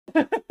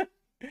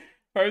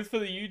Pose for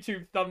the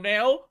YouTube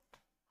thumbnail.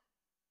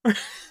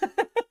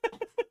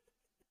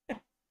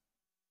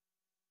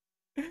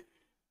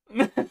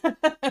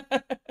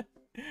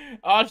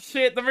 Oh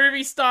shit, the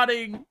movie's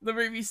starting. The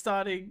movie's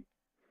starting.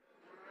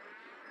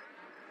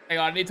 Hang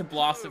on, I need to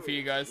blast it for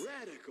you guys.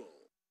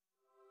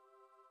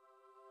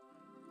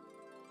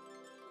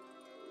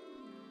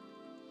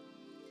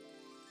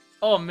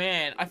 Oh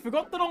man, I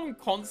forgot that on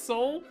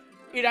console,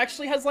 it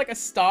actually has like a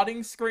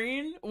starting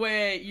screen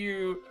where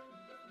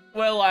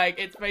like,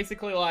 it's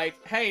basically like,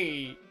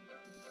 hey,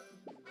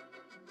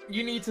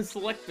 you need to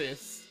select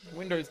this.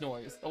 Windows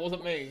noise. That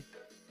wasn't me.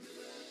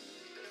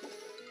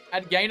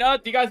 Add gainer.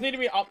 Do you guys need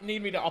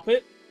me to up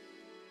it?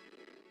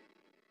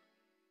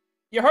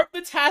 You hope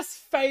the task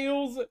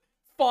fails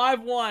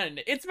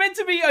 5-1. It's meant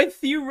to be a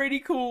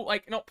theoretical,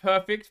 like, not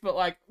perfect, but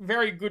like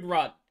very good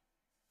run.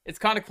 It's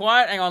kind of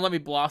quiet. Hang on, let me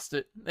blast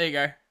it. There you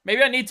go.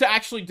 Maybe I need to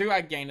actually do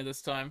add gainer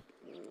this time.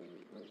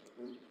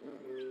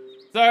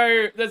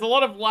 So there's a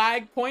lot of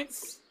lag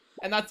points,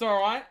 and that's all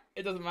right.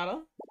 It doesn't matter.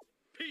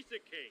 Piece of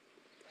cake.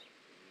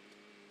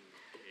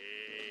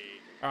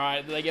 All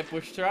right, do they get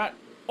bush strat?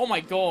 Oh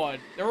my god,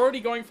 they're already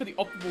going for the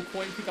optimal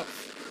coin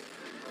pickups.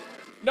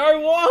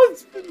 No,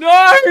 what?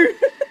 No!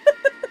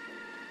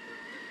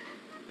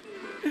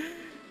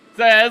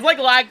 So yeah, there's like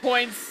lag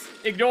points.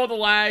 Ignore the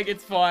lag,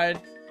 it's fine.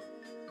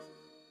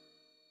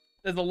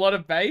 There's a lot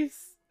of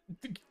bass.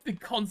 The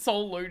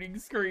console loading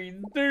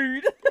screen,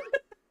 dude.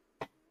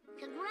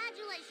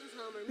 Congratulations,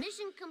 Homer.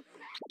 Mission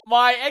complete.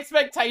 My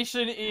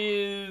expectation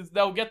is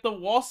they'll get the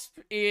Wasp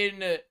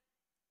in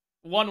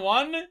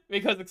 1-1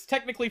 because it's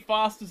technically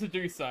faster to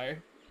do so.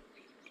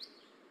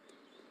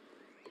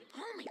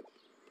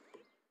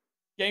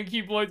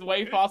 GameCube loads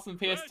way faster than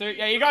PS2.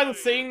 Yeah, you guys are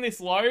seeing this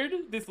load,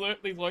 these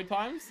load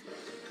times.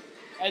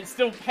 And it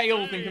still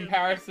pales in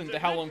comparison to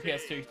how long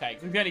PS2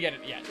 takes. I'm gonna get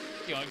it yet.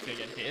 You know, I'm gonna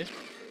get it here.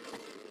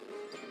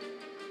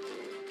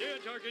 Stay on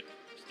target.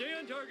 Stay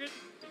on target.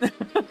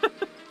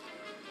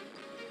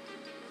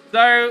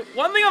 So,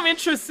 one thing I'm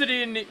interested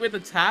in with the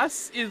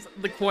TAS is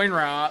the coin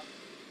route.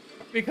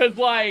 Because,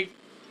 like,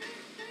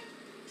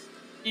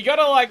 you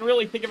gotta, like,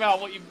 really think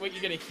about what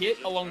you're gonna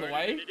hit along the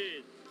way.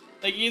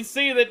 Like, you can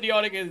see that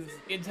Neotic is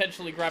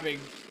intentionally grabbing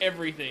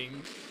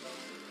everything.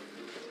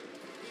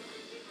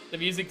 The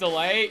music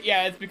delay?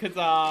 Yeah, it's because,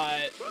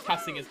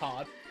 passing is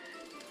hard.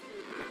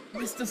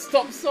 Mr.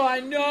 Stop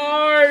Sign,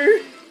 no!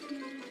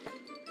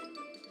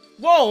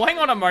 Whoa, hang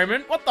on a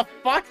moment. What the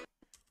fuck?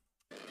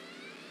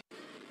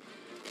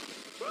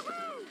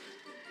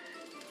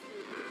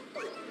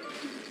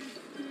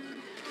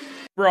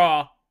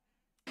 Bruh.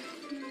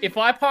 If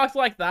I parked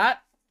like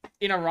that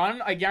in a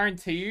run, I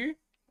guarantee you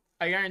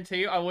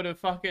I would have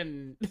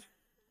fucking...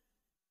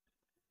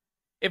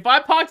 If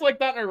I parked like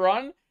that in a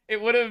run, it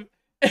would have...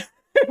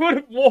 it would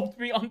have walked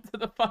me onto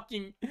the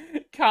fucking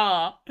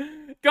car.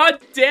 God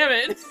damn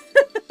it.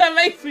 That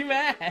makes me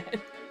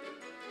mad.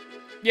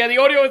 Yeah, the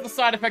audio is a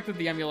side effect of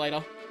the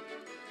emulator.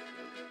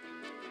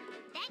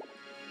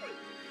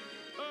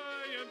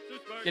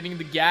 Getting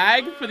the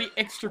gag for the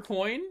extra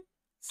coin.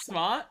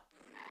 Smart.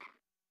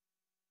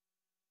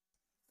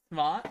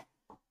 Smart.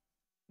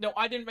 No,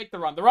 I didn't make the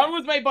run. The run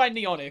was made by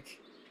Neonic.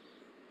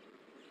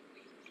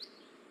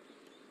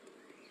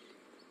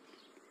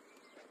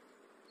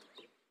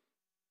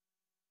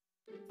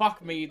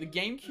 Fuck me, the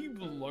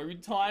GameCube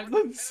load times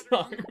are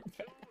so bad.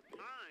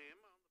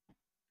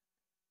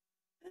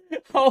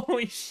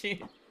 Holy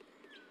shit.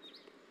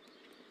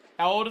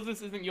 How old is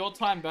this? Isn't your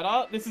time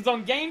better? This is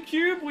on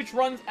GameCube, which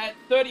runs at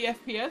 30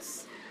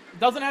 FPS.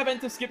 Doesn't have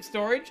enter skip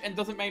storage and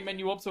doesn't main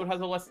menu up, so it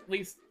has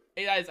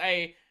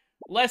a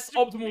less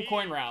optimal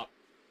coin route.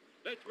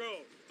 Let's roll.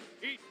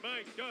 Eat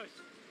my dust.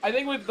 I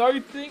think with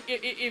those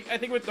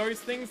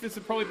things, this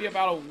would probably be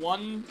about a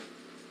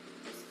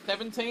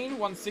 117,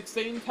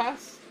 116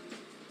 TAS.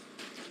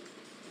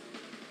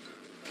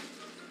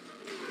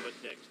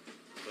 What's next?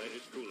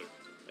 Slider's cooler.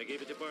 I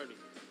gave it to Barney.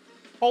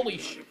 Holy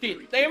shit!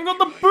 They even got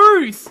the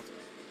boost,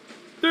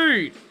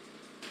 dude.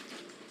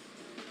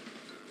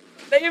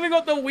 They even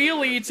got the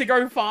wheelie to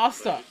go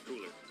faster.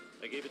 Cooler.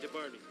 I gave it to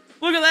Barney.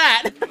 Look at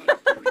that.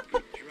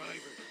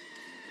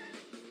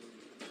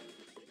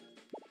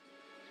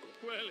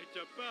 Well, it's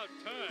about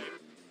time.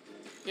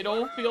 It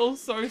all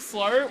feels so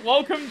slow.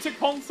 Welcome to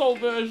console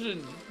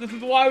version. This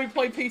is why we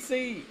play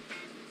PC.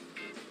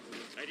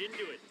 I didn't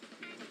do it.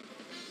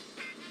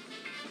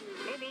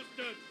 Almost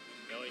done.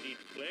 Now I need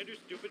Flanders'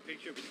 stupid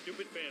picture of his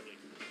stupid family.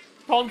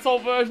 Console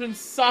versions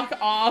suck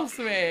ass,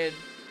 man.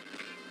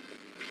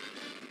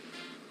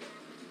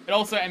 And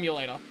also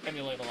emulator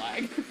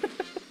lag.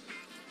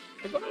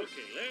 Okay, last one.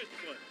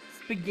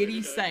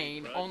 Spaghetti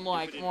stain on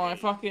like my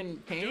fucking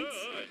pants.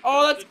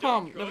 Oh, that's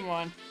cum. Never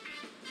mind.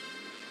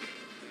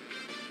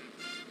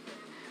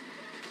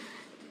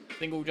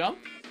 Single jump.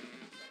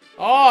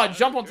 Oh,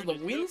 jump onto the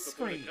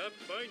windscreen.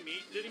 Find me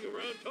sitting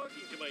around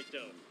talking to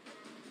myself.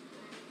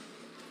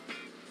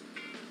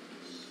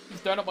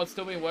 Is Donut Mod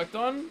still being worked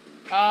on?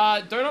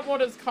 Donut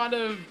Mod has kind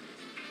of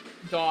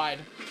died.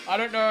 I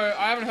don't know.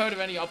 I haven't heard of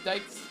any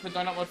updates for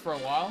Donut Mod for a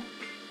while.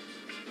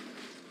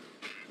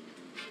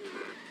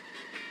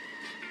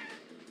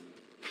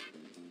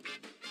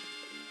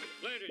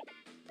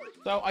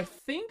 So I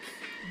think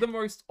the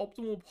most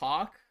optimal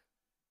park,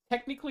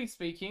 technically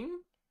speaking,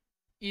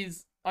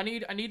 is I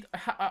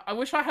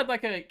wish I had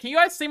like a. Can you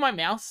guys see my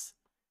mouse?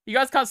 You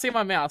guys can't see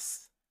my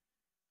mouse.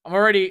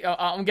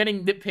 I'm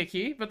getting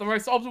nitpicky, but the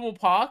most optimal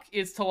park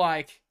is to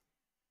like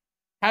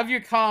have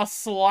your car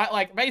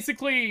like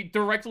basically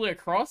directly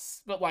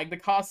across, but like the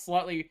car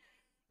slightly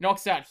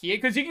knocks out here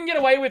because you can get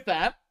away with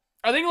that.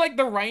 I think like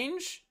the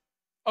range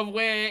of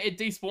where it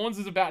despawns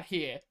is about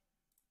here,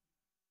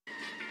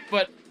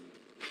 but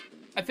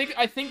I think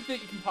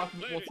that you can park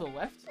more to the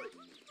left.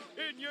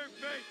 In your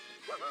face!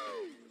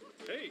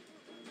 Hey,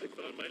 I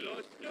found my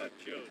lost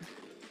nachos.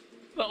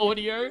 The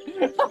audio.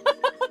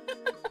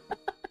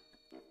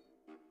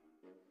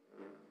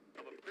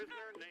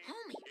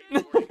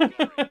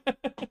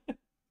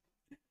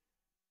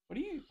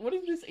 What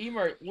is this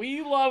emote?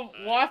 We love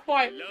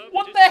Wi-Fi.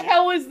 What the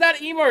hell is that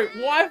emote?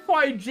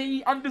 Wi-Fi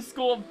G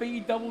underscore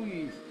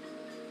BW.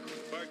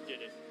 Spark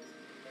did it.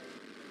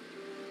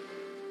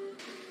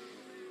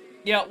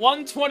 Yeah,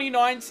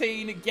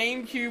 1/2019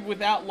 GameCube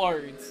without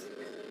loads.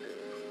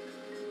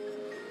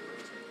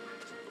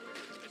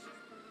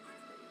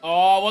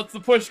 Oh, what's the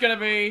push gonna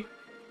be?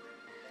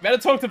 Better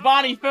talk to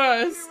Barney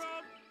first.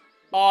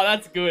 Oh,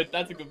 that's good.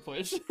 That's a good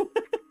push.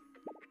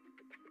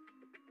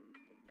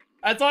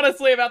 That's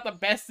honestly about the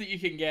best that you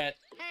can get.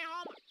 Hey,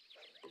 Homer.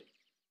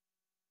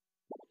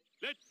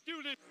 Let's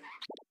do this.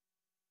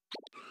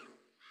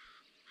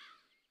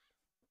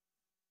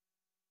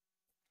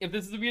 If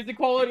this is the music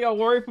quality, I'll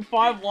worry for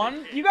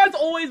 5-1. You guys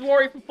always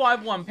worry for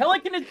 5-1.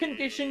 Pelican has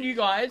conditioned you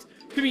guys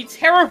to be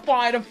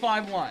terrified of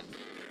 5-1.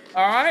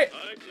 Alright?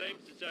 I blame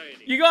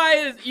society.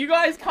 You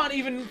guys can't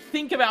even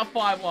think about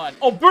 5-1.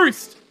 Oh,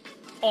 boost!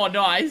 Oh,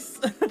 nice.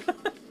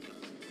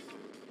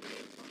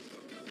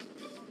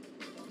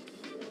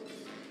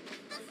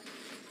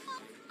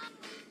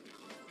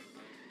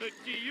 But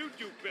do you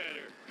do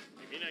better?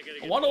 You mean I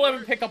gotta get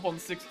 111 pickup on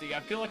 60. I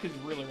feel like it's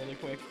really, really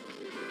quick.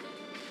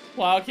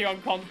 Plow key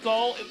on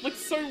console. It looks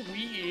so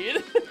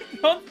weird.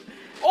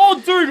 Oh,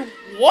 dude,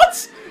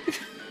 what?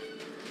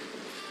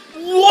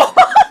 What?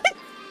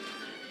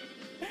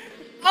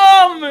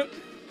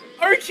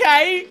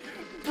 Okay,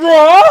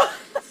 bro.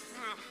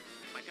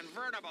 My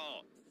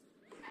convertible.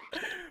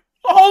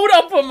 Hold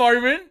up a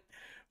moment.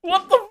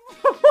 What the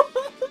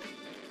fuck?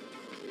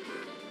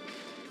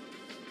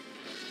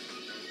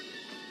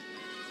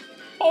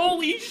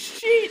 Holy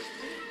shit.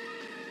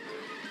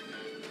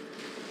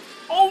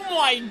 Oh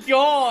my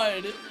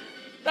god.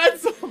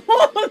 That's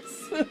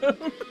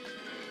awesome.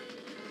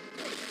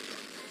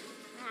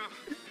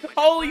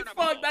 Holy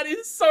fuck, that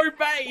is so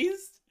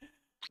based.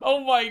 Oh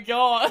my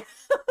god.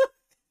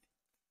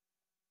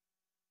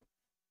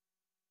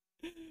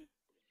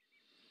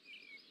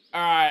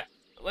 Alright,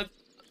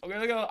 I'm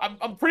gonna go.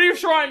 I'm pretty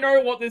sure I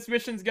know what this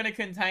mission's gonna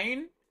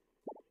contain.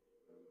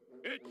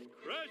 It's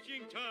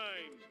crashing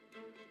time.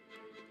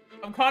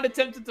 I'm kind of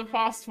tempted to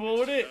fast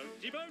forward it.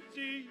 Bouncy,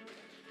 bouncy.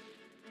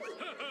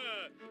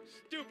 Haha,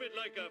 stupid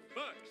like a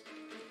fox.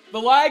 The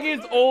lag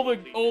is all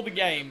the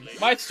game.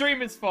 My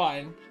stream is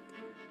fine.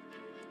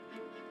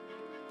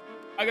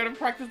 I gotta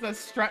practice that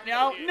strat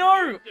now.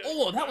 No!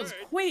 Oh, that was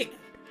quick.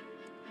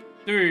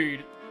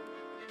 Dude.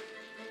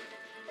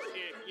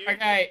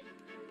 Okay.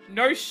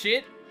 No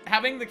shit.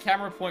 Having the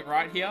camera point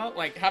right here,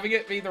 like having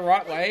it be the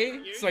right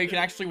way so you can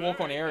actually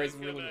walk on air is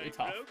really, really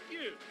tough.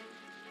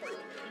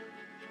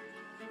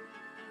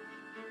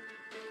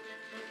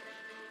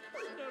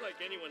 Not like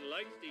anyone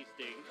likes these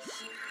things.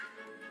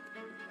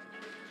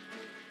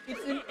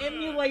 It's an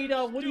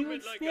emulator. What do you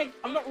expect?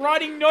 I'm not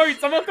writing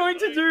notes. I'm not going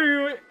to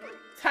do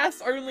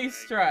TAS-only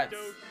strats.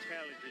 So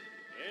talented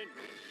and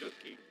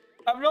lucky.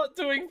 I'm not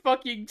doing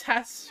fucking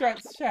TAS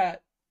strats,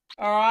 chat.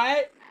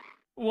 Alright?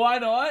 Why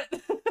not?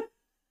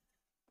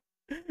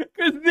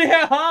 Because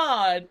they're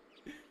hard.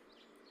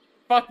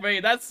 Fuck me,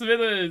 that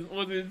Smithers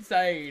was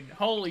insane.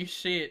 Holy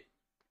shit.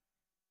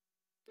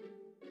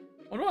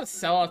 I wonder what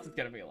Sellout is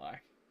gonna be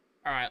like.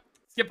 Alright,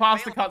 let's get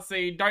past the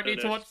cutscene. Don't need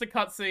to watch the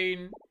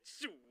cutscene.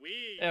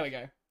 Sweet. There we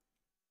go.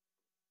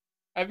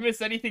 I've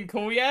missed anything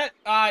cool yet?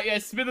 Yeah,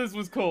 Smithers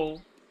was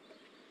cool.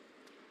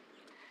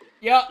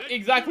 Yeah,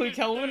 exactly,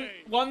 Kelvin.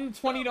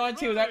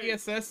 1:2019 without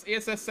ESS.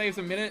 ESS saves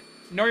a minute.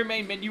 No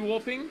main menu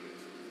warping.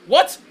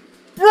 What?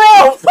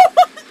 Bro!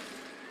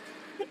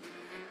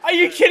 Are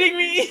you kidding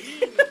me?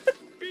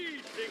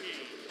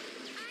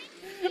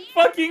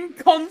 Fucking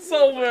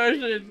console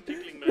version.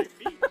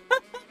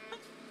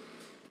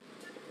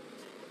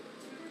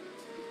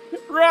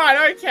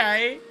 Right,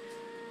 okay.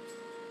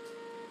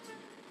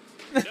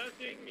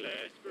 Nothing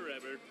lasts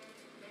forever.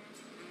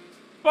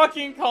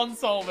 Fucking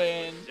console,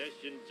 man.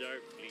 Sessions are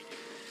fleeting.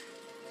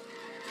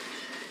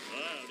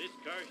 Wow, this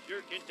car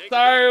sure can take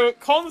So,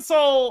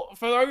 console,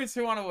 for those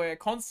who aren't aware,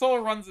 console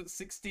runs at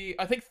 60,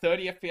 I think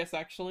 30 FPS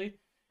actually.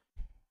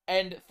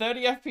 And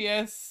 30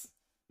 FPS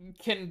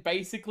can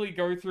basically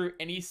go through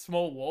any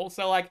small wall.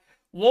 So, like,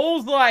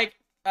 walls like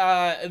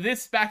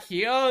this back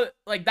here,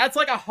 like, that's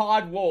like a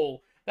hard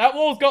wall. That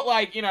wall's got,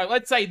 like, you know,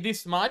 let's say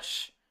this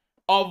much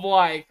of,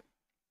 like,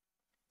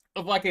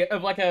 of like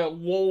a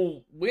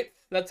wall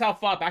width. That's how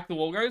far back the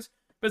wall goes.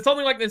 But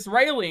something like this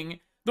railing,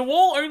 the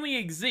wall only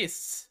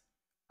exists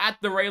at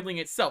the railing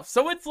itself.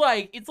 So it's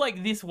like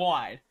this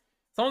wide.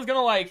 Someone's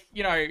gonna like,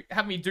 you know,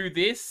 have me do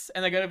this,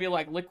 and they're gonna be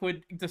like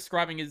Liquid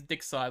describing his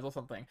dick size or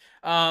something.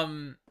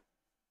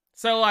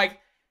 So like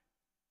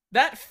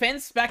that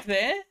fence back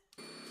there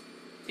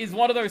is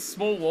one of those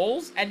small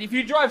walls, and if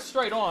you drive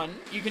straight on,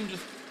 you can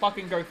just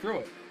fucking go through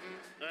it.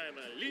 I'm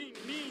a lean,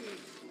 mean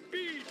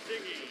speed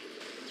thingy.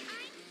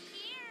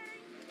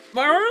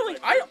 My only,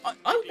 I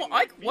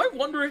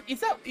wonder if is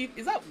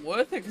that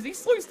worth it? Because he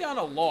slows down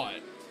a lot.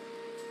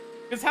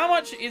 Because how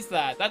much is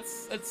that?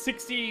 That's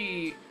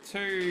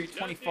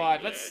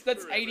 62.25.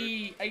 That's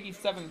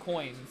 87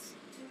 coins.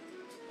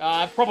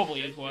 Probably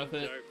is worth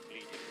it.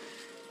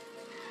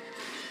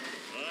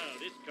 Wow,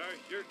 this car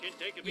sure can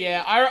take a beat.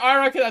 Yeah, I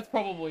reckon that's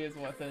probably is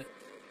worth it.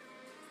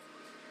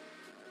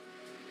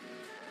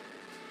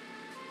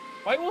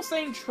 Why all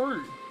saying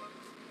true?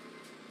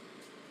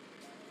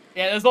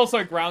 Yeah, there's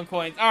also ground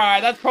coins.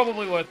 Alright, that's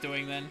probably worth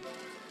doing then.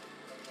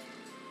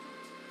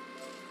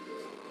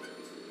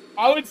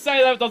 I would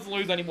say that doesn't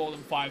lose any more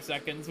than 5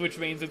 seconds, which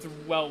means it's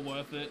well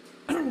worth it.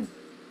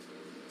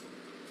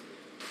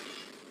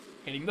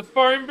 Hitting the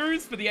phone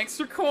boost for the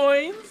extra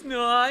coins.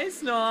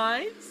 Nice,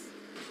 nice.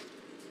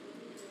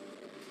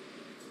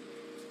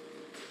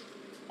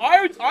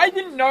 I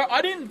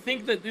didn't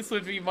think that this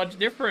would be much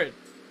different.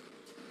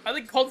 I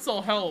think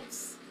console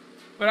helps.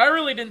 But I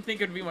really didn't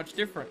think it would be much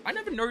different. I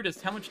never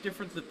noticed how much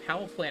different the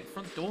power plant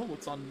front door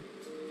looks on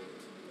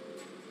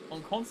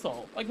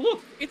console. Like,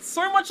 look, it's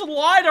so much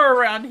lighter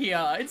around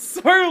here. It's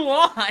so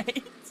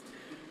light.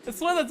 I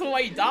swear that's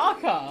way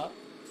darker.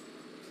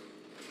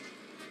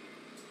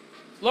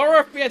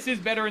 Lower FPS is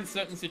better in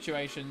certain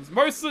situations.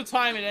 Most of the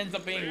time it ends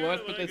up being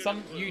worse, but there's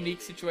some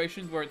unique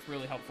situations where it's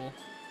really helpful.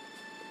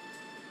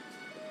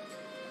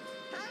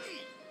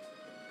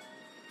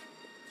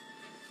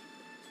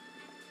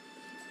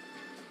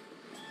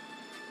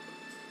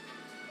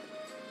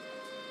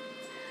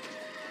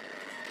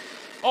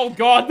 Oh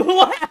god, the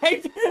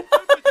lag!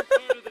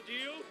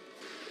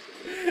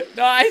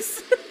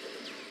 Nice!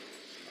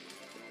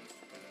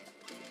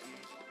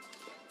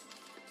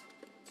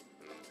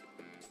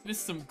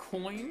 Missed some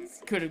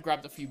coins. Could have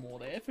grabbed a few more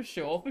there, for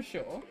sure, for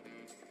sure.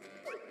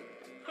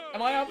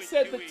 Am I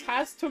upset that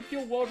Taz took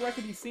your world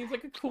record? He seems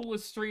like a cooler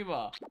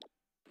streamer.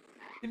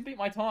 Didn't beat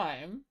my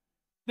time.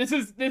 This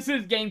is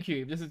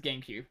GameCube. This is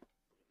GameCube.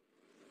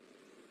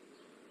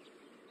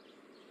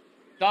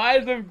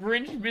 Guys of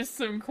Grinch missed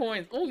some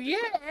coins. Oh yeah!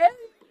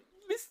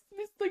 Missed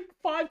like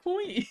 5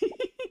 coins.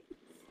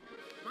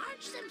 Marge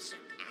Simpson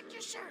at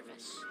your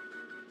service.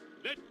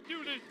 Let's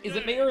do this. Is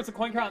it me or is the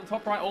coin count in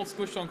top right all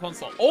squished on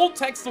console? All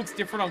text looks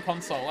different on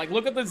console. Like,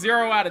 look at the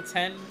 0 out of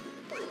 10.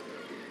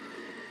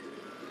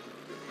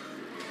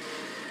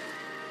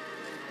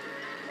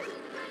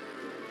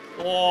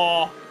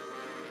 Oh.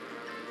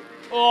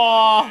 Oh.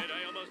 I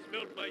almost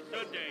spilled my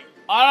sundae.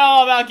 I don't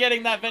know about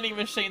getting that vending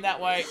machine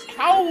that way.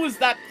 How was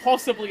that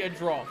possibly a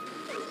drop?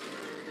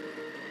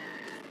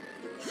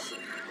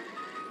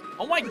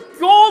 Oh my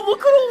god, look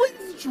at all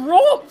these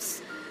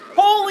drops!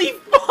 Holy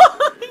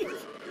fuck!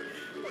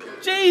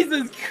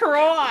 Jesus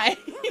Christ!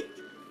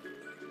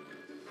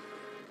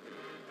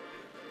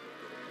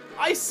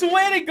 I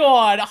swear to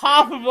god,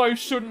 half of those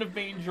shouldn't have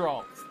been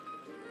dropped.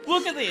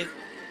 Look at this.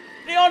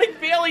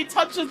 Neonic barely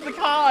touches the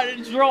car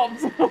and it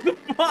drops. What the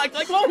fuck?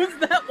 Like, what was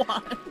that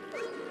one?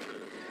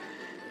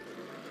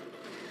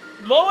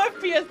 Low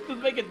FPS does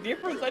make a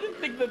difference. I didn't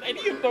think that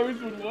any of those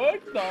would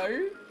work,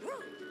 though.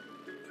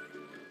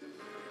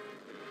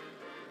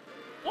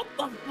 What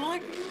the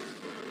fuck?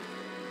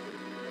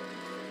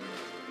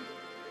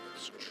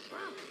 It's true.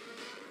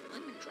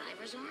 Women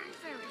drivers aren't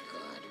very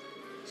good.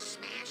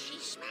 Smashy,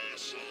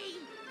 smashy.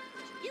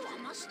 You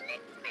almost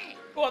nicked me.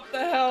 What the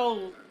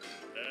hell?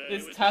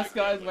 This task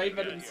guy is way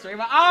better than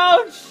streamer.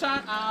 Oh,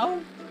 shut up.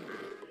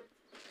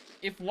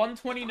 If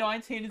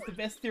 1:20:19 is the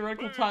best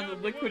theoretical time,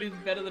 then Liquid is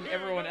better than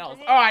everyone else.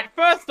 Alright,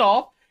 first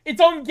off,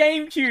 it's on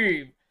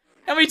GameCube.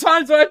 How many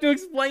times do I have to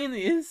explain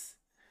this?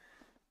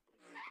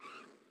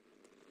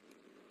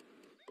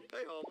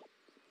 Hey, home.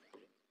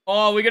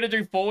 Oh, we're gonna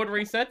do forward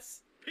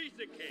resets? Piece of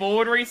cake.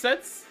 Forward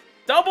resets?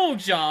 Double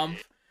jump!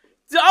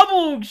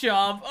 Double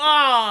jump!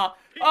 Ah!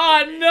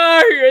 Oh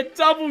no! A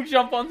double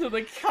jump onto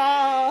the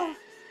car!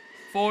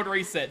 Forward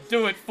reset.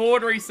 Do it.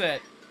 Forward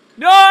reset.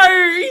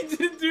 No! He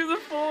didn't do the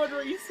forward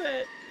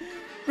reset.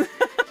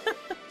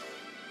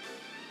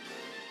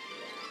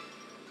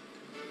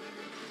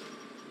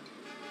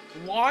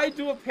 Why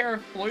do a pair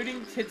of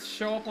floating tits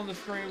show up on the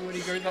screen when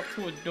he goes up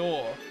to a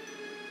door?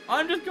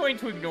 I'm just going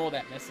to ignore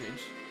that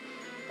message.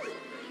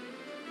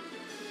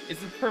 Is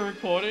this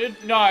pre-recorded?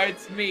 No,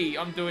 it's me.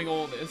 I'm doing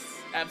all this.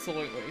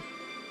 Absolutely.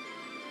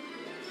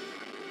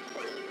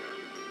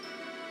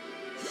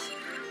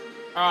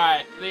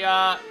 Alright, the,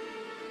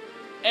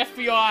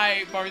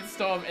 FBI,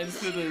 Bonestorm, and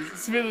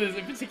Smithers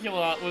in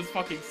particular was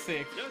fucking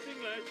sick.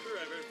 Nothing lasts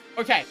forever.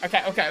 Okay.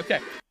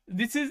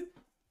 This is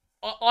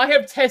I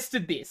have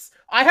tested this.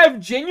 I have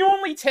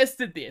genuinely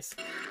tested this.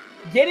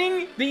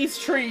 Getting these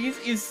trees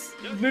is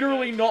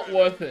literally not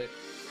worth it.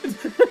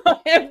 I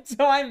have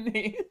timed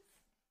this.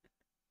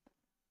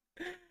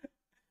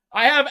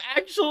 I have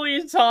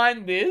actually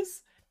timed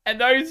this, and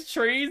those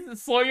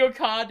trees slow your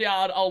car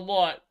down a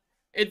lot.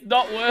 It's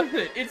not worth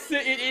it.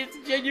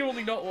 It's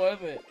genuinely not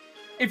worth it.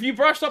 If you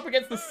brushed up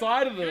against the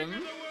side of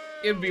them,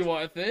 it'd be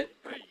worth it.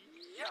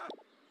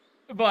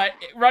 But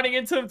running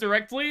into them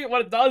directly,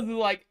 what it does is,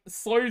 like,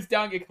 slows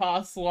down your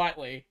car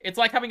slightly. It's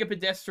like having a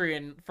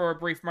pedestrian for a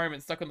brief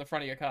moment stuck on the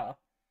front of your car.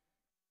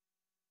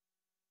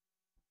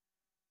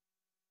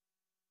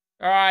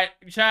 Alright,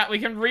 chat, we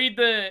can read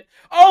the...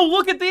 Oh,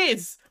 look at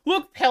this!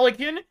 Look,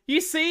 Pelican,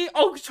 you see?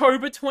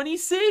 October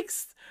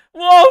 26th!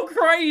 Whoa,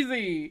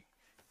 crazy!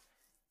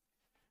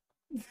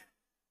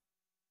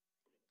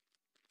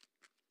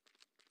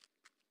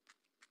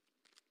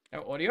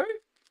 No audio?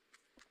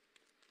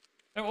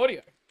 No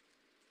audio.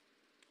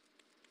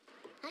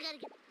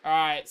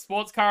 Alright,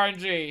 sports car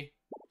RNG.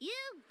 You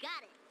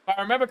got it. If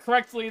I remember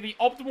correctly, the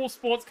optimal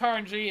sports car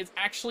RNG is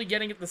actually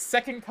getting the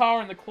second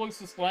car in the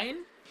closest lane.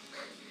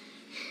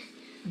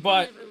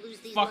 But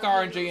fuck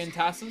RNG and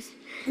TASs.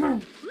 Woo,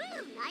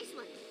 nice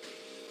one.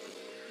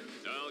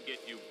 I'll get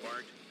you,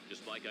 Bart.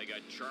 Just like I got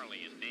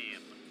Charlie and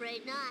Nam.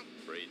 Afraid not.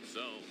 Afraid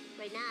so.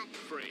 Afraid not.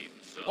 Afraid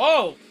so.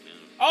 Oh!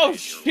 Oh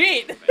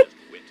shit!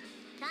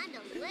 Time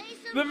to lay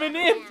some The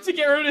manip to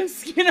get rid of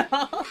Skinner!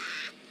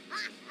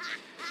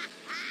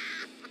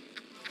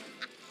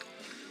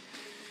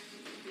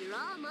 You're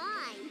all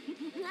mine.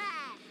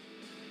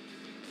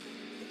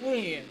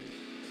 Man.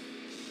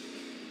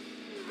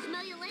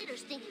 Smell you later,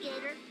 Stinky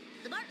Gator.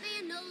 The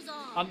Bartman knows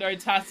all. Unknown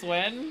TAS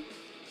when?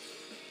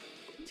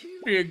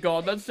 Dear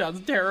God, that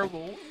sounds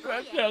terrible.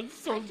 That sounds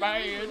so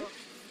bad.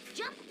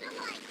 Jump the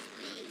light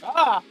speed.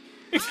 Ah!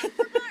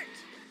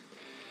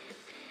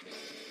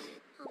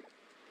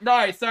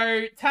 No,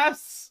 so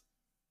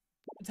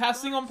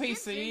TASing on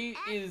PC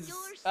is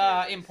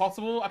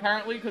impossible,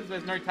 apparently, because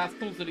there's no TAS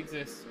tools that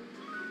exist.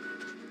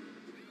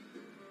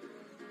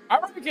 I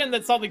reckon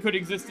that something could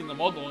exist in the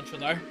mod launcher,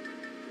 though.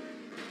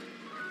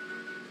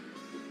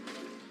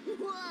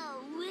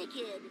 Whoa,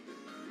 wicked.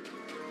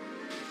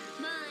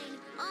 Mine,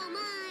 all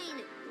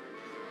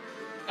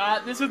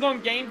mine. This is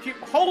on GameCube.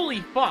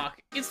 Holy fuck!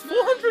 Is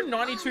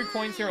 492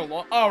 coins here a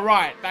lot? Oh,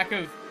 right, back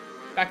of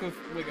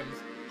Wiggums.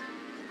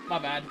 My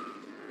bad.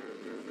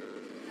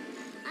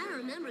 I don't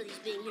remember these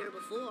being here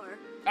before.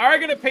 I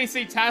reckon a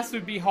PC TAS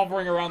would be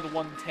hovering around the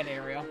 110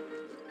 area.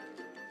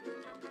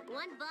 $1.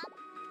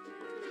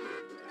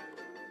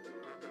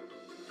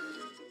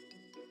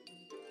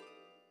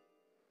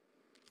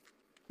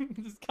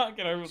 Just can't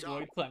get over the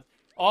void clap.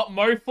 Oh,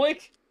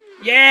 Moflick?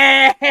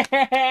 Yeah!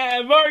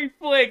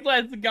 Moflick,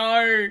 let's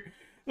go!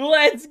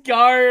 Let's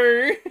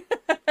go!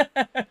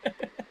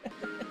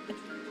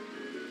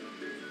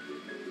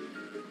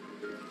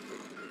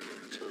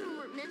 Children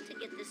weren't meant to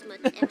get this much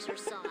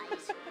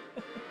exercise.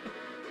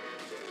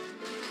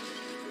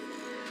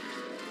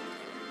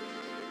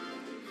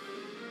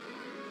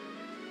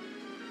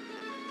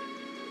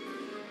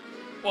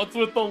 What's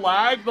with the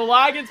lag? The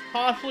lag is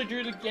partially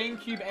due to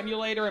GameCube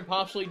emulator and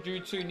partially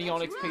due to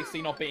Neonic's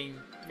PC not being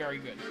very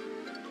good.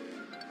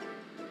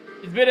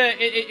 It's a bit of,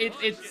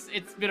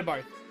 it's a bit of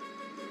both.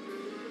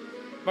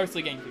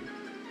 Mostly GameCube.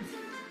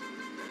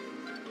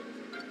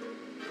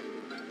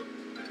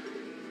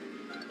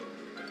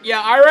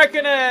 Yeah, I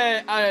reckon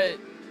a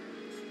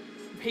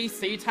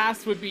PC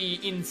TAS would be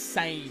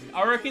insane.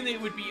 I reckon it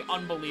would be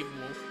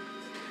unbelievable.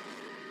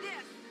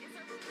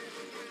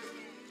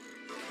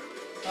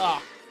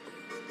 Ah.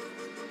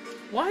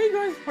 Why are you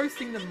guys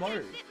posting the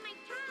mode?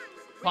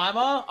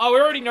 Timer? Oh, we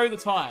already know the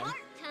time.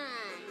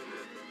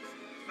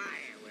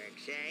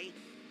 Fireworks, eh?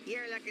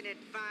 You're looking at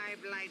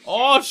 5 life.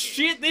 Oh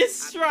shit,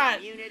 this strat!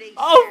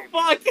 Oh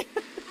fuck! I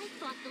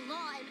fought the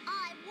law and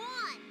I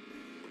won.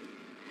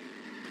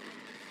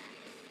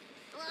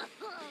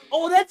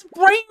 Oh, that's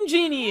brain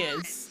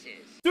genius!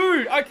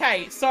 Dude,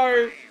 okay,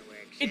 so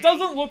it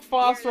doesn't look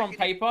faster on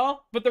paper,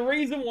 but the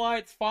reason why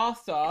it's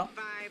faster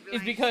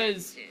is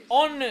because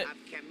on...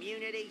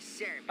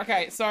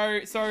 Okay, so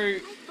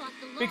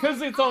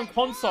because it's on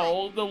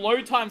console, the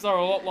load times are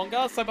a lot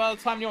longer, so by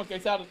the time Neon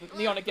gets out of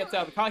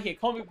the car here,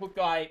 Comic Book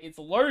Guy is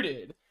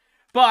loaded.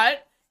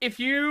 But if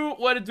you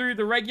were to do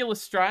the regular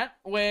strat,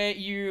 where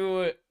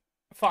you...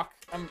 Fuck,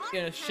 I'm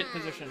in a shit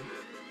position.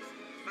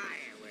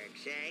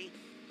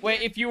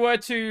 Where if you were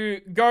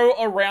to go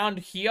around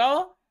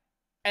here,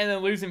 and then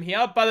lose him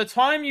here, by the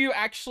time you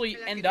actually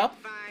end up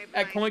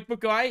at Comic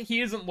Book Guy,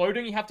 he isn't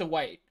loading, you have to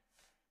wait.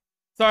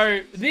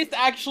 So, this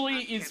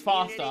actually is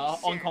faster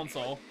on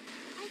console.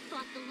 I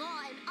fought the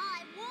law and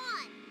I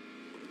won.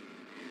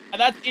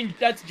 And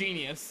that's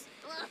genius.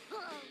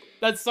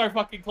 That's so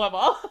fucking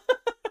clever.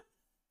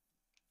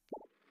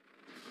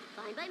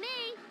 Fine by me.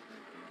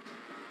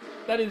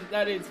 That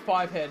is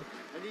 5 head.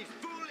 I need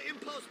full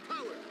impulse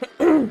power.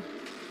 That was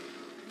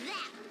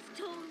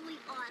totally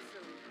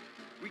awesome.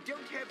 We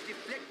don't have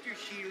deflector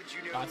shields,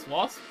 you know. Nice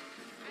wasp.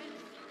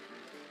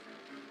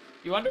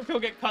 You wonder if he'll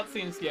get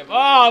cutscene skip.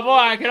 Oh boy,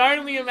 I can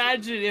only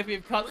imagine if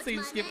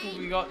cutscene skip will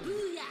be gotten.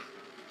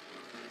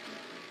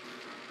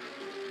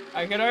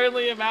 I can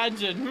only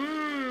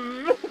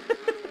imagine.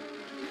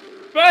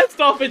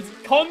 First off, it's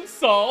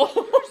console.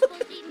 Don't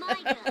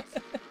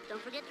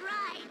forget to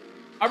ride.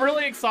 I'm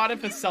really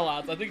excited for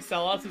Sellouts. I think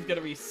Sellouts is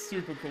gonna be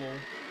super cool.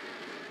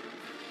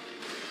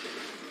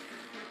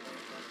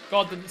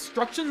 God, the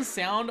instruction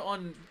sound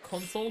on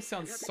console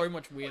sounds so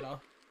much weirder.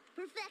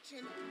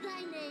 Perfection.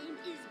 Thy name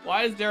is.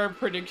 Why is there a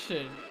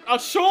prediction? Oh,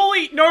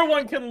 surely no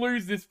one can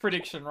lose this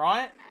prediction,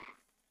 right?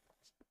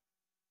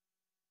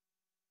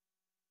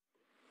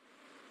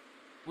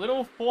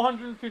 Little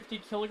 450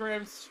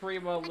 kilogram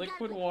streamer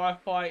Liquid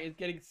Wi-Fi is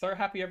getting so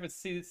happy over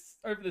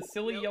the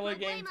silly yellow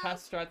game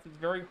task strats. It's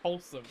very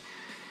wholesome.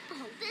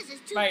 Oh, this is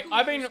too Mate, cool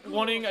I've for been school.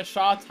 wanting a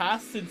Shah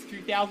task since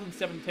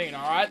 2017.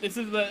 All right, this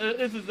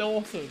is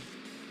awesome.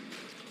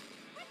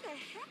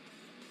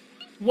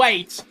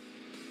 Wait.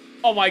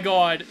 Oh my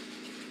god.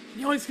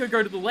 Now it's gonna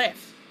go to the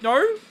left. No?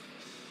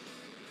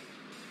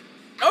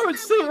 No,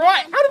 it's to the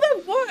right. How did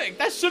that work?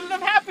 That shouldn't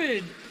have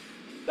happened.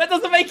 That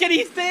doesn't make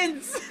any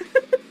sense.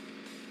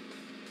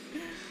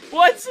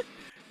 What?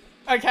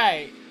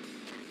 Okay.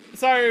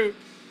 So,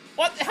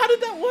 what? How did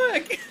that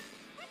work?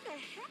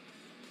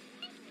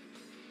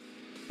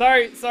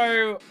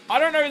 So, I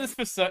don't know this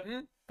for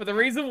certain, but the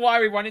reason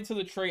why we run into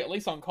the tree, at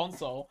least on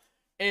console,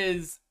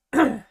 is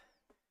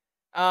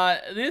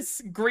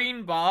this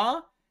green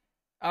bar,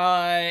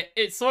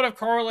 it sort of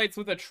correlates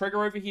with a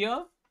trigger over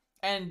here,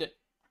 and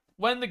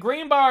when the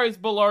green bar is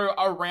below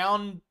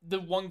around the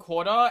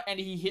 1/4 and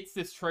he hits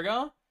this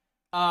trigger,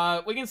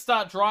 we can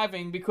start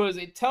driving because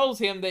it tells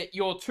him that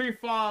you're too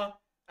far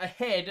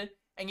ahead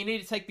and you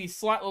need to take the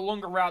slightly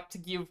longer route to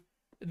give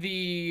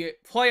the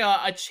player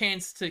a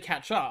chance to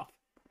catch up.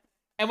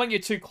 And when you're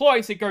too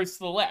close, it goes to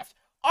the left.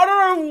 I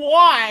don't know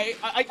why.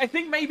 I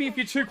think maybe if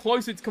you're too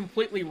close, it's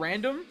completely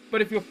random.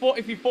 But if you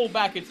fall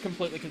back, it's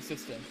completely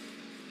consistent.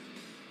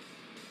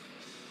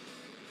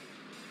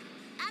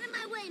 Out of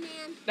my way,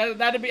 man.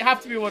 That'd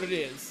have to be what it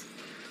is.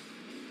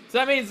 So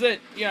that means that,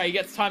 you know, he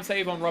gets time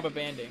save on rubber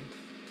banding.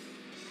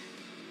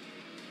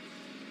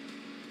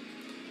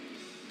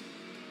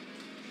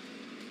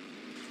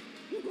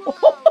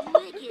 Whoa,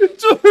 wicked.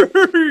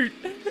 Dude!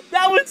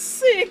 That was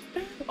sick!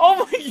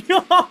 Oh my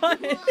god!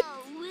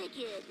 Whoa,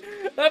 wicked.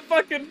 That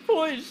fucking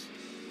push!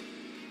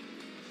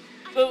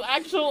 The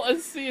actual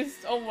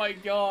assist, oh my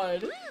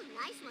god. Woo,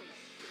 nice one.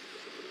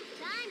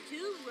 Time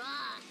to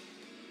rock.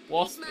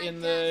 Wasp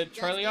in the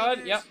trailer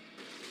yard? Yep.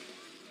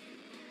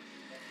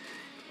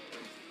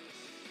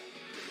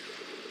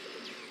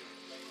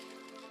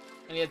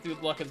 And he had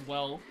good luck as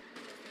well.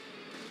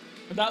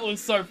 But that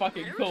was so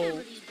fucking I cool.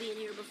 remember these being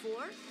here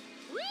before.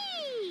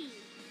 Whee!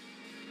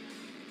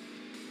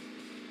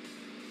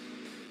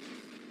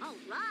 All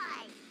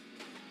right.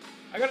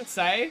 I gotta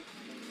say,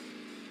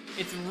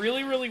 it's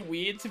really, really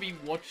weird to be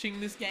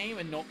watching this game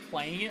and not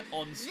playing it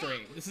on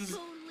stream. That was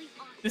totally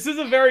awesome. This is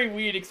a very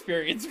weird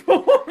experience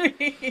for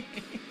me.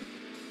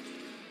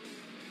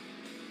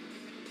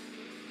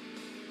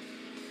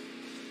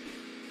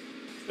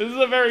 This is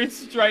a very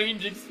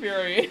strange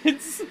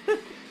experience.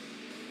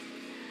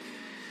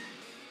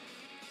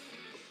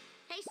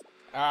 Hey,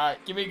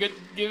 Alright, give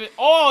it.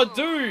 Oh,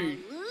 dude!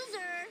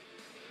 loser.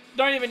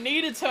 Don't even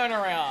need a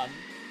turnaround.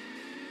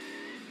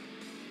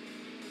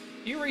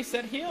 Do you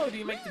reset here or do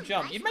you make the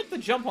jump? You'd make the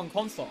jump on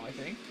console, I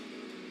think.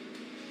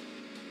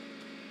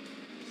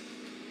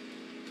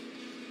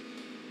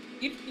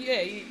 You'd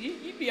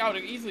be able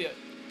to easily.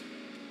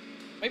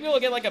 Maybe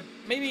we'll get like a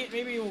maybe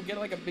we'll get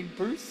like a big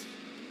boost.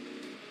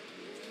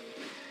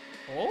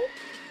 Oh,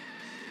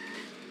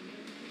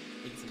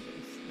 easy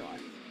boost. No,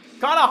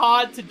 kind of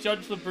hard to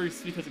judge the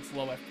boost because it's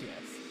low FPS.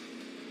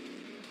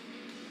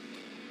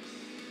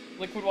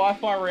 Liquid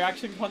Wi-Fi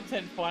reaction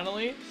content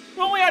finally.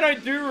 Normally I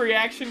don't do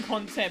reaction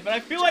content, but I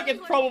feel like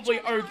it's probably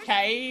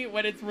okay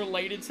when it's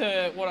related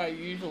to what I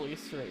usually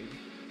stream.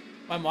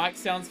 My mic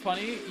sounds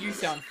funny. You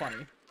sound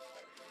funny.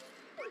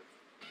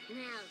 Now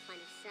to find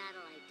a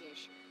satellite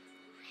dish.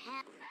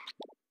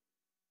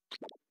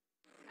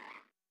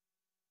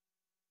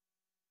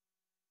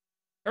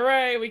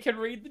 Hooray, we can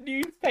read the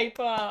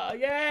newspaper!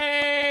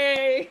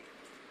 Yay!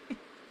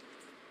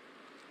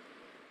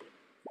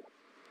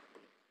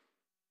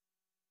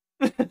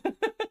 You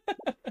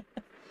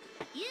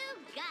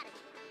got it.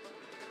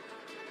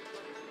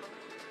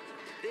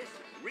 This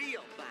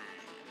real fine.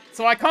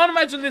 So I can't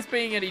imagine this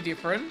being any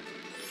different.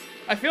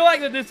 I feel like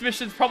that this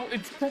mission's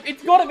probably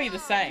it's got to be the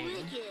same.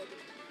 Wicked.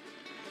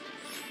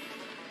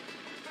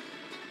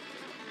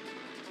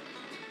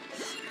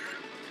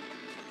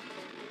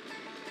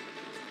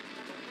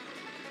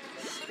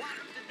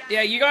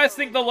 Yeah, you guys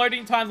think the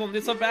loading times on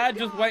this are bad?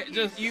 Just wait,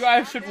 you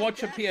guys should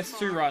watch a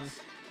PS2 run.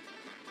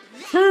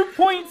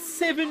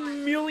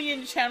 2.7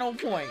 million channel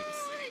points.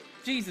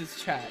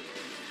 Jesus, chat.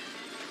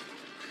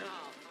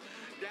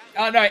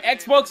 No,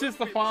 Xbox is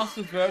the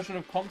fastest version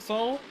of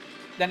console.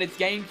 Then it's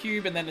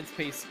GameCube, and then it's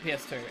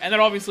PS2. And then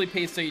obviously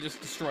PC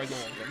just destroys all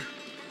of them.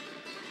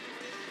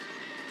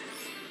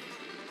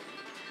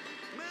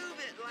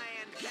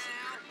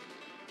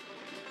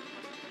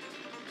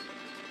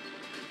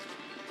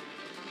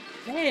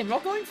 Damn,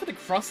 not going for the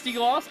crusty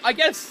glass? I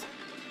guess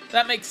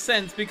that makes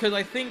sense because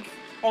I think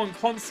on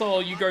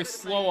console you go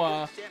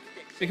slower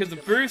because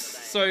of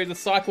boost, so the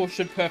cycle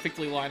should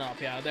perfectly line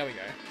up. Yeah, there we go.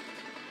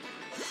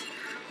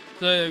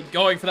 So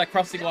going for that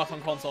crusty glass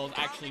on console is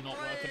actually not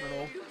worth it at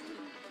all.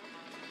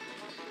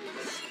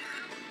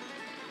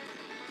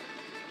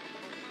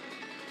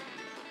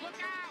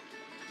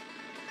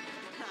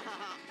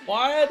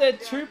 Why are there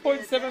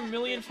 2.7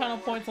 million channel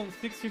points on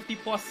 650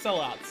 plus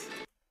sellouts?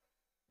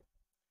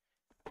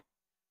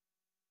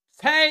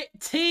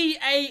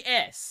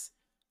 TAS,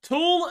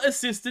 Tool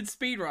Assisted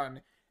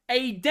Speedrun,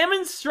 a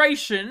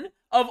demonstration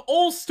of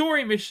all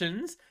story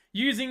missions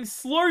using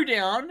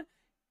slowdown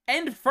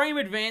and frame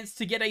advance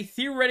to get a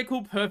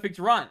theoretical perfect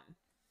run.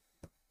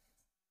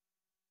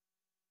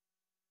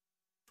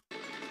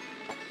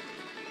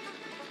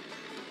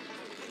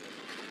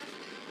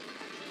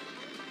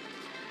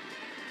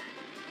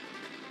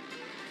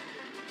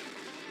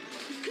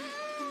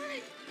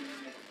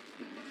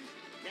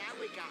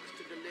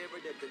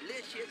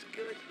 Delicious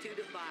goods to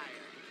the buyer.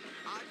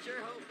 I sure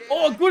hope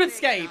Oh, Good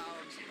Escape!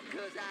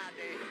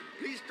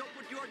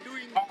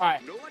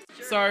 Alright,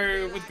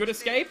 so with Good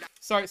Escape,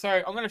 so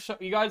I'm gonna show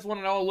you guys want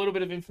to know a little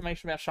bit of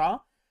information about Shah.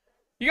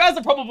 You guys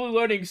are probably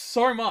learning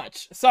so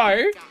much.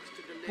 So,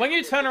 when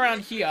you turn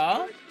around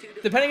here,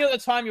 depending on the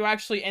time you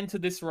actually enter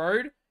this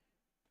road,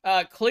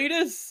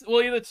 Cletus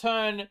will either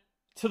turn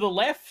to the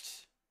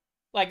left,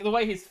 like the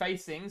way he's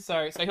facing,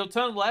 so he'll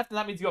turn left and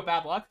that means you got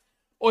bad luck,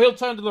 or he'll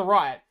turn to the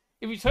right.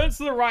 If he turns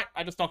to the right,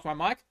 I just knocked my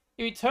mic.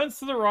 If he turns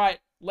to the right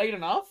late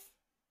enough,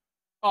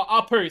 oh,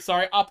 Apu,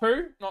 sorry,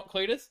 Apu, not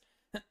Cletus.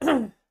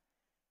 If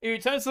he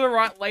turns to the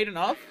right late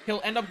enough,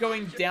 he'll end up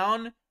going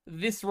down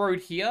this road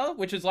here,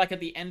 which is like at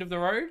the end of the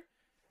road.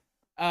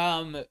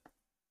 And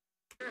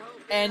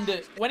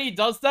when he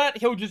does that,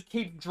 he'll just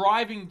keep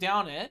driving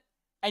down it,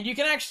 and you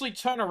can actually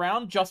turn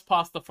around just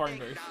past the phone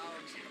booth.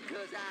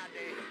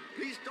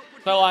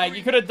 So like,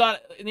 you could have done,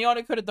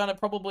 Neonic could have done it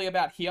probably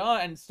about here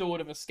and still would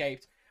have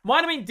escaped.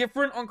 Might have been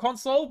different on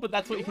console, but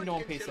that's what you can do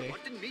on PC.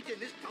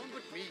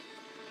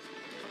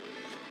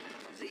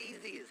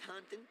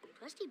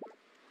 Krusty,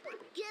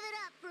 give it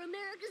up for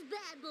America's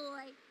bad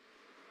boy.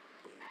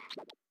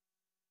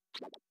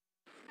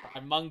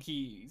 Alright,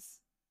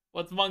 monkeys.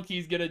 What's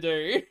monkeys gonna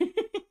do?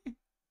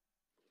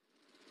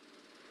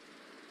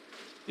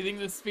 You think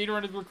this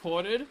speedrun is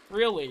recorded?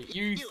 Really?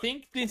 You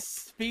think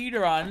this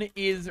speedrun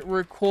is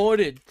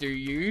recorded, do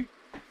you?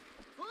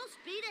 Full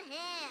speed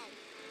ahead.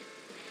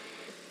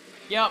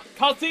 Yep,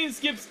 cutscene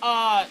skips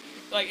are,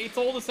 like, it's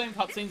all the same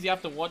cutscenes you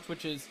have to watch,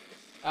 which is,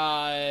 Don't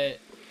have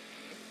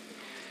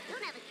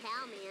a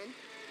cow, man.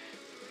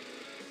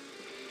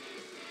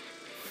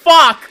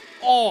 Fuck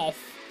off!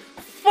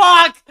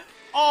 Fuck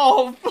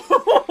off!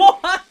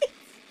 What?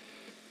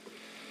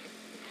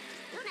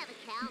 Don't have a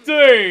cow, man.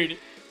 Dude!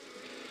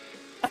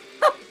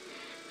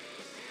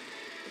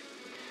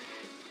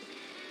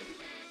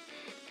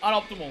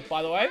 Unoptimal,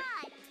 by the way.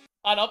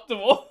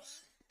 Unoptimal.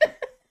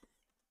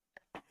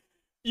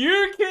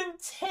 You can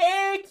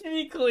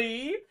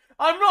technically...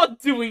 I'm not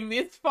doing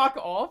this, fuck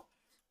off.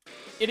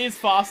 It is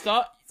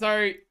faster,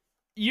 so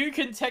you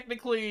can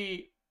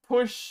technically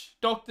push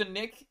Dr.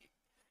 Nick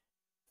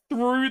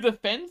through the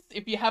fence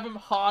if you have him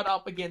hard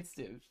up against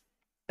it.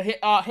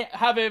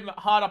 Have him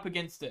hard up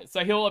against it,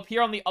 so he'll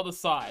appear on the other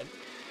side.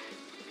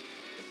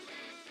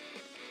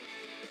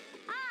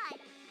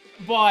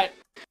 But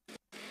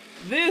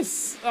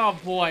this, oh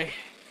boy.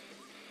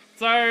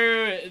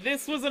 So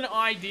this was an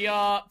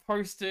idea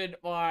posted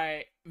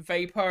by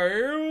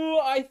Vapo,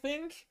 I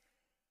think,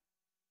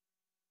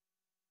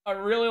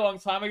 a really long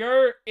time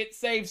ago. It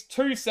saves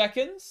 2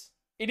 seconds.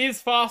 It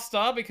is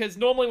faster because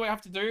normally what you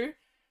have to do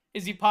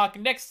is you park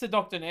next to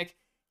Dr. Nick,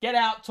 get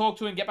out, talk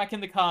to him, get back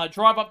in the car,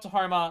 drive up to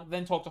Homer,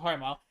 then talk to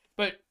Homer.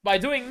 But by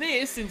doing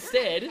this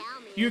instead,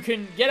 you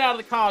can get out of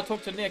the car,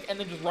 talk to Nick, and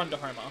then just run to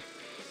Homer.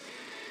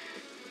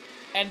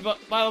 And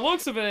by the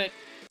looks of it,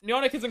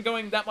 Neonic isn't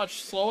going that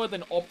much slower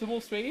than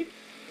optimal speed.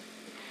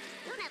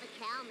 Don't have a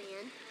cow,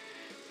 man.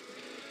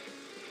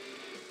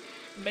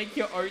 Make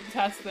your own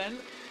test then.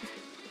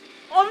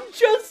 I'm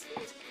just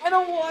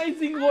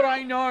analyzing what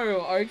I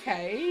know,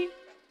 okay?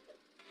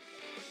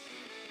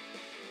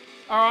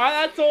 Alright,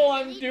 that's all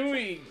I'm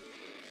doing.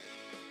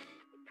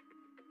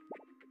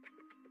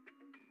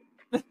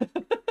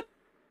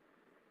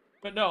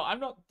 But no, I'm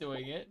not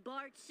doing it.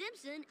 Bart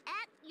Simpson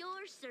at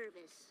your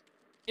service.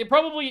 It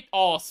probably...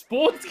 Oh,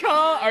 sports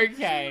car?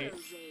 Okay.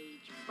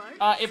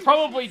 It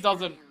probably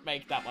doesn't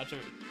make that much of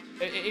it.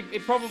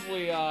 It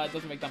probably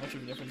doesn't make that much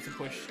of a difference to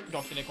push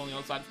Dr. Nick on the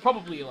other side. It's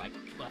probably, like,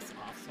 less than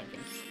half a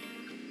second.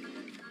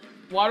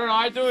 Why don't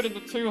I do it? Is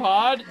it too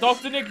hard?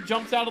 Dr. Nick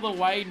jumps out of the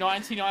way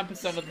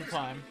 99% of the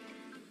time.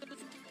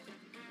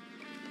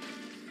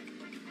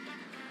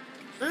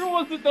 Who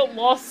was it that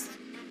lost,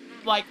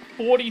 like,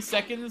 40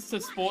 seconds to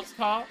sports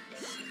car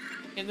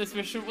in this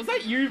mission? Was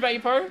that you,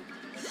 Vapo?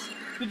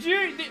 Was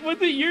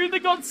it you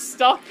that got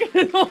stuck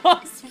in the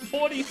last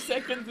 40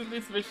 seconds in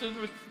this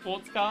mission with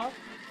sports car?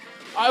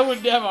 I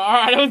would never.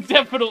 Alright, it was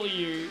definitely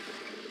you.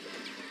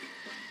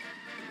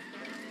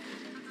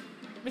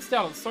 Missed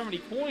out on so many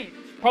coins.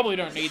 Probably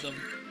don't need them.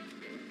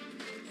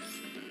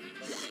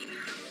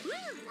 Woo,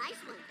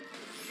 nice one.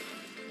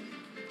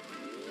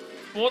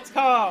 Sports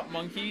Car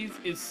Monkeys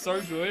is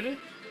so good,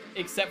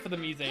 except for the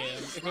museum.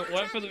 If it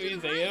weren't for the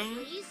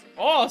museum...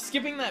 Oh,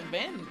 skipping that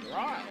bend,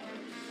 right.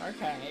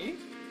 Okay.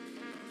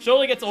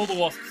 Surely gets all the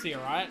wasps here,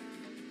 right?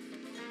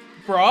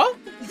 Bruh?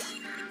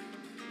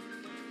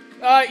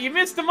 You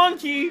missed a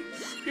monkey!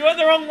 You went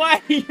the wrong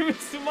way! You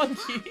missed a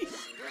monkey!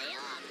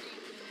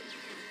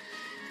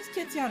 Just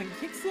gets out and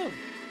kicks them.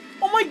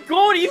 Oh my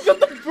god, he's got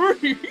the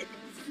boots!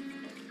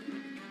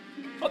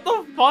 What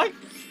the fuck?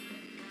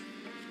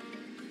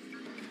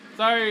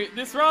 So,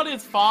 this route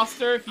is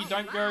faster if you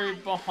don't go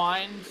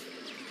behind.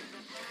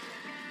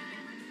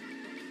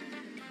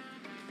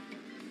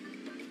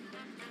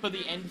 For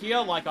the end here,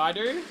 like I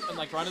do, and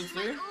like runners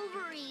do.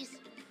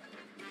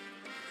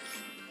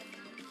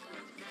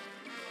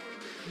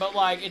 But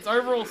like, it's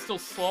overall still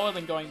slower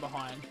than going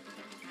behind.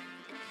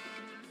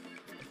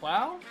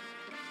 Plow?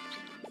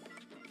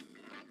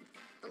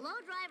 Hello,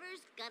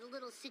 drivers. Got a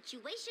little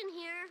situation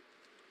here.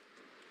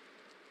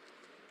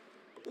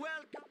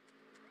 Welcome.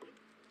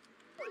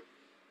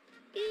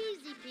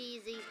 Easy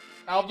peasy.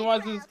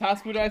 Optimizes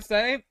task, would I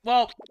say?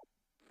 Well,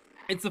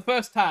 it's the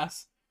first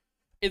task.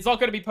 It's not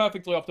going to be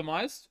perfectly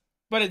optimized,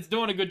 but it's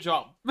doing a good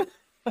job.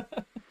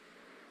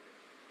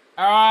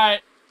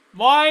 Alright,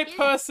 my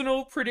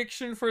personal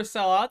prediction for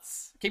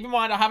sellouts, keep in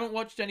mind I haven't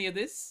watched any of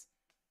this,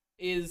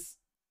 is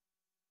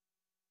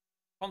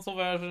console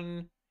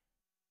version,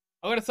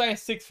 I'm going to say a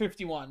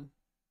 651.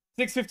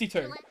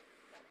 652.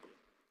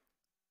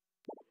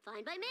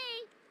 Fine by me.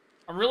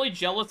 I'm really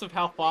jealous of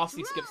how fast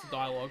he skips the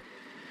dialogue.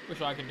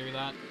 Wish I could do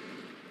that.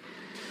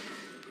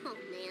 Oh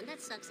man,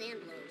 that sucks and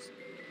blows.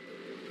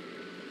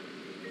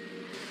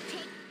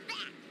 Take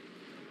that!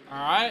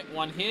 Alright,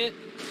 one hit.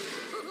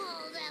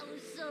 Oh, that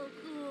was so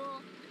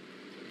cool.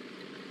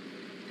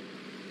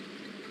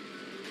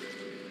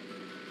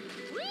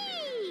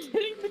 Whee!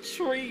 Hitting the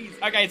trees.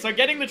 Okay, so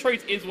getting the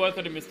trees is worth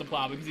it in Mr.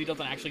 Plow because he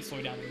doesn't actually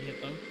slow down when you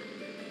hit them.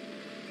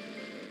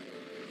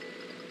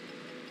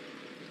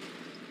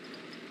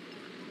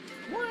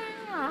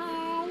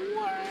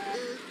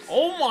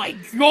 Oh my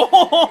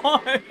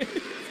god!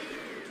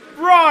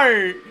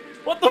 Bro!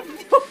 What the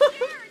fuck?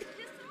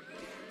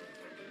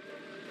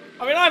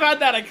 I mean, I've had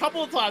that a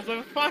couple of times,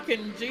 but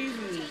fucking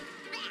Jesus.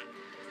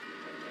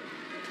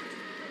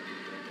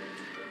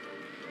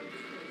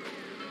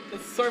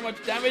 There's so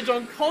much damage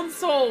on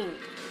console!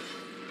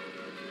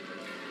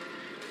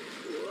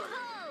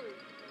 Whoa!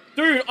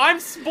 Dude, I'm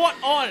spot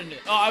on!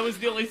 Oh, I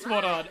was nearly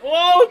spot on.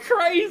 Whoa,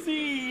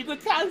 crazy! The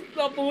task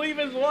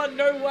Believers won,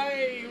 no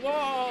way!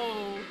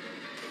 Whoa!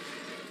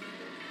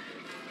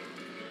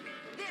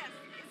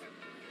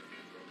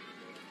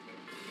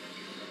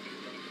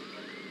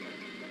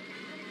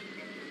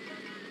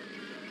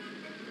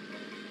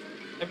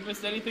 Have you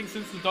missed anything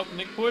since the Doc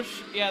Nick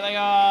push? Yeah, they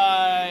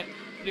are...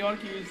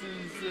 Leonic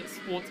uses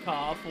sports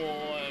car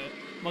for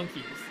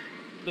monkeys.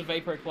 The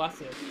Vapor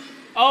Classic.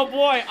 Oh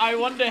boy, I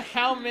wonder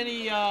how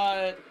many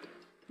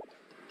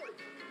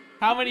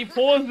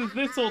pauses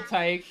this will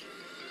take.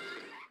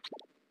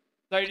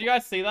 So, did you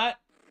guys see that?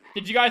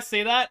 Did you guys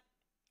see that?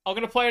 I'm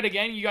gonna play it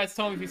again. You guys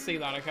tell me if you see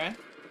that, okay?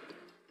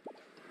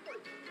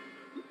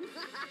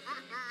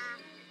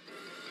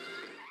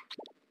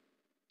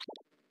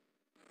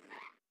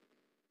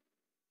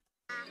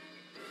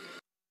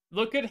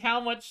 Look at how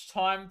much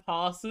time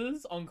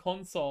passes on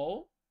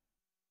console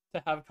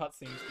to have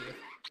cutscenes here.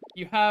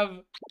 You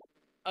have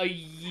a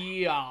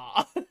year.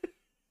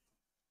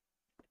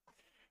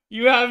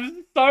 You have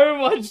so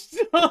much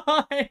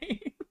time.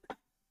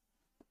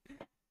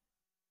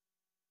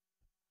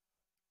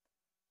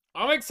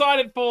 I'm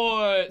excited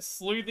for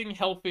Sleuthing,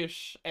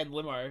 Hellfish, and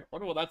Limo.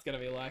 Wonder what that's gonna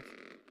be like.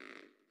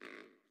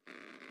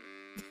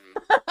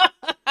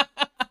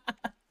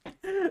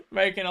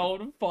 Making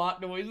old fart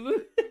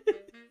noises.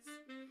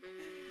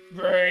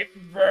 Burp,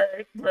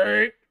 burp,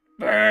 burp,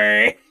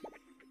 burp.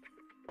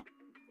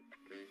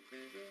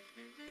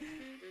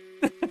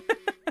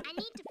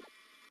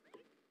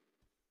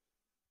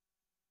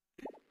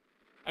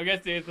 I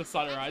guess there's the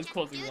sunrise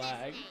causing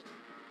lag.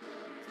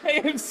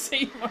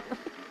 AMC mode.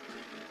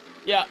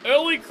 Yeah,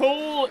 early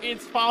cool,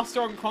 it's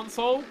faster on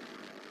console.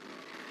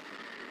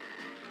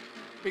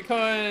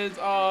 Because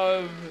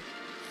of...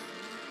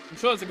 I'm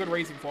sure there's a good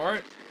reason for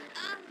it.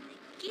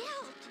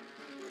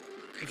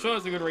 I'm sure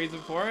there's a good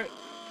reason for it.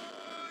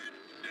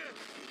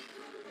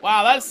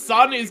 Wow, that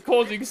sun is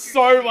causing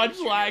so much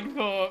lag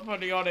for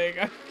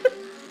Neonic.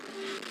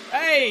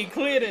 Hey,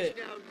 cleared it.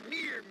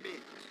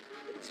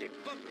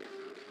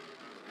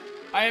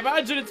 I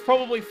imagine it's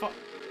probably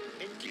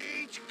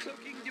Engage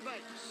cloaking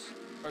device.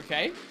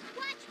 Okay.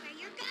 Watch where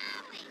you're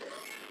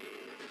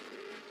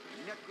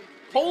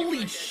going.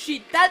 Holy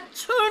shit, that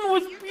turn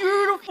was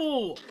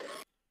beautiful!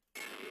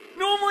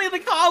 Normally the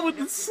car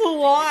would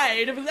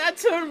slide, but that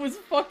turn was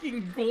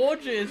fucking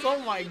gorgeous. Oh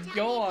my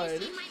god.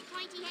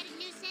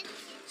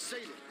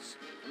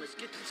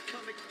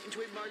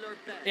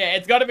 Yeah,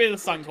 it's gotta be the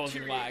sun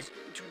causing lag.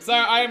 So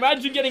I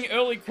imagine getting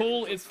early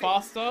cool is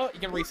faster.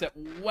 You can reset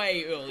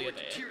way earlier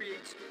there.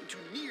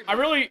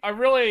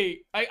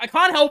 I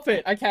can't help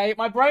it, okay?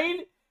 My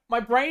brain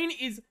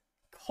is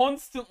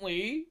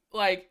constantly,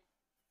 like,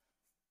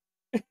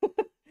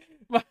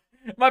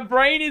 my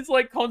brain is,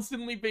 like,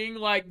 constantly being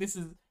like,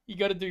 you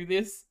gotta do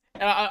this.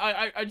 And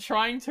I'm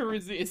trying to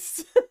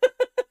resist.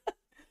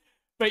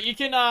 But you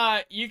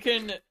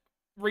can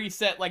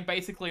reset, like,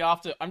 basically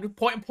after, I'm just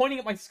pointing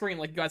at my screen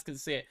like you guys can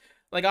see it.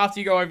 Like,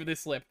 after you go over this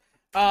slip.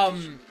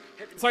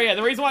 So yeah,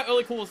 the reason why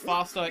early cool is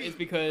faster is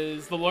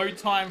because the load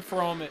time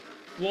from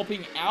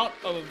warping out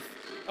of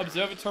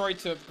observatory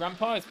to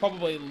Grandpa is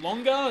probably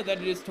longer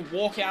than it is to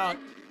walk out,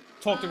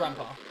 talk to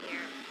Grandpa.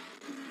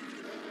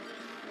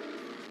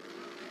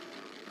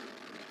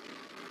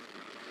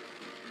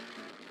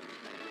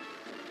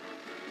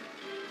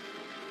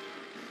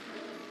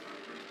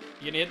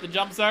 You gonna hit the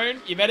jump zone?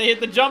 You better hit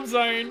the jump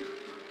zone!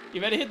 You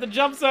better hit the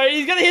jump zone!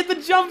 He's gonna hit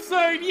the jump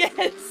zone!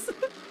 Yes!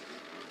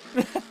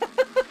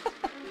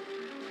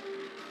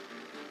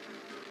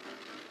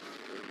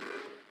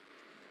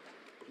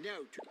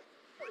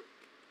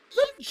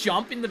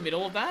 Jump in the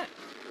middle of that?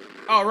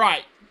 Oh,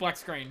 right. Black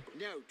screen.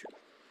 Easy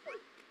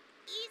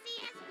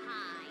as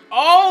pie.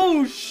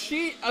 Oh,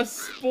 shit. A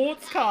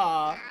sports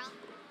car.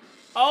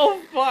 Oh,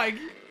 fuck.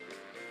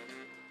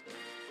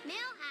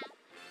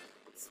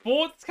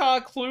 Sports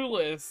car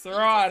clueless.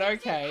 Right,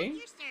 okay.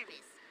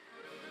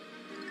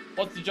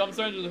 What's the jump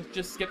zone?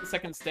 Just skip the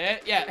second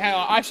stair? Yeah, hang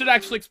on. I should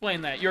actually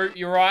explain that.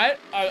 You're right.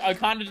 I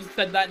kind of just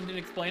said that and didn't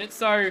explain it.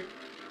 So,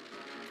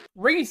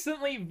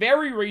 recently,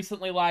 very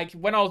recently, like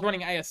when I was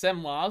running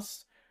ASM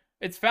last,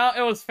 it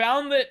was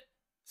found that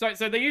so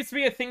there used to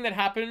be a thing that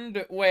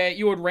happened where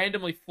you would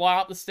randomly fly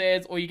up the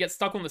stairs or you get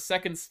stuck on the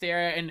second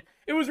stair, and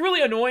it was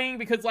really annoying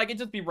because like it'd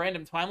just be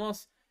random time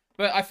loss.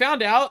 But I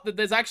found out that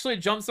there's actually a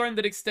jump zone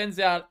that extends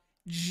out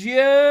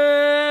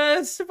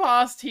just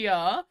past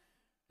here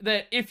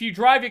that if you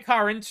drive your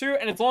car into,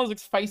 and as long as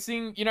it's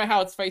facing, you know how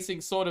it's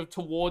facing sort of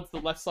towards the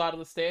left side of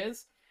the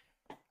stairs,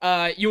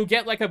 you'll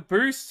get like a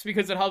boost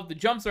because it has the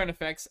jump zone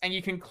effects, and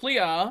you can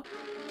clear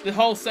the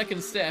whole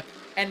second step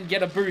and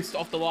get a boost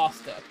off the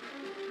last step.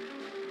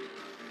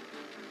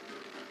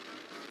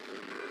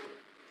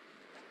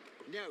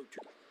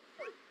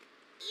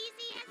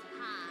 Easy as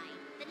pie.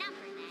 The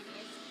number, that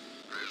is.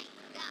 I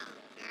go,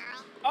 girl.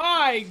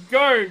 I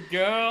go,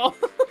 girl.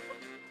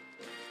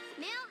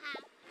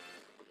 Millhouse.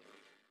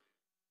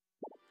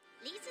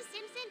 Lisa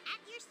Simpson at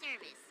your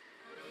service.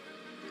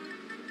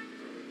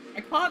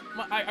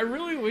 I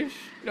really wish,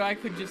 I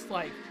could just,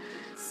 like,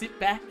 sit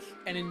back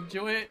and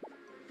enjoy it.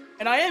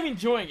 And I am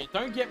enjoying it,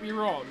 don't get me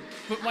wrong.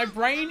 But my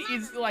brain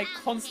is, like,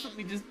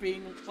 constantly just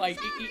being, like,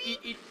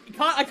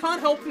 I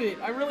can't help it.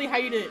 I really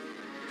hate it.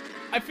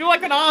 I feel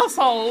like an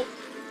asshole,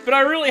 but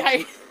I really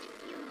hate it.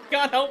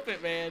 Can't help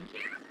it, man.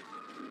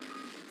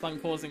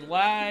 Sun causing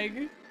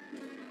lag.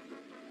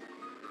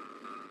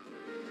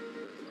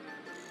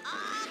 All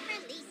for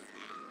Lisa.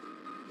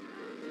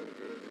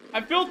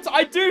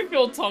 I do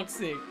feel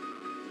toxic.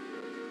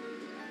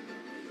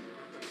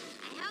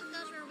 I hope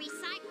those were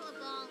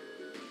recyclable.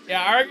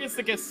 Yeah, I reckon it's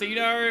the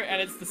casino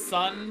and it's the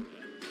sun.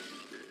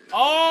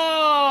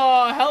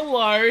 Oh,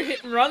 hello,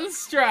 hit and run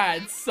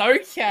strats.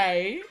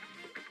 Okay. I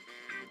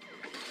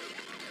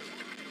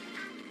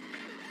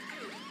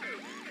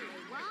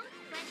won't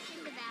question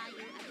the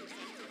value of your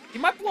sentiment. He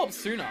might blow up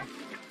sooner.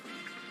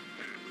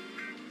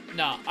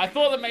 Nah, I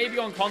thought that maybe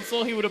on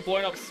console he would have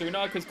blown up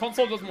sooner because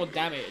console does more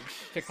damage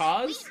to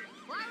cars.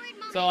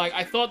 So like,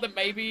 I thought that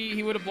maybe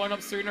he would have blown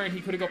up sooner and he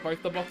could have got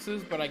both the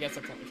boxes, but I guess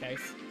that's not the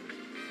case.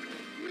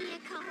 Mea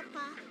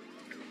culpa.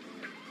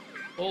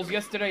 What was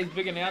yesterday's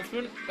big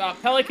announcement?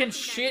 Pelican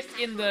shit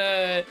in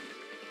the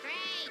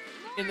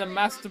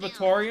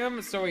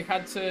masturbatorium, so we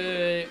had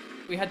to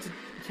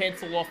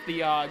cancel off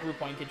the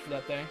group linkage for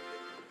that day.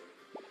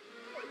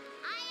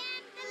 I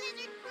am the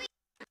lizard queen.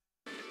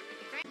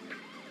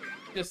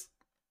 Just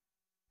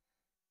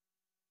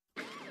I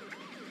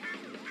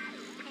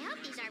hope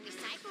these are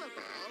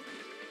recyclable.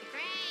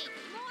 Great.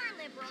 More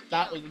liberal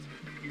that guilt. was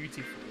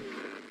beautiful.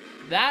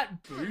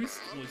 That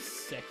boost was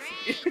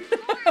sexy. Great.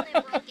 More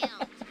liberal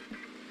guilt.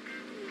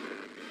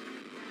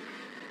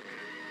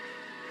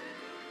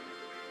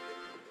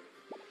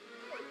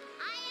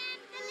 I am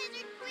the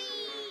lizard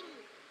queen.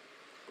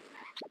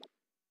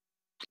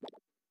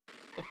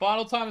 The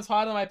final time is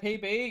higher than my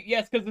PB?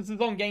 Yes, because this is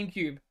on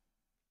GameCube.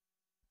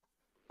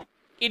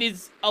 It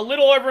is a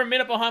little over a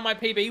minute behind my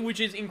PB,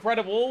 which is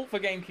incredible for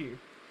GameCube.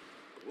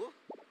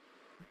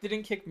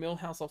 Didn't kick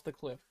Millhouse off the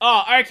cliff.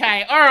 Oh,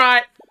 okay,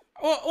 alright.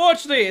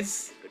 Watch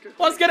this.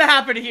 What's gonna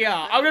happen here?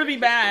 I'm gonna be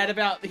mad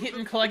about the hit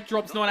and collect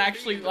drops not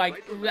actually,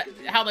 like,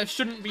 how they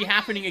shouldn't be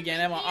happening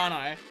again, aren't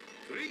I?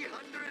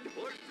 300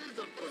 horses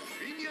of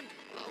convenient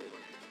power.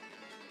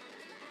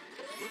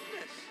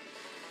 Goodness.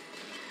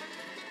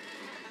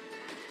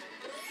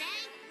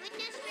 Thank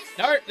goodness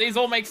for No, these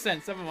all make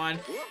sense. Never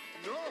mind. Oh,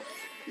 no.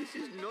 This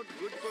is not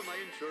good for my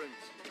insurance.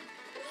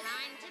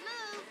 time to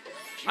move.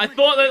 I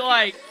thought that,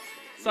 like,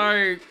 so...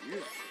 Yeehaw!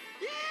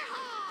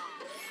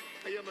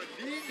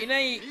 in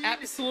a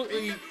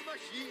absolutely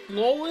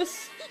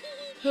flawless,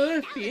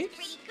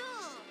 perfect,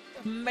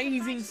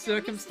 amazing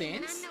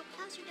circumstance,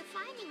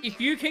 if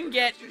you can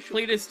get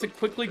Cletus to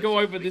quickly go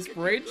over this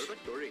bridge,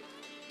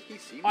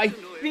 I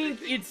think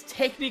it's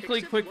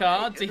technically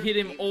quicker to hit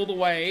him all the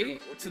way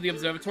to the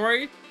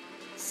observatory,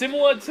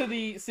 similar to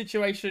the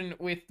situation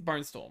with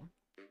Bone Storm.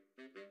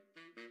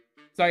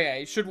 So yeah,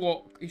 he should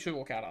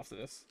walk out after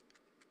this.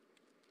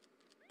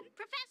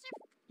 Professor.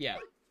 Yeah.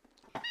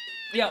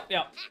 Yep.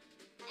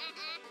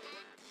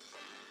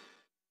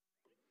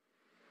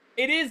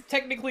 It is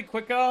technically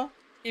quicker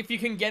if you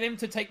can get him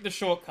to take the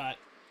shortcut.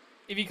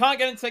 If you can't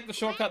get him to take the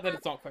shortcut, then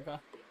it's not quicker.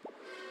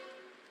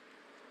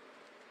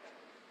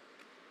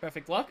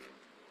 Perfect luck.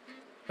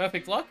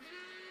 Perfect luck.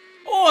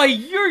 Oh,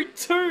 you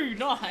too!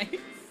 Nice!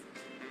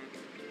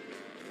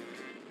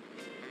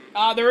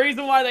 The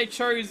reason why they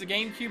chose the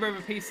GameCube over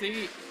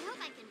PC...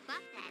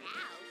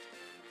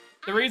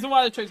 The reason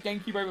why they chose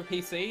GameCube over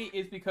PC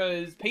is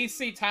because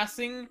PC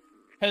tassing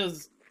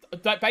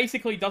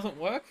basically doesn't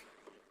work.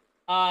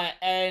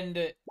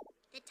 And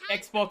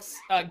Xbox...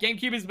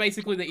 GameCube is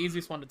basically the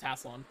easiest one to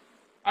tass on.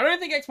 I don't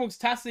think Xbox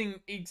tassing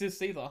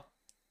exists either.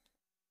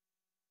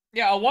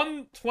 Yeah, a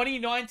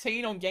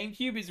 2019 on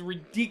GameCube is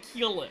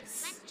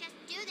ridiculous. Let's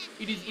just do this.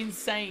 It is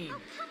insane.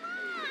 Oh, come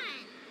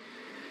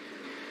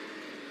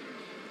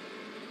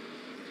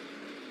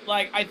on.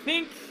 Like, I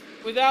think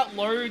without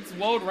loads,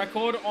 world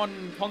record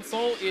on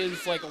console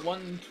is like a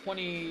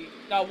 120.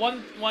 No, I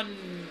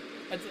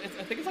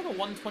think it's like a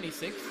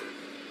 126.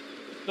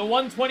 The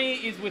 120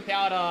 is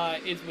without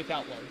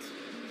loads.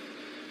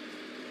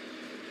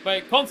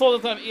 But console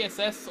doesn't have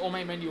ESS or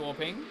main menu or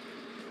ping.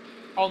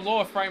 On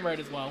lower frame rate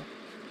as well.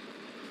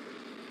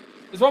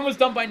 This one was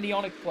done by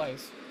Neonic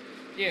Plays.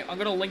 Yeah, I'm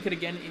gonna link it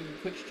again in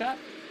Twitch chat.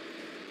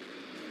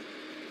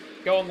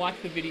 Go and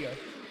like the video.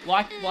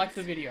 Like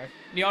the video.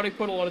 Neonic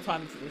put a lot of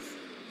time into this.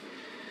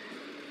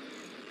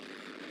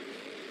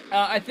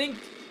 I think...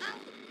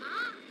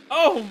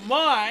 Oh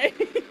my!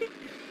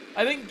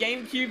 I think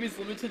GameCube is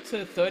limited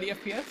to 30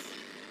 FPS.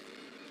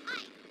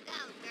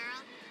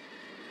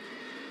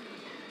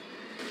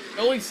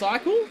 Early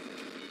cycle?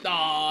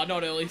 Nah,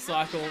 not early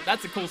cycle.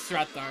 That's a cool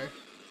strat though.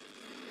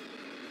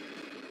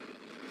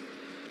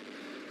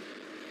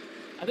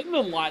 I think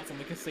the lights on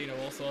the casino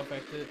also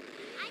affect it.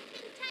 I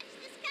can touch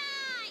the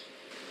sky.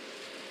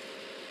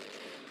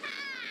 Ah!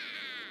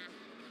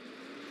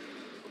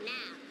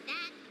 Now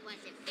that was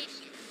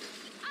efficient.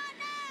 Oh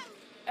no!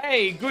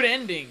 Hey, good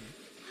ending.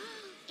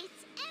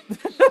 It's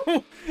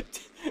empty.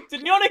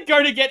 Did Neonic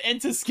go to get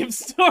Enter Skip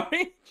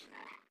Story?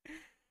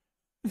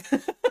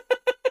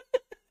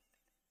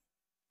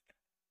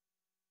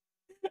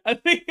 I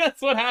think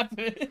that's what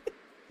happened.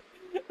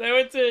 They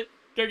went to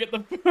go get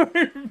the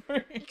phone.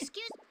 Excuse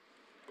me.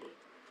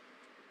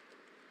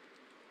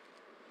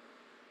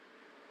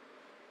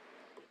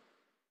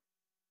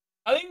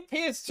 I think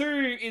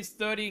PS2 is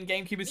 30 and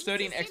GameCube is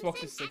 30 and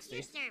Xbox is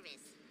 60.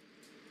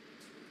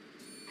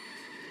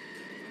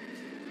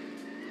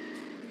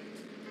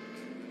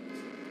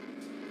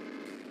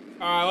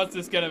 Alright, what's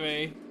this gonna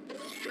be?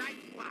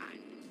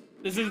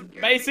 This is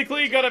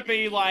basically gonna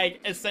be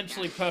like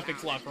essentially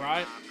perfect luck,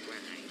 right?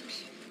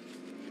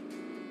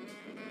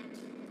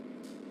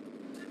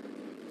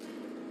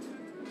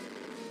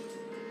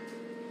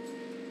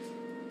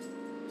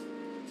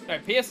 No,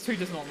 PS2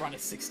 does not run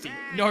at 60.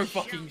 No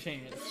fucking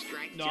chance.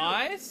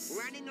 Nice.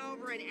 Running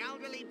over an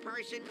elderly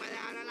person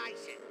without a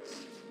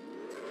license.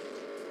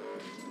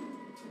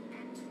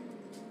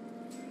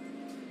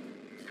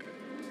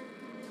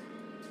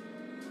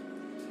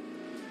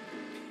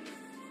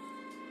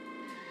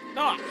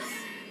 Nice.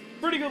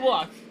 Pretty good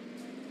luck.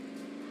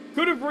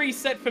 Could have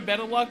reset for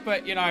better luck,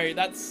 but you know,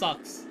 that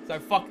sucks. So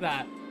fuck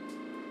that.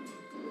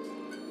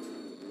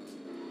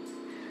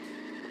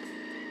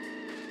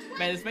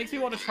 Man, this makes me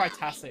want to try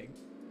tassing.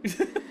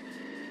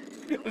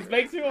 This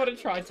makes me want to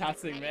try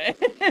tassing, man.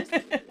 What's the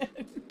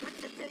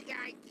big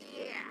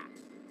idea?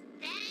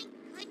 Thank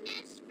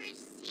goodness for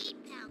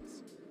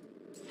seatbelts.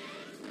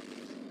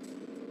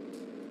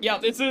 Yeah,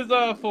 this is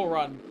a full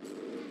run.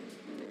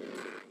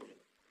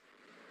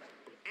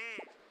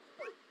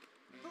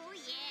 Oh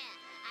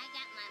yeah, I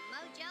got my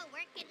mojo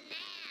working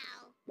now.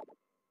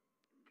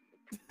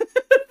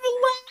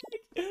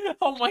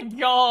 Oh my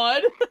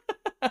god.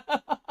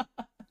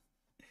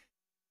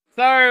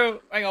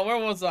 So, hang on, where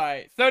was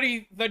I?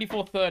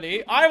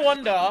 3430. I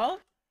wonder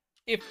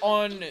if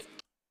on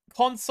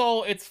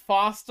console it's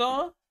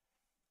faster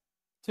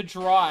to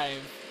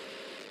drive.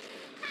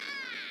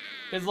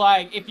 Because,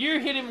 like, if you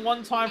hit him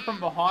one time from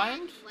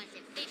behind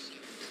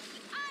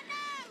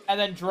and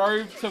then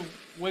drove to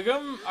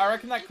Wiggum, I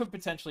reckon that could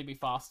potentially be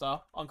faster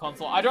on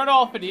console. I don't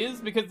know if it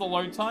is because the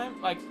load time,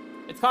 like,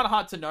 it's kind of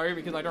hard to know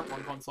because I don't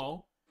run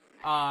console.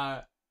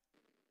 But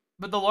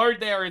the load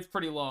there is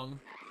pretty long.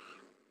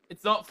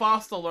 It's not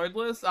fast or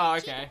loadless? Oh,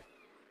 okay.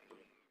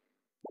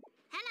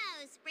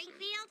 Hello,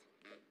 Springfield.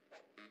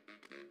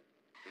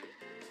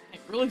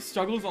 It really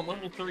struggles on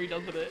level 3,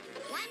 doesn't it?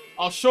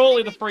 Oh,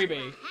 surely the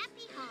freebie.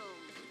 Happy home.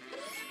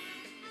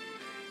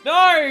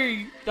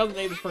 No! Doesn't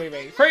need the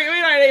freebie. We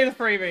don't need the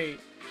freebie.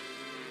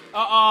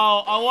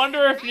 Uh-oh. I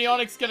wonder if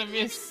Neonic's gonna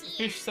miss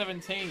fish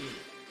 17.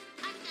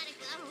 I've gotta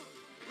go.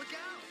 Look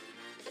out!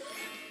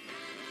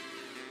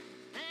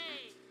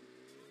 Hey!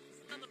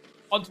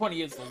 On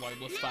 20 is the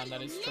loadless time,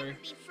 that is true.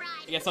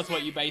 I guess that's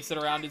what you base it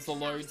around, is the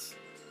loads.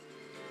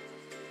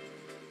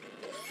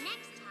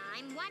 Next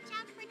time, watch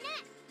out for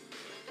Ned.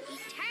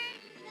 Return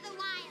to the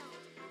wild.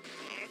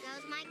 There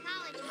goes my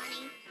college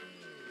money.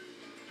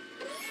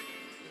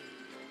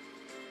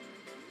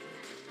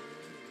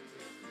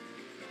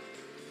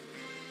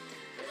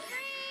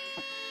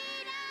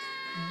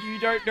 You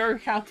don't know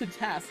how to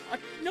TAS.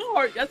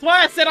 No, that's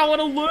why I said I want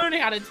to learn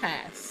how to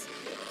TAS.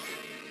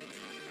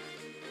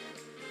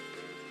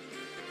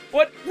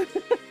 What?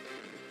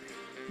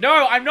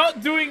 No, I'm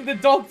not doing the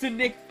Dr.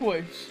 Nick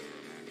push.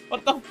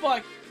 What the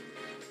fuck?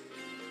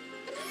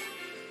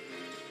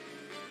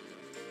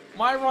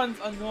 My runs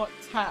are not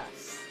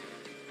TAS.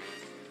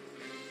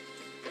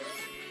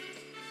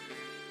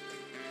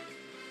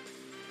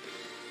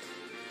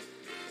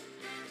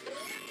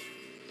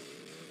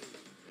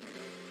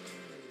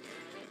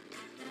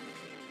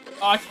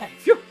 Okay.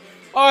 Phew.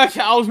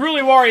 Okay, I was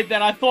really worried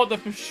then. I thought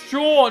that for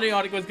sure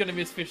Neonic was going to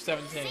miss fish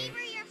 17. Savor your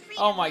freedom,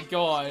 Oh my my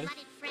god. blooded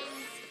friends.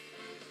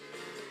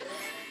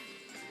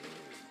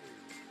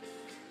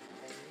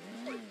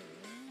 Well,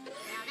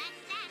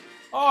 that's that.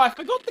 Oh, I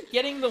forgot that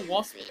getting the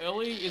wasp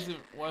early isn't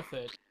worth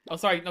it. Oh,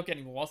 sorry, not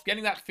getting the wasp.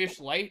 Getting that fish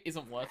late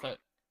isn't worth it.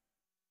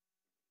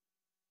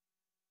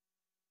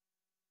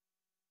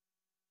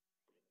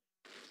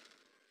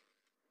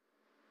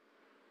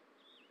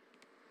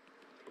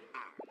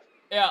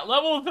 Yeah,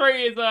 level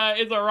 3 is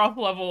a rough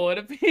level, it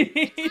appears.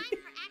 Time for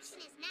action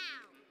is now.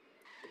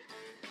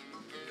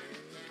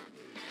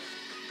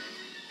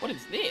 What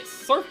is this?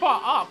 So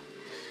far up.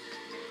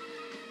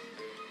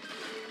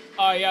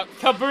 Oh yeah,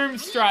 kaboom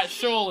strat,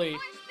 surely. More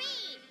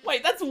speed.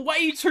 Wait, that's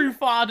way too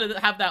far to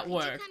have that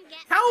work.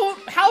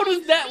 How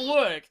does that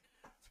work?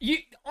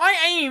 I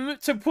aim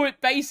to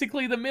put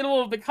basically the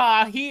middle of the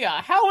car here.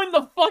 How in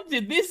the fuck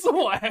did this work?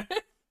 More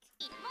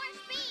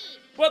speed.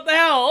 What the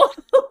hell?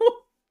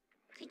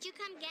 Could you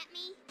come get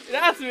me? It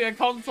has to be a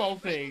console A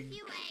thing.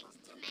 few eggs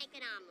to make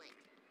an omelet.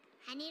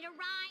 I need a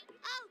ride.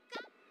 Oh,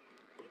 go.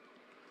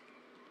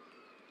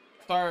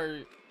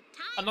 So,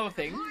 Time another for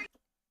thing. more-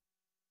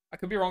 I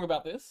could be wrong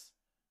about this.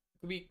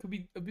 Could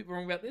be a bit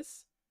wrong about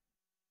this.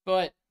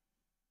 But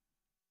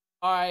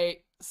I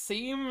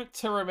seem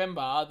to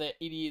remember that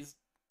it is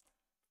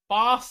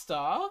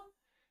faster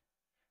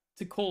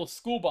to call a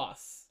school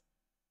bus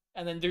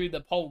and then do the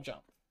pole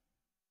jump.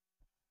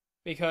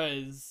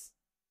 Because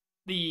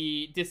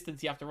the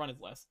distance you have to run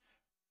is less.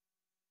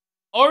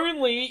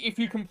 Only if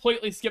you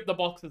completely skip the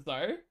boxes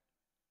though.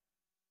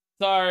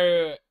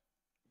 So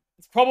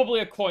it's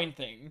probably a coin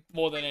thing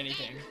more than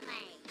anything. Then play.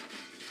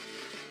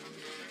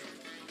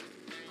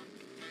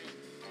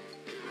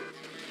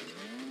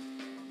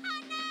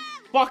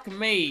 Fuck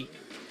me.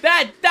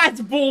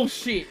 That's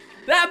bullshit.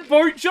 That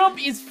boat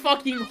jump is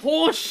fucking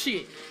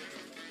horseshit.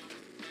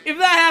 If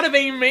that had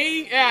been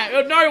me,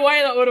 yeah, no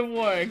way that would have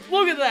worked.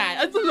 Look at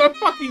that. This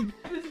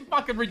is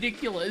fucking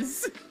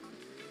ridiculous.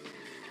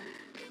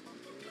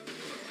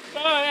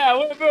 Oh yeah,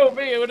 would have been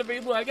me. It would have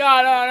been like, oh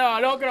no,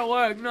 not gonna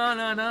work.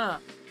 No.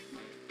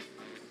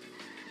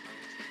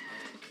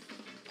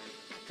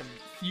 Fucking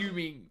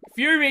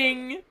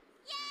fuming.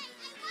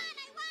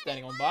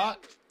 Standing on Bart.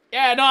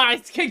 Yeah,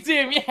 nice, kicked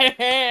him.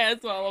 Yeah,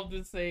 that's what I love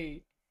to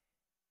see.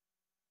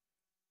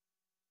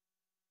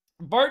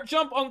 Boat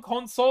jump on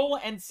console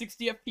and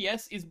 60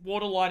 FPS is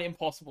borderline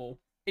impossible.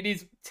 It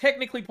is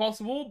technically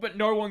possible, but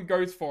no one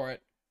goes for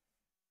it.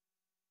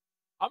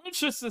 I'm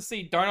interested to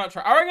see Donut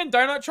Truck. I reckon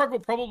Donut Truck will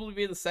probably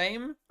be the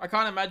same. I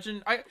can't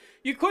imagine.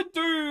 You could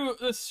do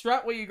the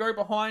strat where you go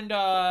behind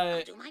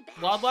I'll do my best.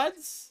 Blood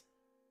Lads.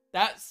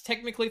 That's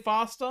technically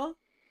faster.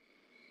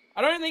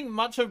 I don't think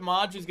much of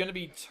Marge is going to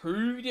be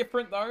too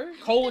different though.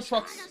 Cola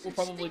Trucks will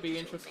probably be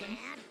interesting.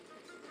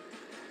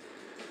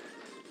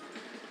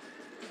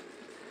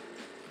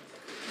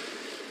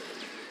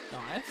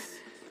 Nice.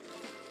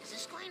 Is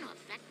this going to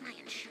affect my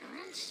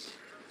insurance?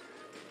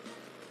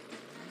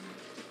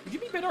 Would you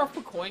be better off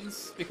for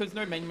coins because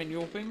no main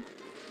menu open?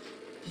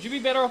 Would you be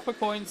better off for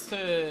coins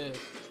to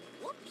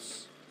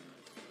Whoops.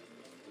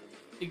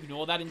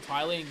 ignore that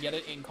entirely and get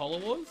it in Cola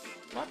Wars?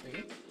 Might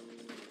be.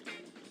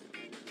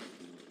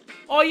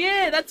 Oh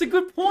yeah, that's a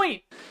good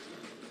point.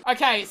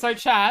 Okay, so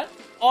chat,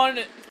 on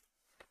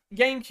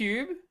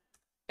GameCube,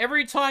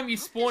 every time you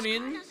spawn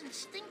in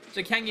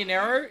the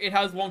Canyonero, it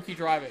has wonky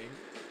driving.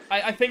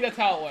 I think that's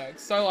how it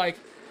works. So like,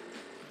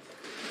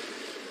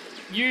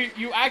 you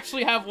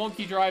actually have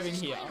wonky driving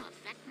here.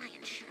 Affect my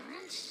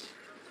insurance?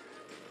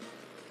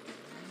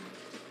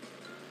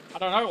 I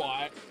don't know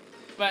why,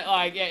 but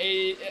like,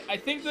 yeah, I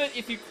think that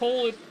if you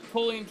call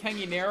in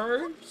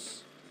Canyonero,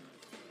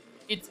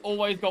 it's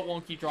always got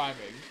wonky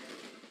driving.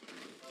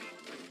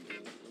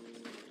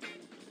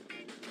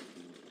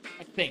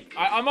 I think.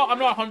 I'm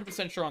not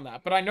 100% sure on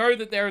that, but I know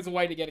that there is a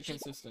way to get it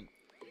consistent.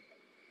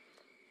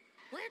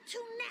 Where to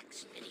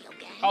next, video?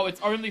 Oh,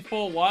 it's only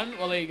 4-1?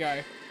 Well, there you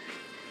go.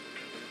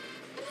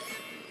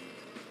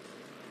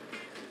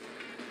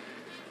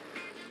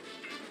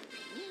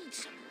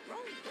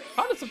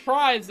 Kind of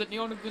surprised that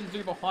Neon didn't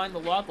do behind the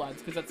loud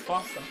lights, because that's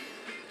faster.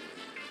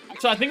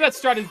 Actually, I think that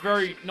strat is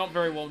not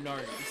very well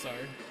known, so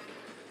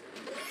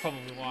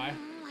probably why.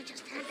 Oh, I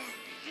just had that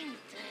painted.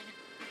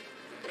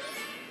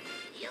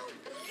 You got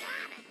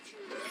it.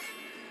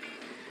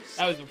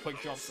 That was a quick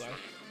drop, though.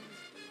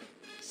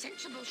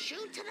 Sensible shoe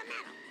to the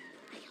metal.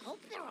 I hope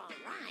they're all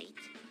right.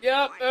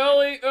 Yep,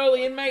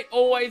 early inmate,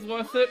 always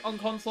worth it on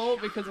console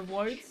because of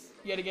loads,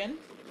 yet again.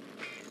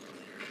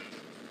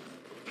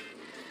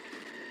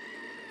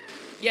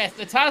 Yes,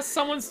 the task,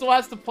 someone still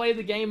has to play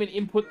the game and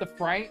input the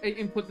frame, do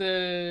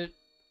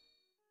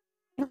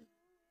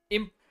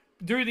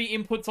the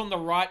inputs on the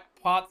right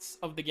parts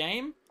of the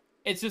game.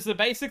 It's just that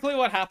basically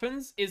what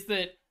happens is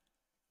that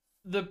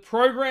the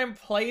program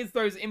plays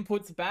those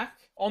inputs back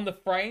on the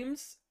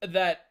frames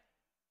that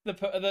the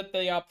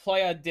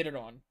player did it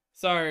on.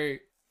 So,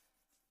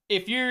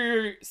 if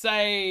you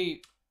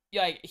say,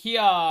 like,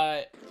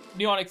 here,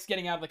 Neonix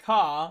getting out of the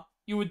car,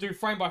 you would do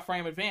frame by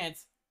frame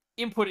advance,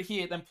 input it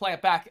here, then play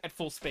it back at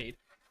full speed.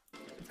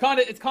 It's kind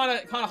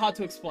of hard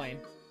to explain.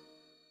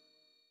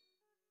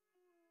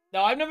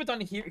 No, I've never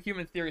done a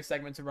human theory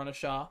segment to run a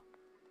SHA.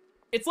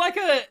 It's like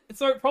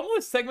so problem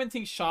with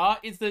segmenting SHA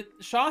is that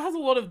SHA has a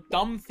lot of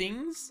dumb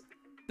things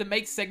that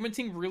make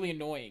segmenting really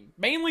annoying.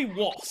 Mainly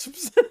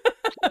wasps.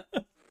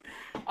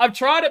 I've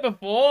tried it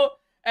before,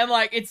 and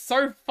like, it's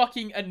so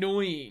fucking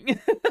annoying.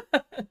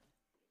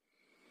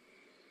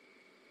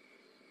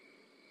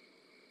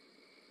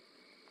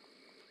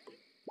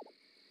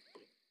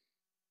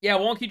 Yeah,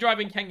 wonky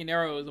driving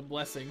Kanganero is a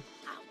blessing.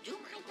 I'll do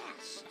my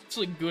best.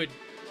 Actually good.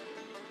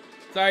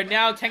 So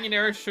now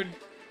Kanganero should...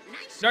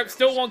 Nope,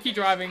 still wonky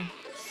driving.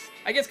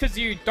 I guess because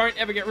you don't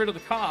ever get rid of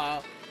the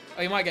car.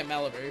 Oh, you might get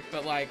Malibu,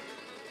 but like...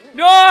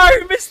 No!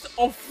 Missed...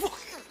 Oh, fuck.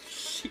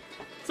 Shit.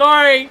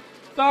 Sorry.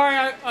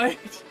 Sorry,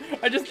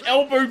 I just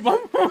elbowed my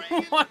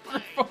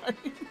microphone.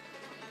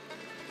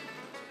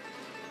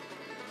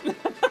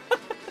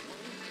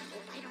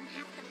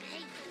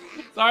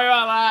 Sorry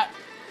about that.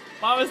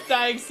 My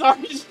mistake.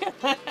 Sorry.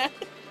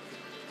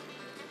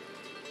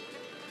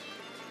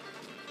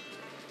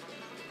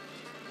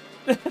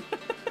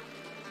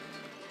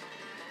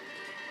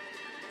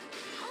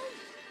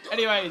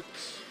 Anyways,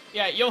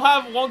 yeah, you'll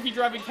have wonky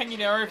driving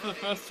Kanganero for the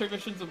first 2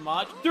 missions of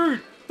March.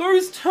 Dude,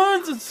 those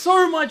turns are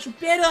so much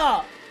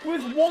better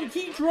with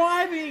wonky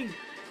driving.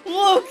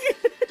 Look.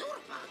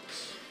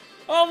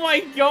 Oh my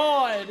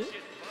god.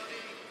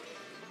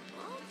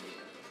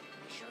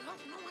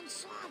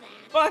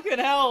 Fucking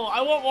hell, I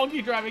want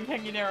wonky driving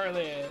Kanganero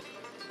there.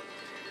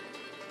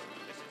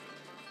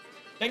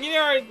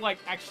 Kanganero is like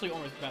actually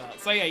almost better.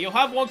 So yeah, you'll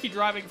have wonky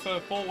driving for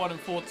 4-1 and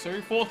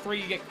 4-2.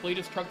 4-3 you get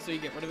Cletus truck, so you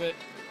get rid of it.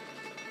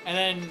 And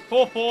then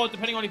 4-4,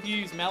 depending on if you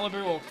use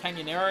Malibu or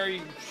Kanganero,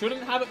 you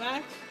shouldn't have it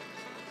max.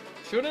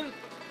 Shouldn't.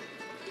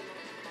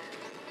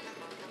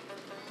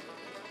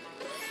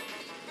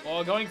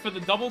 Or going for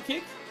the double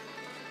kick.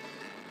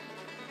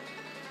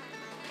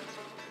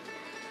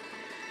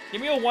 Give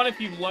me a 1 if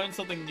you've learned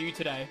something new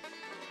today.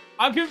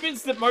 I'm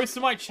convinced that most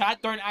of my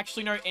chat don't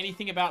actually know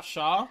anything about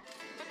SHA.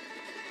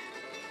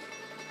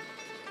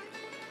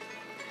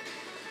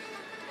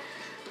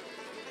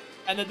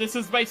 And that this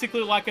is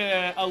basically like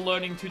a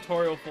learning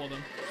tutorial for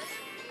them.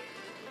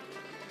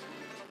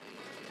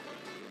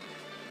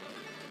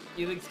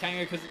 He links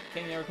Kangaroo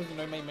because of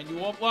no main menu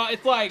warp. Well,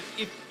 it's like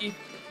if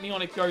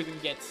Neonic goes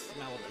and gets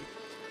Malibu.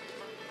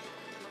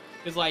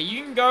 Because like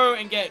you can go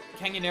and get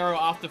Kanganero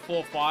after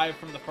 4-5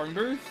 from the phone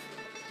booth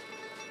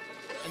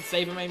and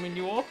save a main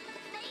menu warp.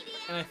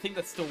 And I think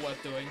that's still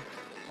worth doing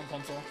on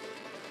console.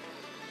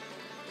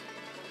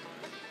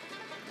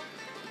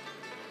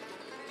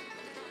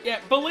 Yeah,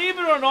 believe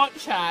it or not,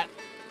 chat,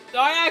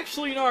 I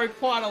actually know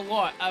quite a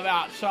lot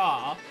about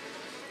SHA.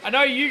 I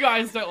know you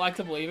guys don't like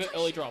to believe it.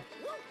 Early drop.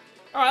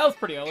 Alright, that was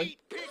pretty early.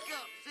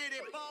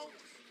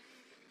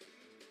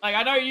 Like,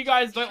 I know you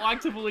guys don't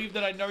like to believe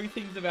that I know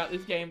things about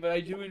this game, but I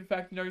do in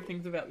fact know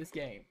things about this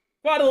game.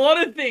 Quite a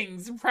lot of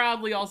things,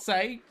 proudly I'll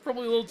say.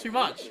 Probably a little too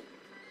much.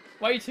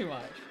 Way too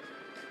much.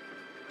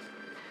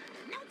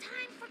 No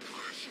time for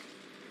caution.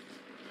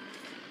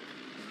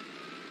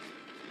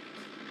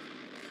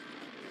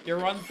 Your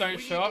runs don't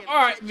show up.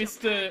 Alright,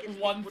 Mr.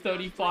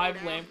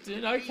 135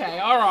 Lambton. Okay,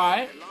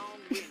 alright.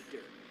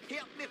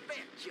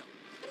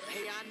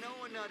 Hey, I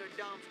know another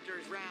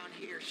dumpster's round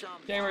here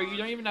somewhere. J-Ro, you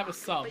don't even have a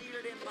sub. Feel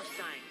it in my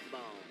stank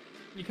bone.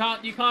 You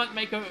can't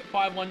make a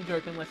 5-1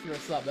 joke unless you're a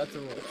sub. That's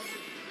the rule.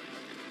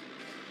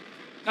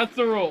 That's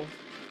the rule.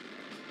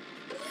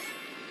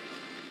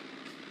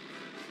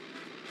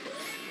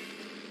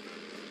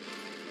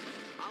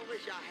 I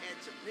wish I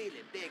had some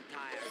really big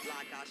tires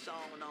like I saw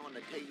on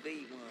the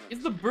TV once.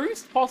 Is the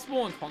boost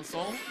possible on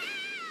console?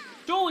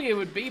 Surely it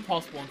would be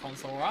possible on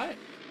console, right?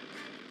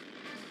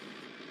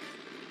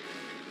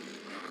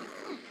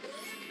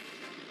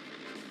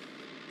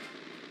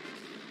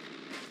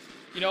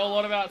 You know a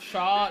lot about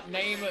Shah.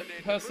 Name a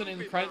person in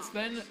the credits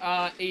then.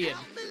 Ian.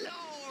 Help me,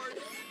 Lord!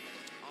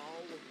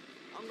 Oh,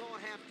 I'm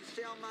gonna have to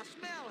sell my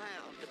smell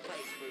hound to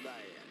pay for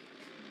that.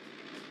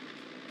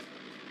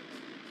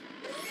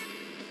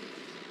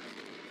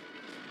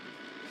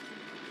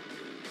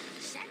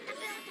 Send the bill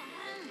to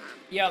home.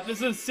 Yeah,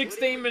 this is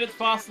 16 minutes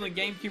faster than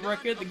the GameCube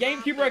record. The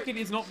GameCube record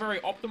is not very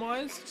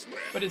optimized,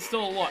 but it's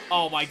still a lot.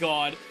 Oh my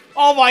god.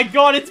 Oh my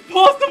god, it's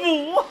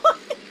possible! What?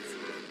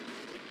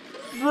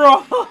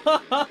 Bro!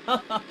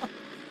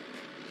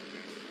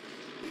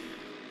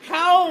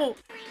 How?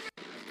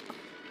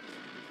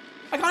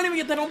 I can't even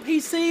get that on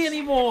PC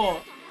anymore!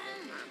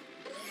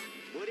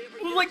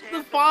 It was like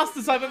the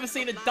fastest I've ever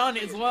seen it done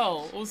as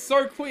well. It was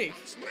so quick.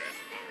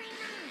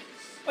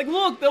 Like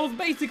look, that was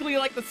basically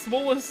like the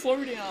smallest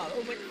slowdown. I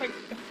was like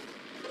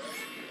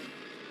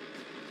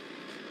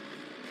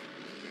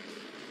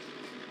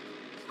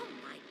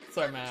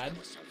so mad.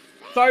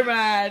 So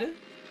mad.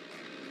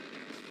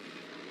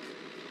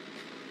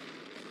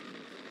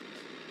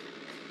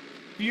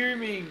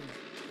 Fuming.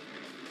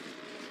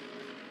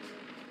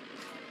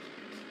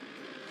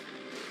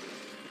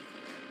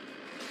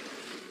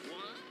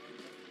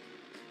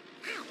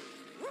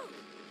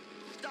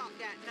 Stop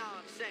that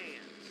nonsense.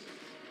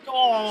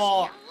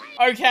 Oh,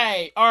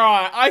 okay,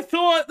 alright. I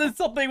thought that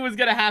something was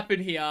gonna happen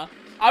here.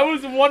 I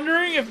was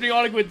wondering if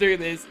Neonic would do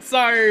this.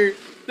 So,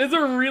 there's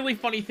a really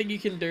funny thing you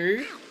can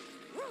do.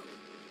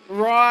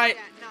 Right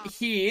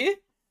here.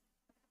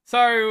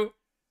 So,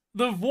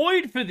 the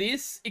void for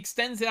this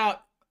extends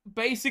out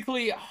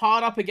basically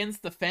hard up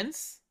against the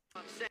fence.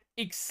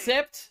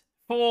 Except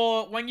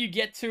for when you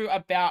get to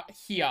about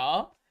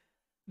here.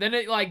 Then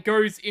it like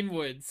goes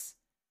inwards.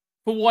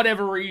 For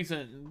whatever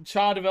reason.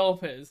 Char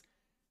developers.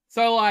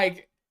 So,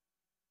 like,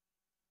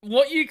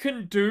 what you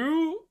can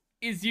do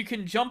is you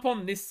can jump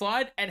on this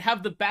side and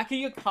have the back of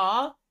your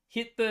car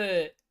hit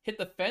the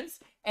fence,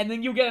 and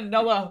then you'll get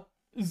another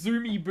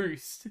zoomy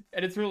boost,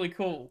 and it's really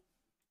cool.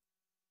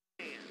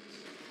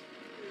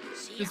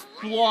 Just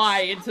fly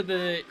into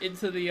the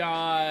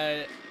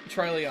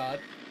trailer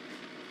yard.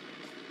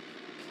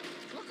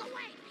 Look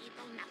away,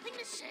 people. Nothing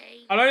to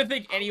see. I don't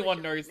think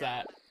anyone knows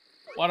that.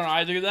 Why don't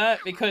I do that?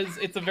 Because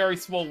it's a very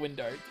small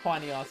window.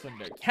 Tiny ass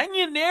window.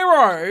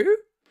 Canyonero?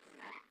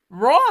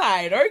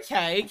 Right,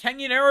 okay.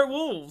 Canyonero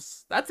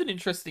Wolves. That's an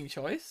interesting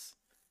choice.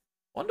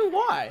 Wonder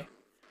why.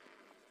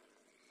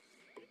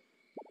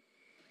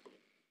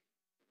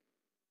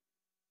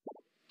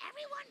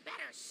 Everyone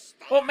better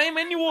stay. Well, main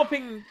menu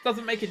warping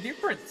doesn't make a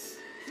difference.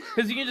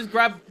 Because you can just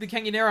grab the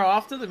Canyonero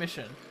after the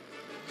mission.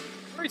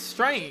 Very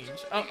strange.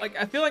 Like,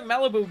 I feel like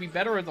Malibu would be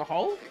better as a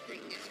whole.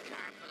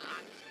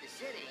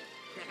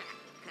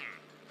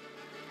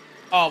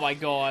 Oh my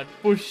god.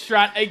 Bush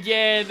strat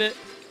again.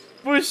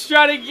 Bush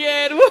strat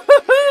again.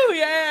 Woohoo!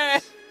 Yeah!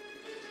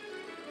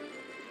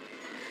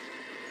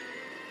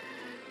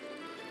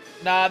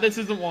 Nah, this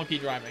isn't wonky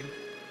driving. Did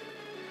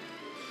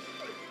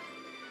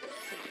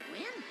I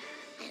win?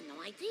 I had no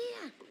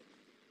idea.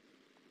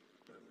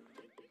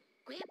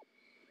 Grip.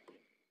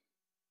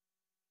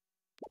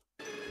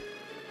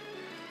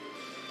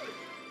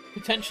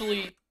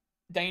 Potentially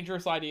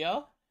dangerous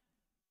idea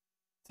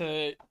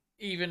to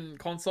even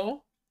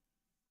console.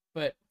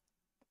 But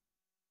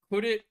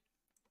could it,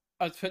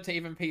 I was put to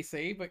even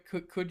PC, but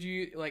could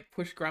you like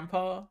push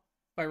Grandpa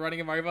by running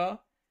him over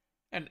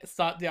and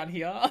start down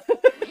here? Man,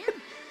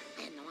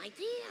 I had no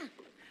idea.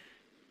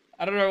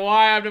 I don't know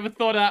why I've never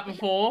thought of that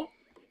before.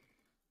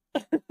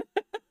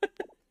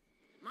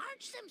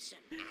 Marge Simpson,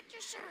 at your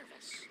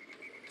service.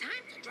 Time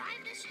to drive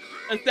this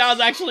car. That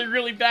sounds actually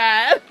really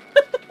bad.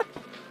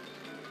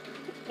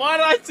 Why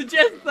did I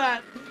suggest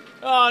that?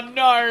 Oh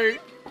no.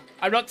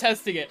 I'm not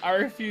testing it. I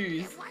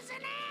refuse. It was an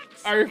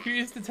accident. I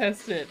refuse to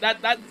test it.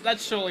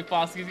 That's surely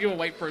fast because you'll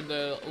wait for it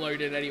to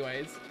load it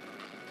anyways.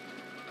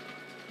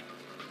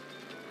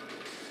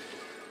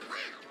 Wow,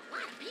 a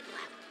lot of people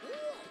have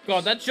pools.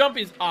 God, that jump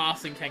is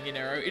arse in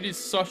Canyonero. It is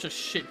such a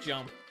shit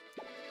jump.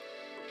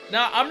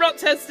 Nah, I'm not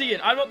testing it.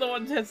 I'm not the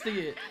one testing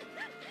it.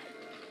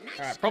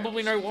 Alright,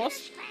 probably no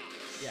wasp.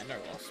 Yeah, no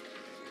wasp.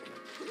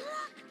 Look,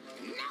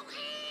 no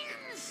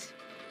hands.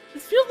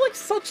 This feels like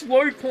such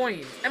low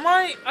coins.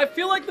 I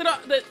feel like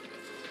that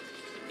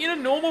in a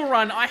normal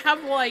run, I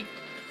have like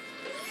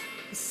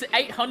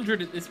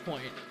 800 at this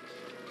point.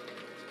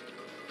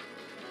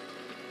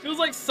 Feels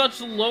like such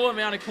a low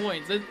amount of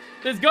coins.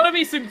 There's gotta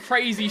be some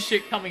crazy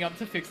shit coming up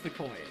to fix the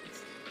coins.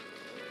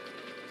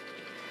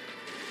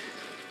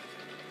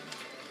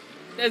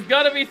 There's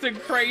gotta be some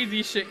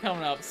crazy shit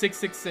coming up.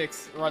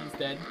 666, runs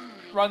dead.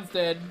 Runs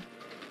dead.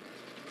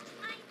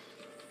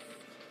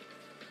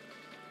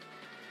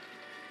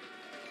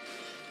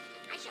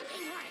 I should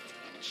pay more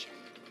attention.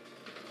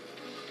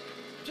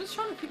 Just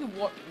trying to think of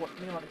what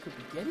Neon could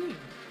be getting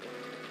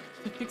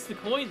to fix the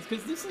coins,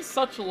 because this is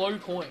such low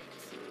coins.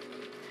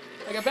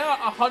 Like about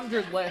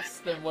 100 less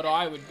than what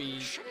I would be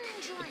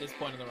at this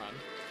point in the run.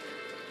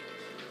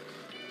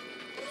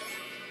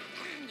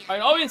 I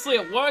mean, obviously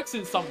it works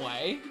in some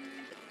way.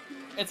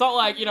 It's not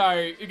like, you know,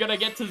 you're gonna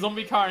get to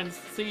Zombie Car and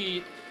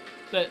see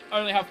that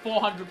only have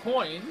 400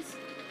 coins.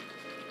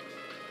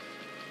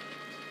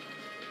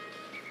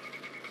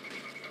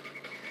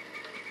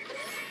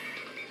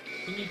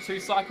 You need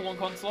 2-cycle on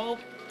console.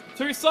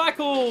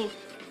 2-cycle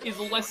is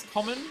less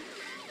common.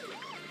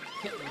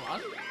 Hit and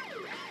run.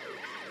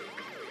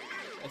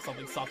 There's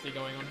something sussy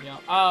going on here.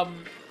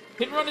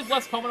 Hit and run is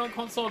less common on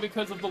console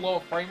because of the lower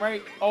frame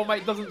rate. Oh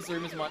mate, it doesn't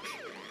zoom as much.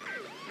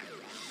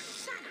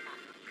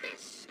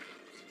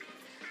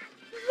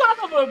 Son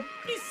of a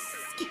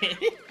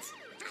biscuit!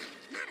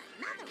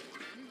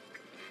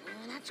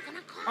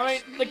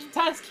 I mean, the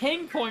task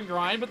can coin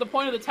grind, but the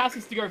point of the task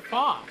is to go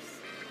fast.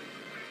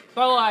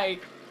 So,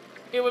 like,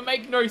 it would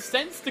make no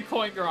sense to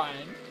coin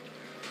grind.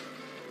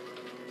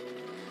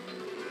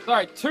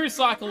 Sorry,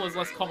 2-cycle is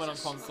less common on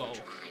console.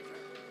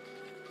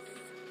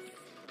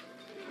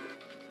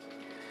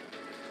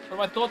 What are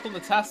my thoughts on the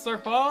task so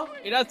far?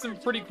 It has some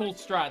pretty cool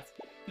strats.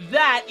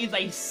 That is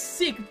a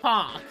sick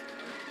park.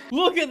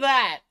 Look at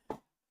that.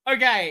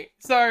 Okay,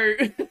 so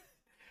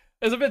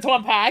there's a bit to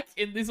unpack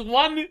in this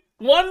one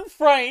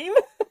frame.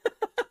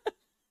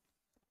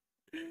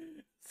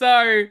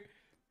 So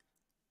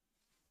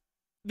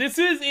this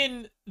is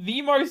in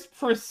the most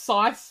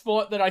precise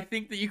spot that I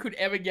think that you could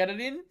ever get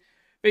it in,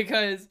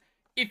 because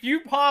if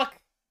you park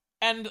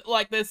and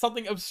like there's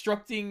something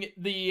obstructing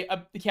the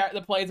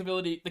player's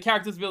ability, the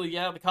character's ability to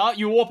get out of the car,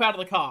 you warp out of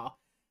the car,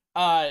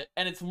 and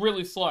it's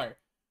really slow.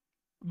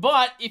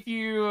 But if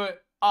you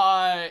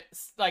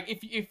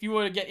if you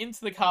were to get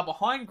into the car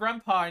behind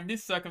Grandpa in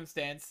this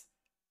circumstance,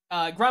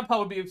 Grandpa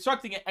would be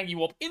obstructing it, and you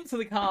warp into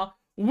the car,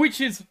 which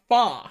is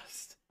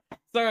fast.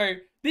 So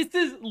this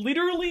is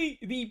literally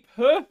the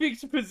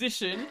perfect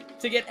position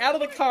to get out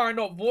of the car and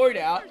not void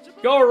out,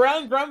 go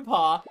around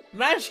Grandpa,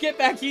 mash get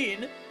back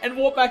in, and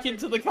walk back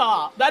into the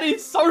car. That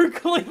is so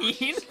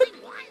clean.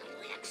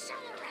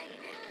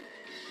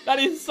 That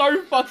is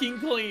so fucking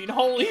clean.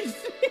 Holy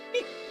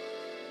shit.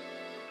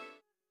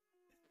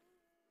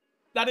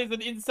 That is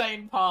an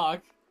insane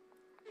park.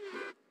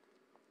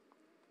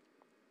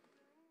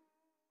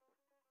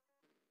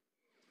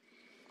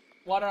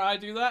 Why don't I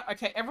do that?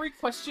 Okay, every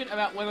question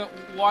about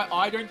why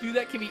I don't do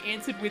that can be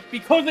answered with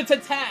because it's a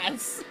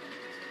task.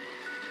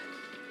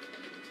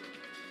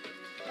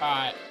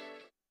 Alright.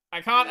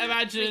 I can't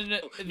imagine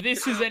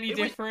this is any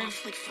different,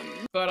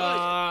 but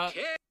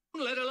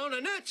let alone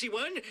a Nazi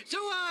one, so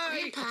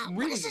Grandpa, really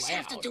what does this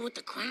have to loud. do with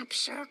the crop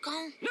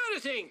circle? Not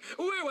a thing!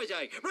 Where was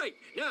I? Right,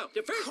 now,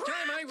 the first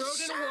time I rode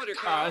in a water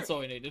car... Alright, that's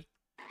all we needed.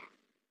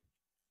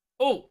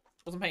 Oh!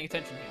 Wasn't paying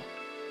attention here.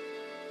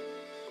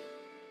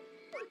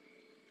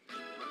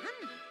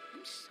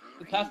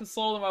 The task is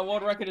slower than my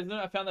world record, isn't it?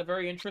 I found that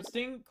very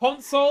interesting.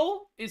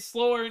 Console is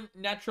slower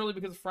naturally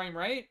because of frame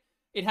rate.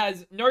 It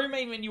has no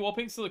main menu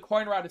warping, so the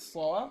coin ride is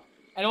slower.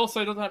 And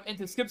also doesn't have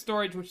enter skip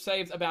storage, which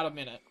saves about a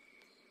minute.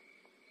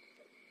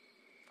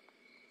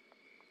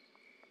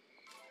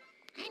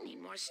 I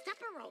need more step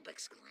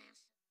aerobics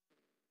class.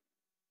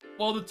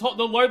 Well,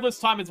 the loadless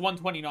time is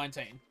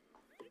 1:20:19.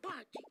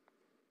 But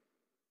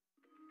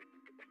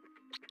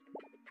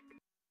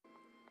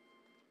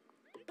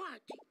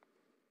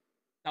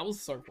That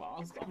was so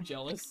fast. I'm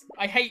jealous.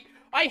 I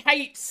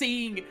hate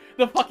seeing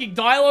the fucking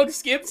dialogue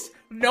skips,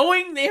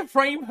 knowing they're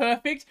frame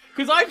perfect,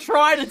 because I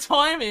try to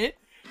time it,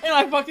 and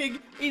I fucking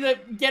either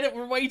get it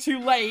way too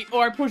late,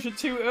 or I push it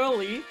too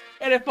early,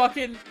 and it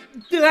fucking...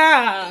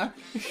 Ah!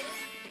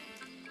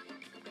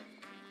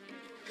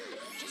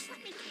 just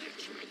let me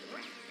catch my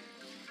breath.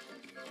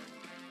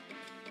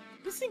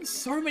 Missing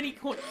so many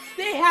coins.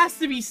 There has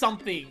to be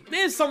something.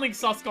 There's something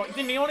sus going.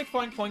 Did Neonic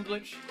find coin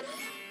glitch?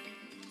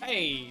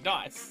 Hey,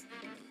 nice.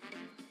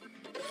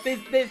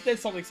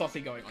 There's something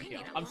sussy going on here.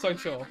 I'm so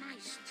sure.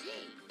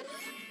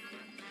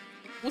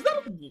 Was that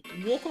a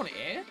walk on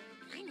air?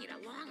 I need a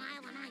Long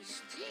Island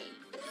iced tea.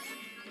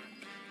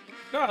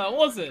 No, that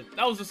wasn't.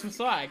 That was just for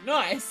swag.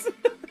 Nice.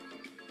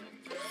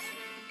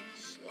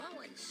 Slow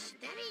and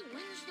steady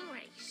wins the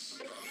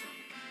race.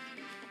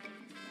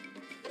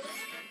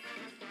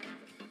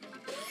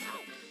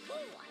 Oh,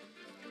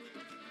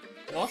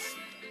 boy. Wasp?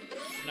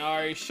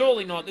 No,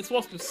 surely not. This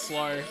wasp is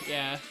slow.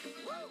 Yeah.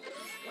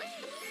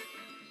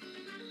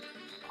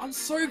 I'm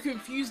so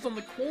confused on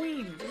the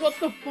coins. What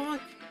the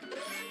fuck?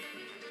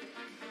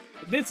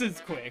 This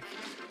is quick.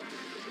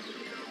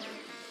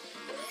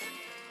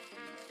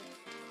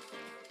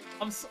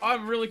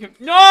 I'm really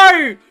confused.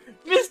 No!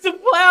 Mr.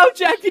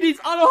 Plowjacket is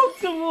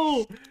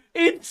unoptimal!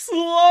 It's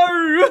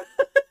slow!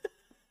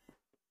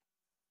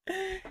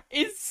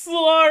 It's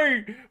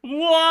slow!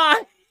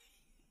 Why?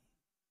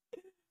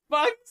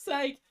 Fuck's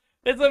sake.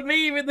 There's a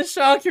meme in the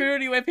shark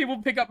community where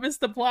people pick up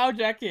Mr.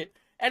 Plowjacket,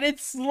 and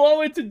it's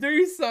slower to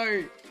do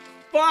so.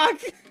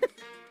 Fuck!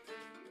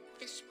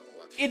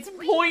 It's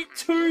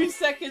 0.2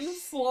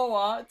 seconds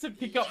slower to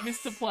pick up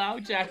Mr.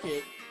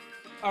 Plowjacket.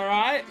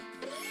 Alright?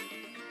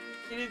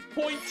 It is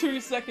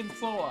 0.2 seconds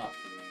slower.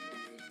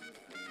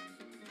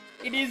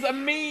 It is a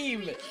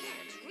meme! It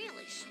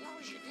really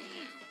slows you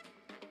down.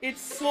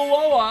 It's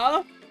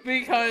slower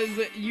because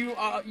you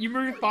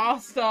move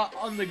faster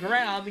on the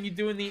ground than you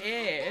do in the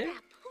air.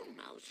 Who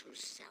knows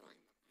who's selling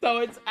So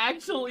it's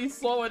actually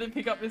slower to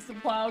pick up Mr.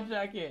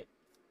 Plowjacket.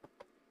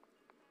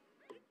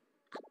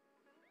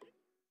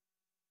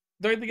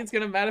 Don't think it's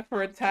gonna matter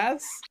for a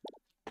task.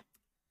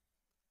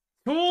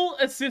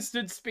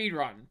 Tool-assisted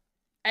speedrun.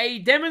 A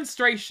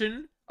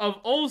demonstration of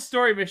all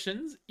story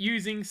missions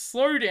using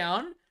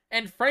slowdown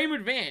and frame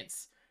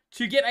advance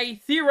to get a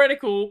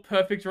theoretical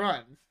perfect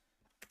run.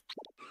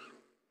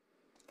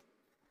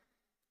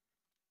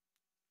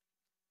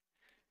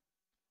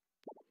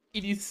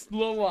 It is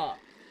slower.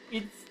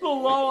 It's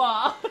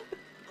slower.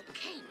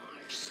 Okay,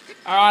 Marge.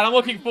 Alright, I'm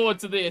looking forward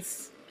to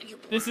this.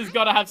 This has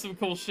got to have some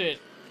cool shit.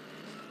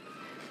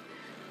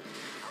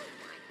 Oh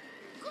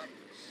my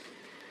goodness.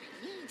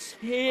 I need some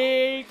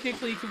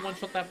Technically, you can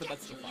one-shot that, but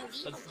that's too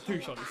fast. That's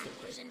two-shot is still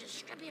quick. and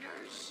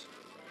distributors.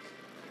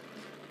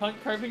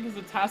 Can't coping because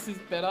the task is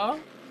better.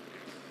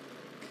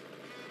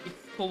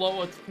 It's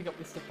slower to pick up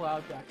Mr.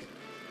 Plowjacket.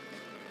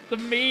 The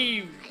meme.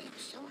 I am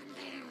so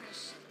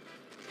embarrassed.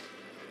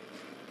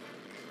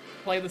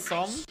 Play the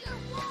song? Your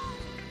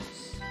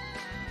walls.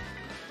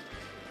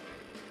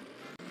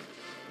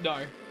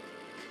 No.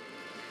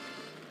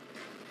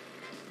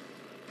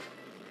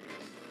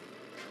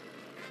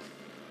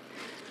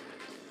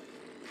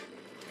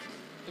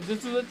 If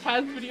this is a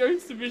Taz video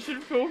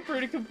submission, feel free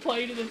to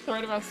complain in the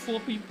thread about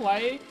sloppy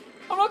play.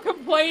 I'm not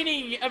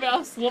complaining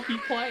about sloppy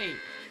play.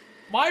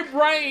 My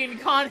brain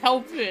can't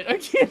help it,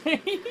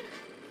 okay?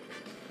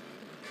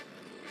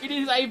 It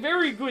is a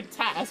very good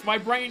task. My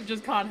brain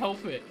just can't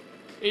help it.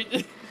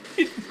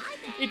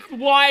 It's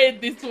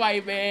wired this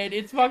way, man.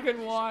 It's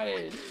fucking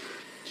wired.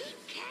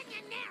 Keep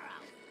Canyon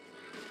narrow.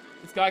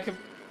 This guy can...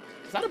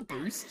 Is that a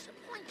boost?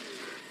 Disappointing.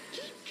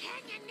 Keep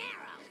Canyon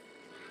narrow.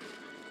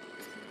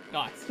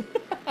 Nice.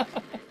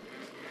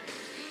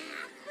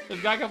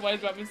 This guy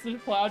complains about Mr.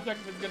 Plowjack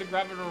if it's gonna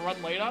grab it and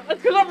run later.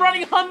 That's because I'm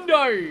running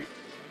hundo!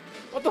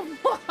 What the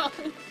fuck?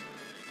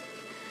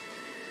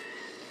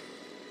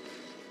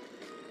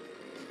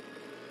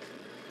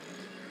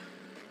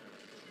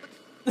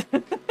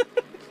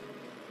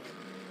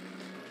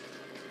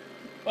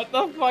 What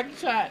the fuck,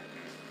 chat?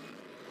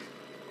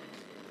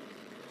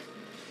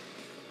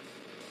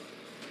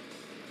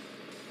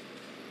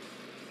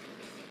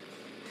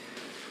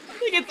 I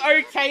think it's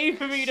okay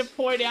for me to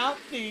point out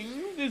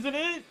things, isn't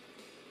it?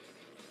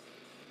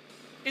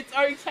 It's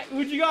okay.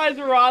 Would you guys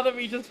rather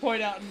me just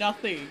point out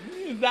nothing?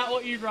 Is that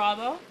what you'd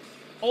rather?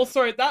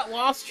 Also, that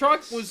last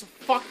truck was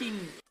fucking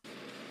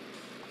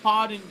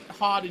hard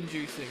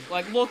inducing.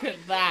 Like, look at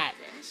that.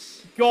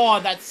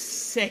 God, that's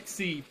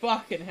sexy.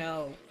 Fucking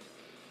hell.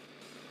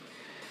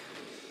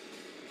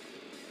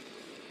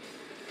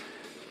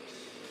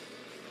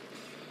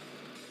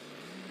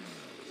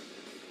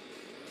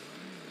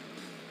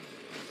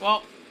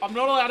 Well, I'm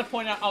not allowed to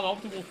point out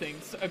unoptimal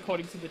things,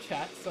 according to the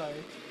chat, so...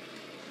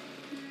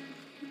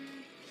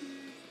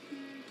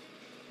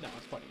 No, I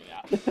was pointing it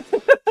out.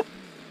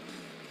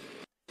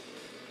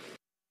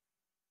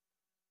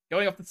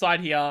 Going off the side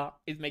here,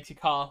 it makes your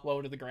car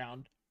lower to the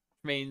ground.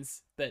 Which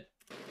means that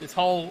this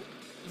whole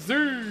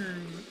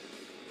zoom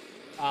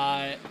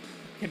can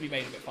be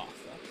made a bit faster.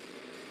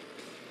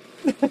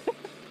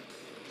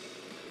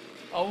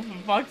 Oh, for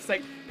fuck's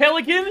sake.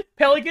 Pelican,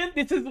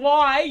 this is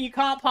why you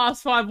can't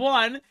pass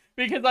 5-1,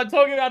 because I'm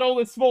talking about all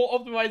the small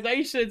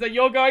optimizations and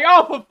you're going,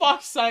 oh, for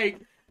fuck's sake.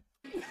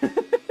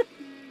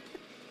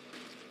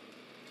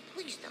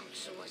 Please don't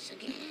sue us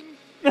again.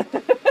 I'll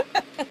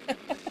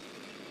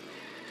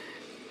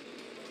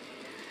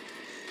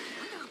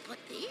put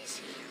these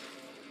here.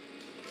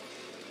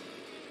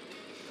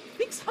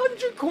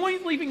 600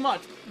 coins leaving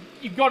much.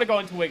 You've got to go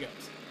into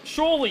Wiggums.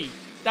 Surely,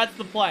 that's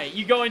the play.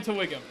 You go into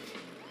Wiggums.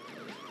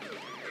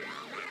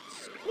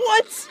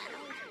 What?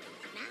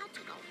 Now to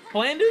go home.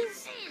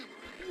 Flanders?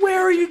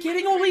 Where are you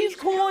getting all these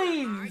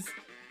coins?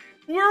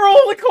 Where are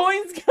all the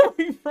coins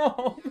coming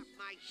from?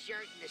 My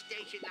shirt in the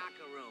station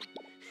locker room.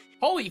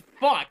 Holy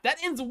fuck, that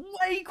ends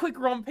way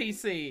quicker on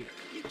PC.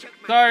 You took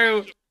my So,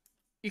 jacket.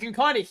 you can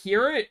kind of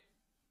hear it.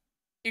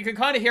 You can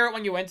kind of hear it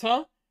when you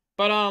enter.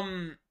 But,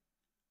 Cola.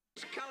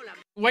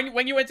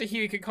 when you enter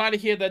here, you can kind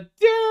of hear the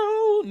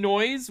doo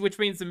noise, which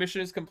means the mission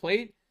is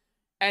complete.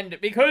 And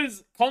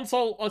because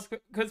because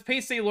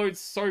PC loads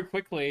so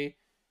quickly,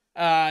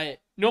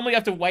 normally you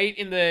have to wait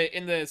in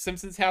the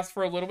Simpsons house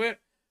for a little bit.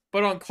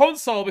 But on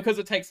console, because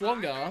it takes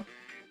longer,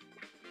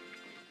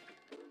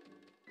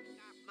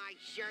 My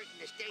shirt in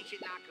the station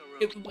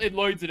locker room. it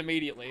loads it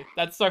immediately.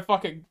 That's so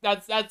fucking...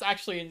 That's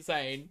actually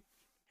insane.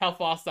 How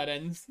fast that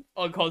ends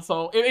on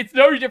console. It's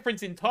no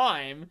difference in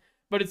time,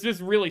 but it's just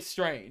really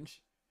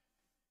strange.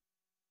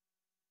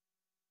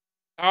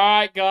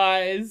 Alright,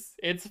 guys.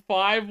 It's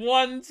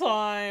 5-1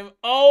 time.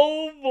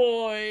 Oh,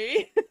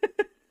 boy.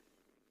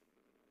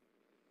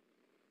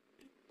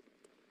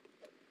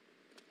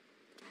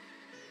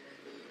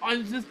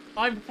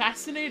 I'm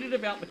fascinated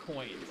about the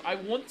coins. I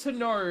want to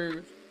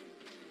know...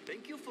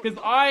 Thank you for Because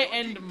I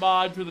end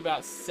Marge with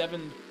about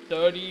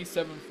 730,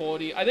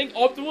 740. I think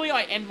optimally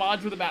I end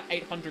Marge with about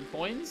 800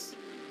 coins.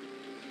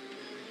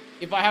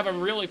 If I have a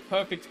really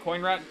perfect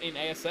coin route in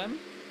ASM.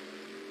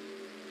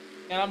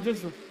 And I'm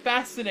just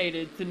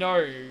fascinated to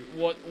know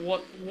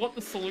what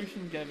the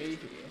solution's gonna be here.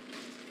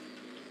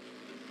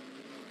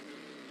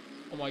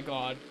 Oh my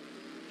god.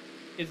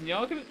 Is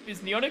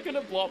Neonic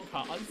gonna blow up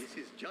cars? This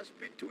is just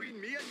between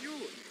me and you,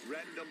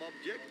 random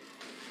object.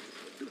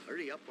 To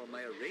hurry up or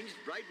my arranged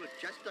bride will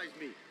chastise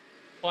me.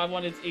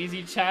 5-1 is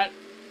easy chat.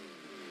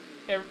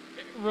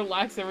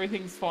 Relax,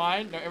 everything's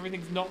fine. No,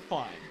 everything's not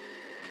fine.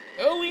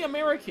 Early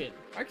American.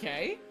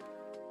 Okay.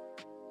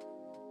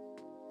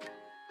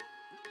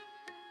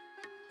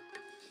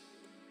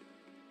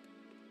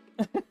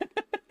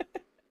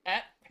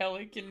 At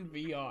Pelican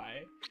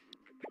VI.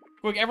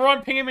 Quick,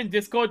 everyone ping him in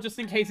Discord just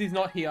in case he's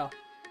not here.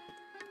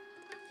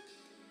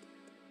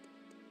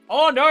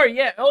 Oh no,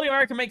 yeah, early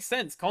American makes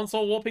sense.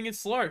 Console warping is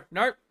slow.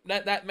 Nope,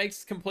 that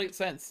makes complete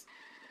sense.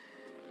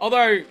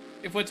 Although,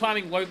 if we're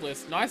timing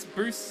loadless, nice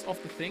boost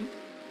off the thing.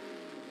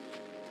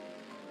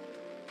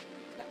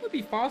 That would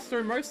be faster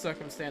in most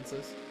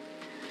circumstances.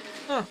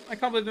 Huh, I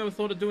can't believe I never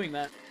thought of doing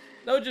that.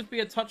 That would just be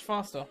a touch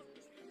faster.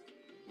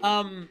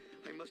 I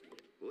must...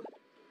 What?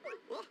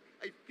 Oh,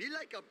 I feel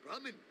like a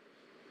Brahmin.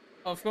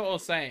 I forgot what I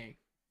was saying.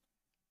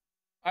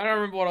 I don't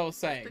remember what I was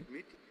saying.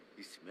 Admit,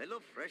 the smell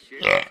of fresh air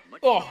is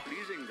much more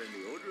pleasing than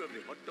the odor of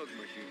the hot dog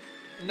machine.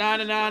 Nah.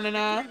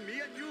 Between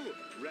me and you,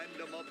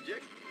 random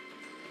object.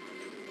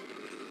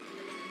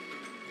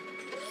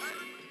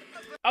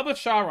 Other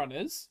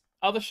Shahrunners.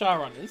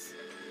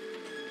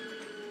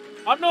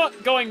 I'm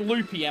not going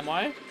loopy, am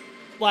I?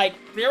 Like,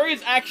 there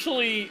is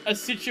actually a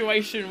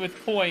situation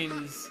with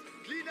coins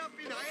Clean up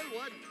in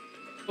aisle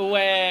 1.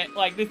 where,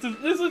 like, this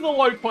is a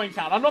low coin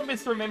count. I'm not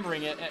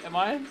misremembering it, am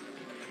I?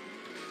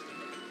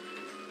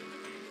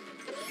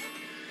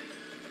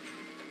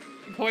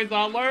 Coins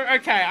are low?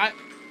 Okay,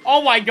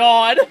 oh my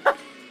god!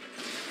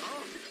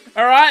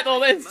 Alright, well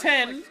there's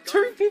 10.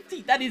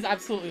 250, that is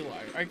absolutely low.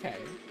 Okay.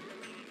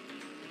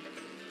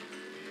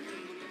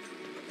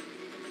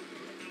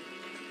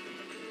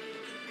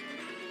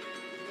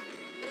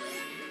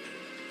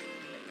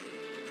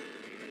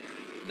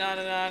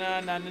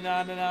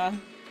 Nah.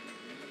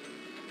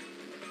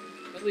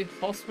 At least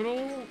hospital?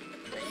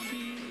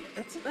 Maybe.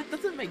 That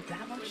doesn't make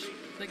that much.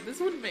 Like,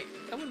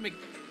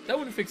 that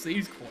wouldn't fix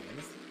these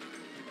coins.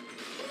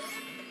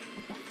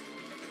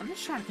 I'm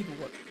just trying to think of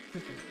what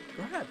freaking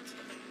grabbed.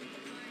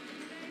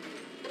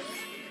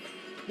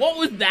 What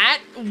was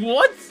that?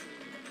 What?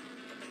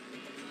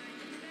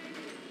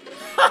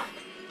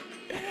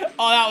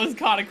 Oh, that was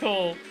kind of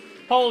cool.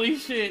 Holy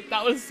shit,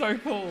 that was so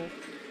cool.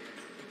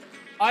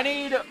 I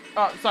need,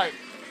 sorry.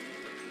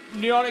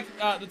 Neonic,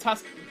 the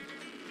task.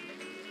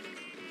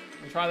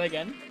 Let me try that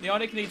again.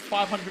 Neonic needs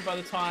 500 by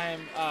the time,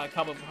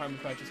 cover for home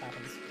purchase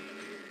happens.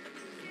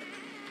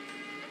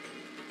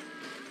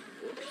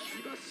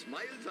 Shiva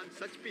smiles on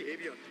such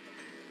behavior.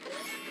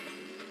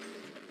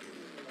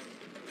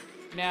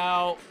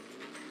 Now,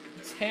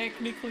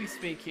 technically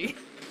speaking,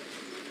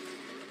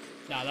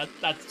 no,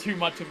 that's too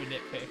much of a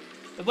nitpick.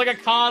 It's like a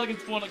car that can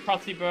spawn a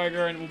Krusty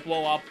Burger and will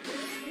blow up.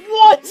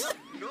 What?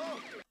 No.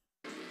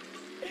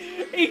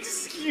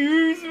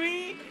 Excuse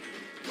me?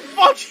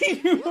 Fuck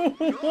you! What?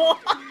 Where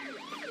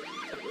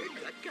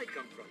did that guy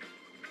come from?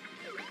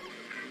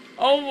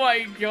 Oh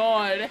my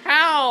god,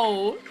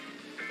 how?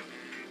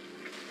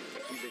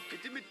 The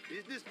legitimate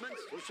businessman's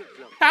social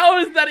club. How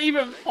is that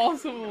even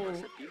possible?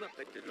 Sativa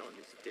Petalon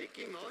is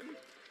taking on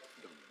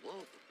the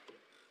mob.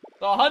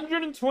 The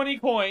 120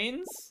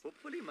 coins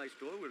Hopefully my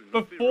store will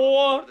not be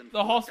before robbed more than the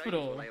 4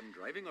 hospital. times while I am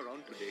driving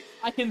around today.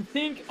 I can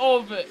think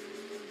of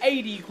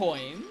 80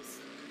 coins,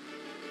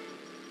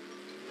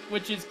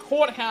 which is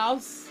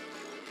courthouse,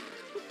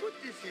 Who put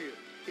this here?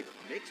 It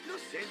makes no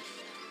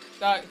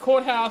sense.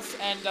 courthouse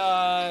and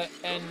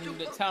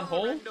town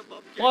hall,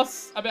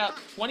 plus about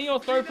 20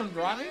 or so from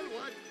driving.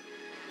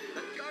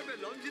 That car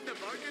belongs in the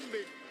bargain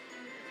bin.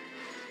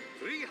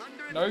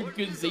 300 No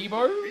fortunes of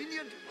gazebo?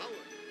 convenient power.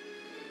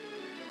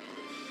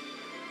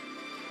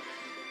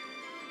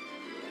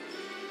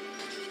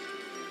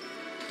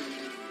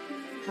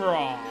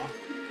 Bruh.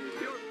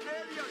 Your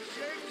failure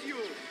shames you.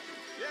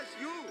 Yes,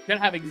 you. He's gonna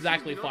have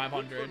exactly Not good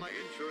 500. for my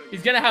insurance.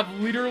 He's gonna have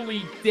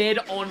literally dead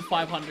on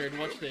 500.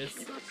 Watch this.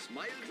 Shiva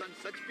smiles on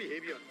such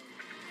behavior.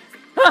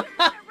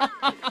 I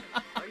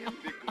am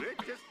the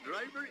greatest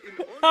driver in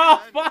all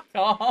Oh, the land. fuck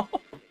off.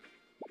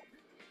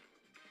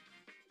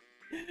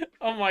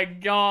 Oh my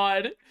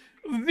god.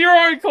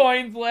 0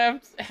 coins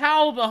left.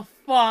 How the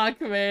fuck,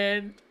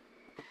 man?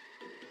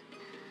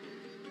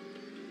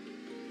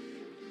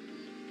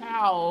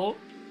 How?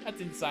 That's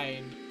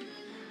insane.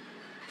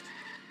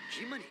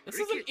 Jiminy This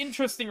is an crickets.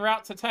 interesting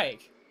route to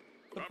take.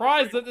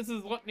 Surprised that this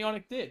is what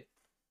Neonic did.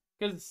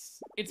 Because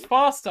it's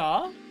faster.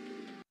 I'm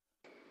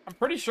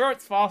pretty sure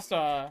it's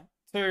faster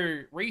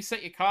to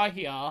reset your car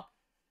here.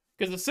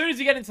 Because as soon as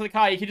you get into the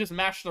car, you can just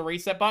mash the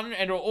reset button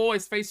and it'll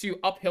always face you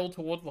uphill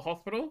towards the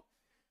hospital.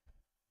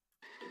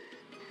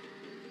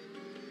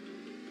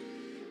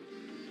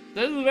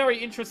 This is a very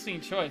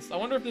interesting choice. I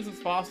wonder if this is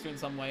faster in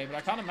some way, but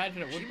I can't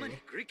imagine it would Jiminy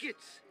be.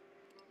 crickets.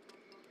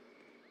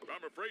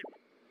 I'm afraid.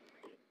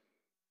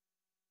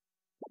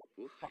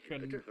 Oh, I Fucking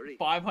better hurry.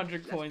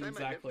 500 Last coins time I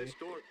left exactly. the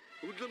store,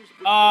 hoodlums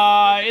put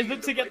Is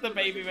it to get the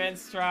baby man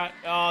strat?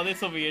 Oh,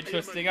 this will be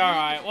interesting.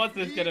 Alright, what's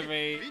this gonna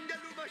be?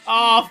 Vindaloo machine.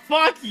 Oh,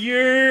 fuck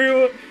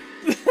you!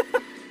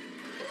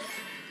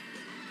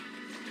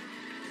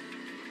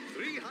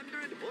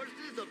 300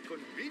 horses of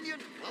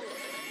convenient power.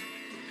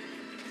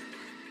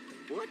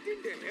 What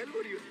in the hell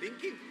were you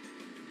thinking?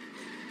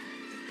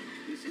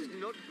 This is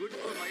not good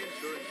for my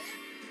insurance.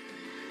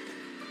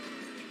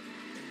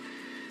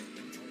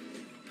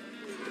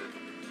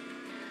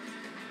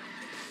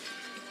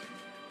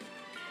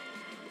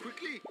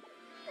 Quickly!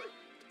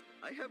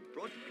 I have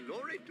brought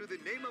glory to the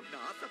name of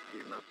Naasa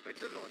Pima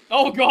Petalon.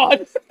 Oh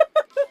god!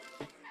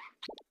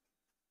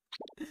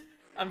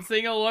 I'm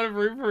seeing a lot of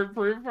room for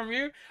improvement from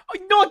you.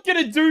 I'm not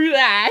gonna do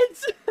that!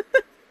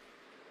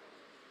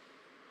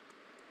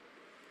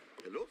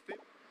 Hello, Finn.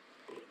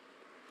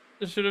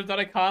 I should have done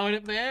a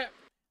comment there.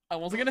 I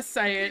wasn't gonna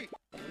say it.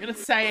 I'm gonna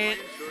say it.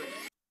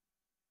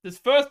 Does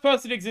first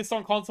person exist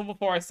on console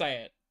before I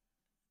say it?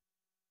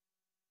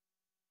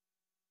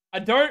 I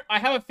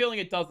have a feeling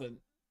it doesn't.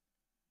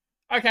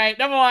 Okay,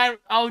 never mind.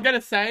 I was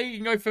gonna say you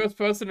can go first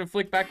person and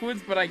flick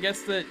backwards, but I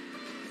guess that's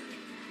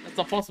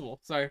not possible.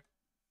 So,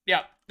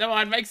 yeah, never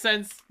mind. Makes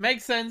sense.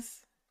 Makes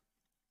sense.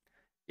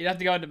 You'd have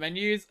to go into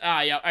menus.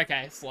 Ah, yeah.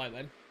 Okay, slow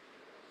then.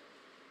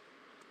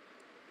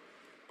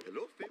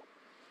 Hello, Finn.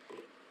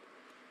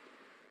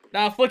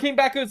 Now, flicking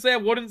backwards there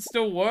wouldn't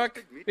still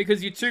work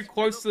because you're too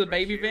close to the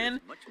baby van,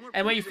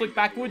 and when you flick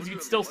backwards,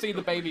 you'd still see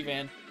the baby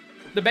van.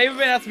 The baby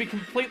van has to be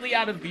completely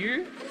out of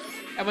view,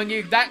 and when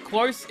you're that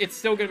close, it's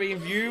still going to be in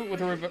view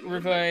with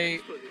a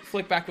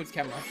flick backwards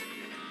camera.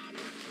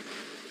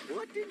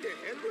 What in the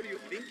hell were you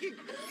thinking?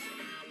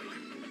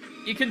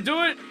 You can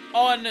do it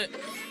on...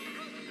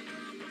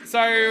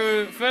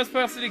 So, first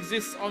person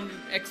exists on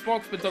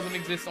Xbox, but doesn't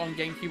exist on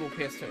GameCube or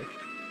PS2.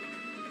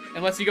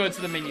 Unless you go into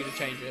the menu to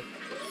change it.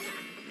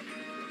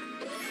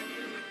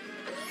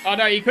 Oh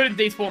no, you couldn't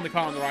despawn the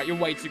car on the right. You're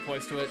way too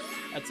close to it.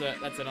 That's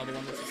another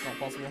one that's just not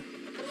possible.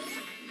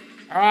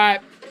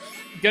 Alright.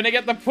 Gonna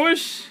get the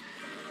push.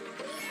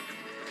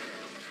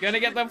 Gonna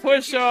get the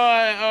push,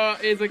 or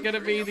is it gonna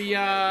be the,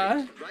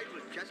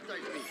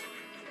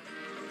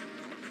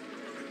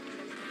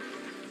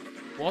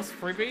 What's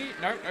freebie?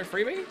 No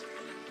freebie?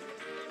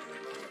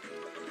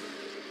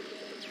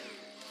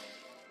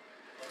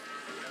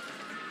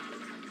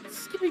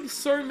 It's giving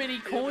so many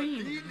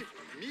coins.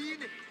 Mean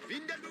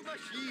Vindaloo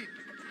machine.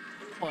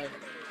 What?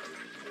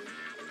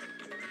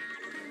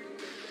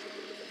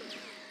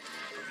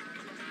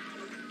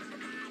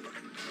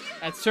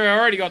 That's true, I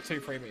already got 2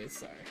 freebies,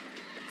 so...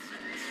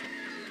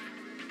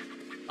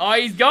 Oh,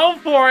 he's going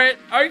for it!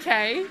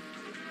 Okay.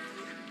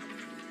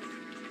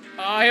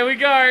 Oh, here we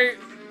go.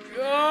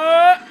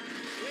 Oh!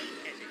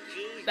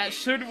 That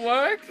should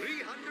work.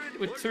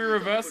 With 2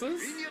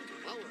 reverses.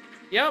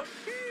 Yep.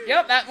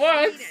 Yep, that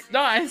works.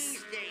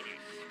 Nice.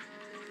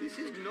 This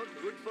is not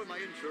good for my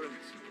insurance.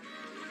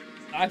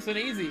 Nice and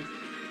easy.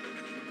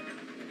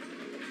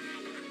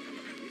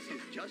 This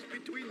is just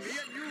between me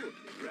and you,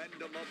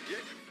 random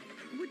object.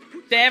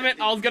 Damn it,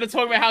 I was gonna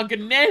talk about how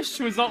Ganesh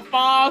was not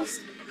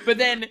fast, but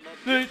then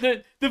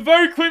the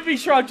very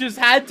Quimpy truck just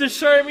had to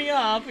show me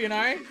up, you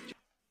know?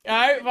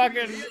 Alright,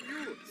 fucking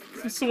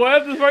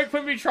swerve the very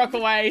Quimpy truck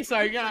away, so,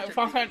 you know,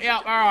 fucking, yeah,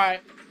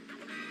 alright.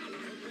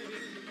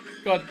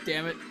 God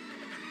damn it.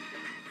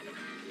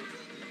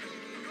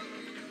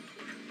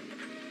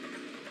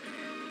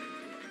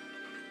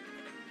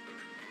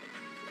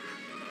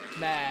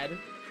 Mad.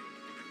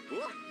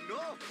 What?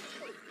 No!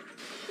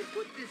 They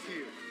put this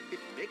here. It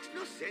makes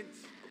no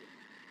sense.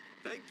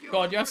 Thank you.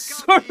 God, you have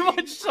so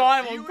much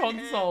time on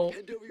console.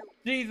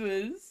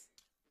 Jesus.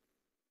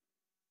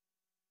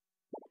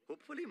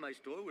 Hopefully my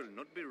store will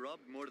not be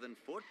robbed more than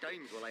 4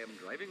 times while I am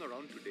driving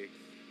around today.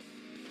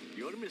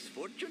 Your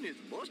misfortune is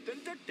most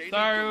entertaining.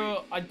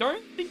 So, I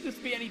don't think this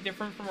will be any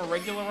different from a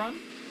regular run.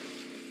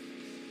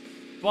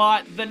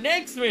 But the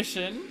next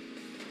mission,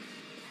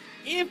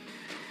 if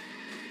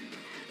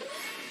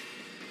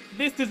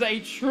this is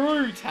a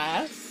true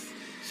task,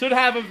 should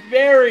have a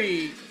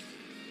very,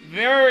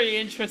 very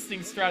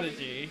interesting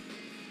strategy.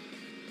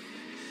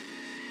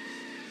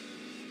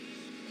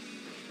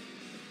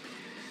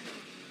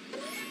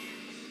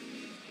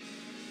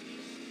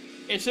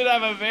 It should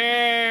have a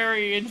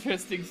very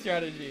interesting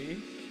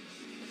strategy.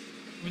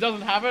 If it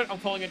doesn't have it, I'm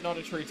calling it not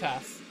a true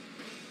task.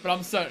 But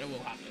I'm certain it will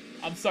have it.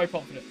 I'm so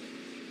confident.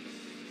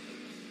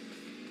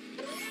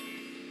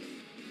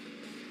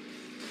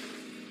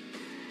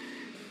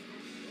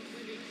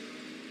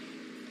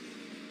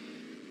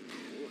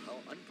 Oh, how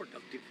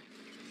unproductive.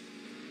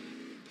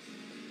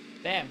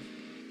 Damn.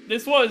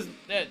 This was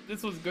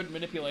good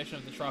manipulation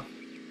of the truck.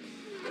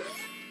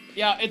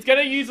 Yeah, it's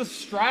gonna use a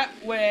strat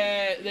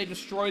where they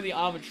destroy the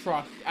armored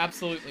truck.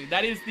 Absolutely.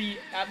 That is the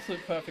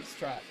absolute perfect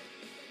strat.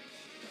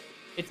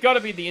 It's gotta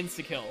be the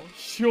insta-kill.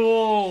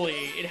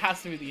 Surely. It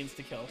has to be the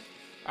insta-kill.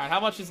 Alright, how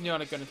much is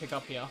Neonic gonna pick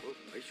up here? Oh,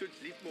 I should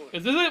sleep more.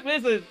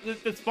 Because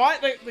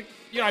despite,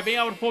 you know, being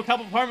able to pull a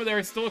couple of home, there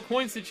is still a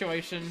coin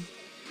situation.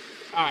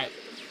 Alright.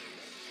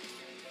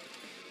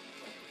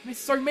 There's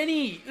so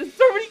many. There's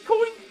so many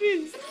coins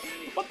missed.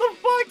 What the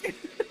fuck?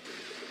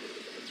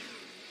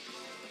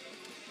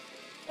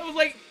 That was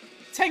like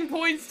 10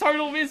 coins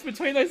total missed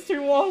between those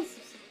two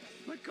wasps.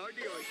 My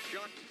cardio is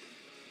shot.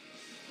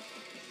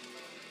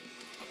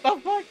 What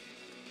the fuck?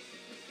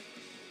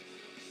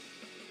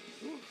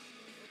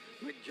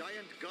 My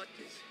giant gut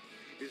is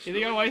You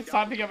think I waste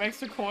time picking up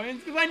extra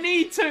coins? Because I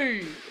need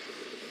to!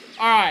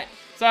 Alright,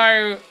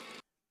 so...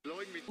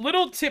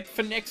 little tip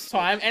for next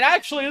time, and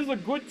actually this is a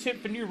good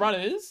tip for new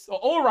runners, or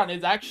all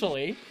runners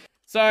actually.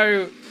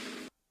 So...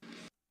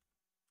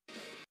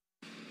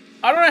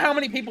 I don't know how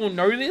many people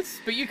know this,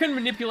 but you can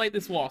manipulate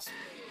this wasp.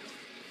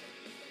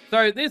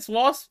 So this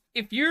wasp,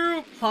 if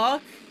you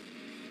park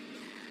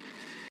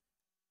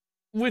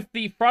with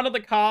the front of the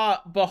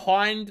car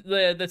behind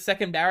the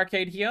second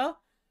barricade here,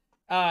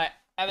 and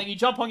then you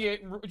jump on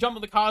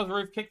the car's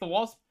roof, kick the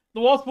wasp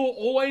will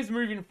always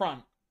move in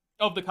front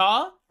of the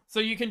car, so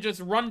you can just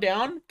run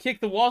down,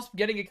 kick the wasp,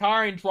 get in your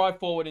car, and drive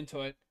forward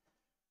into it.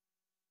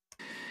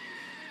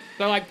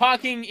 So, like,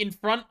 parking in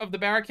front of the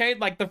barricade,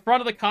 like, the front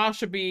of the car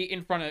should be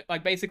in front of,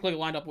 like, basically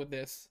lined up with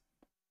this.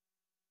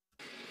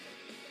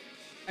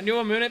 I knew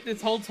a Moonip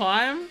this whole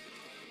time.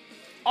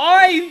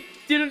 I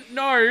didn't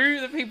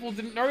know that people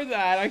didn't know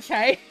that,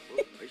 okay?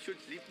 I should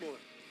sleep more.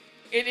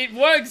 It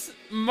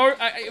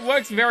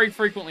works very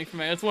frequently for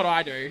me. That's what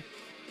I do.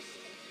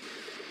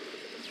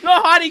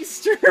 Not hiding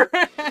straight.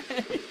 I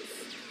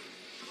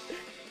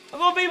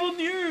thought people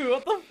knew.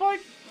 What the fuck?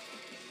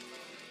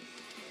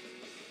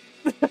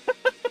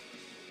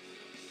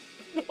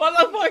 What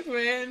the fuck,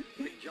 man?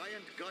 My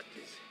giant gut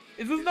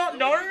Is this not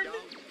known?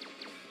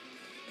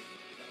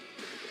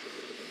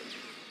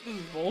 This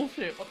is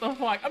bullshit. What the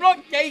fuck? I'm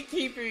not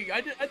gatekeeping.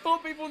 I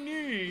thought people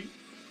knew.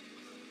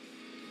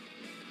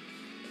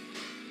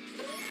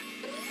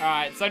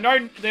 Alright, so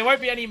no, there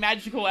won't be any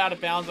magical out of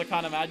bounds, I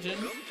can't imagine.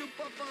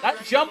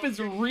 That jump is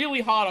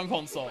really hard on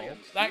console.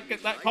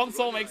 That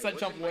console makes that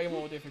jump way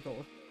more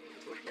difficult.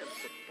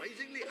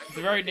 It's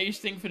a very niche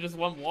thing for just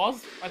one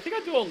wasp. I think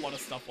I do a lot of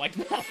stuff like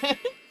that.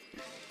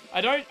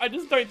 I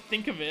just don't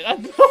think of it at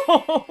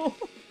all.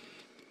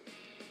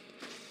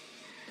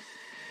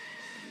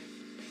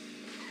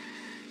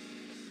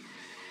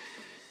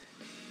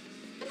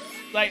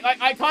 Like,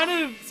 I kind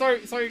of,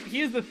 so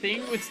here's the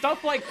thing, with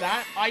stuff like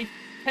that, I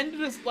tend to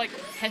just, like,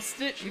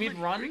 test it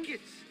mid-run,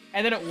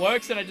 and then it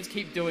works and I just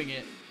keep doing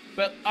it.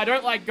 But I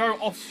don't, like, go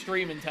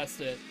off-stream and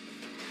test it.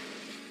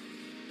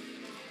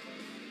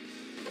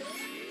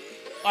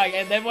 Like,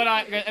 and then when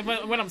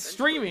I'm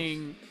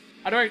streaming,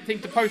 I don't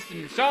think to post it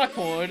in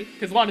Sharkboard,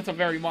 because one, it's a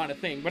very minor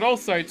thing, but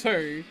also,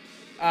 two,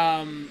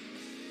 I'm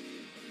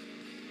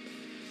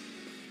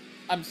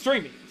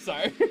streaming, so...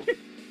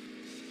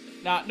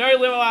 Nah, no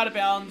limo out of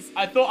bounds.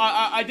 I thought,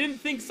 I didn't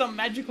think some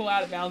magical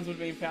out of bounds would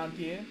be found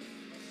here.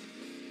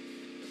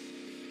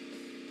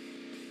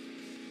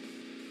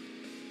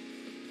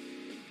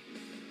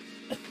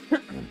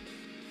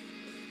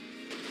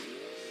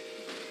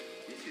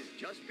 This is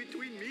just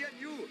between me and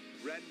you,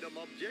 random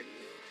object.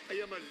 I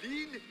am a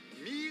lean,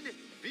 mean,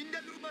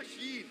 Vindaloo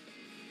machine.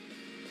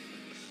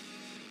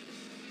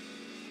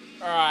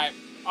 Alright,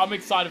 I'm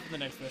excited for the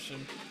next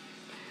mission.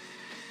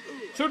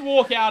 Should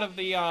walk out of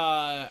the,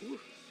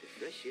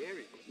 Fresh air,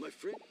 my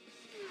friend.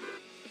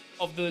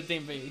 of the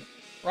DMV,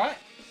 right?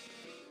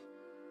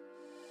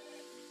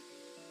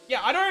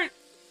 Yeah, I don't...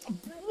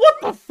 What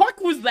the fuck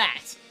was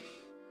that?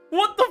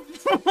 What the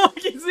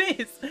fuck is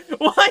this?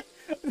 What?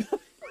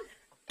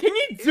 Can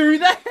you do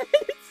that? I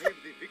am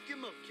the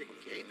victim of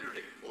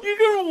chicanery. You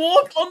can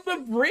walk on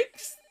the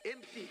bricks?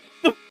 Empty.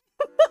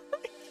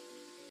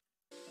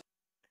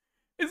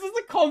 Is this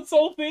a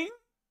console thing?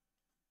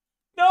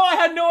 No, I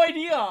had no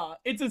idea.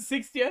 It's a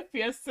 60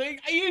 FPS thing.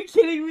 Are you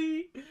kidding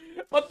me?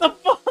 What the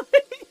fuck?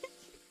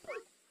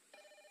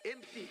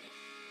 Empty.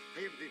 I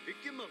am the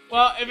victim of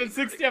Well, if it's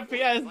 60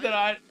 FPS, then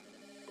I...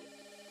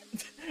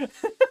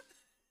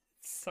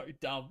 So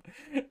dumb.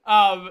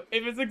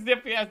 If it's 60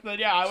 FPS, then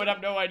yeah, I would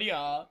have no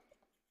idea.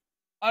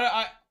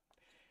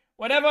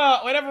 Whenever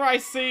I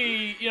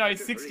see, you know,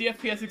 60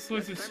 FPS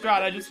exclusive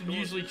strat, I just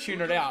usually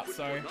tune it out,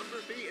 so...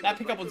 That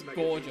pickup was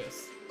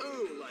gorgeous.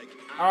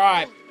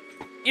 Alright.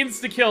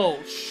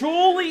 Insta-kill.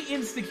 Surely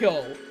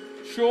insta-kill.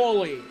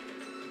 Surely.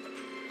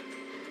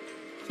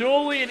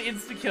 Surely an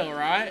insta-kill,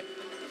 right?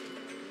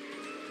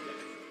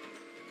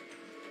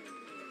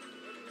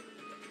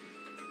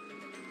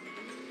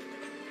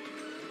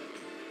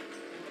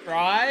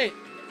 Right?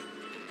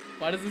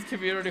 Why does this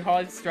community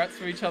hide strats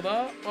from each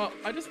other? Well,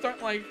 I just don't,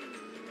 like...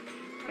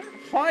 I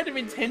don't hide them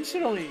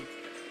intentionally.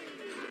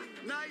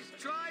 Nice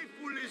try,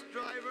 foolish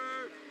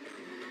driver.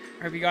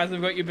 I hope you guys have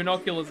got your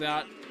binoculars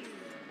out.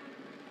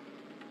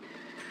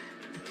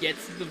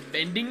 Gets to the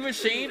vending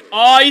machine.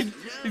 Oh, he's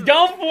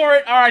going for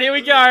it. All right, here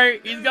we go.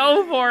 He's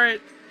going for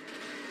it.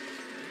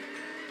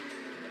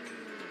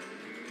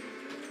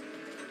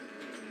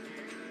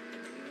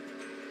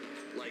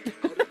 Like,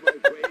 out of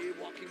my way,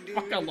 walking dude.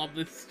 Fuck, I love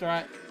this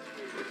strat.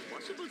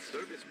 Possible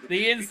service could The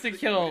be insta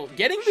kill.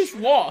 Getting this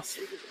wasp.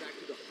 take us back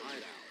to the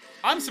hideout.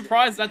 I'm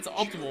surprised that's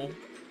optimal.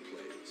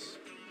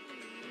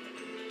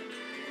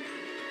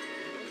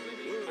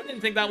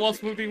 didn't think that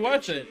loss would be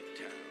worth it.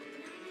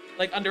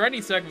 Like, under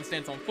any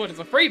circumstance on foot. It's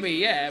a freebie,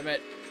 yeah,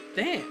 but...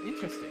 Damn,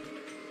 interesting.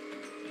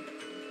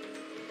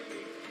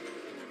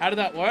 How did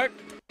that work?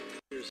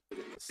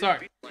 So...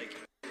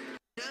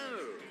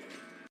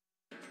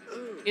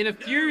 In a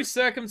few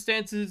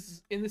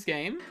circumstances in this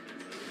game,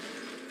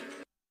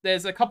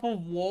 there's a couple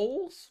of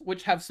walls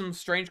which have some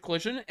strange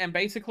collision, and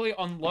basically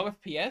on low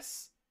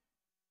FPS...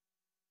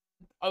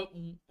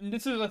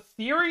 this is a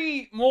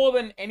theory more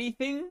than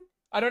anything.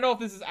 I don't know if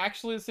this is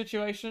actually the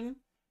situation.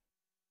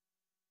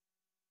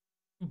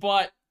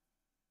 But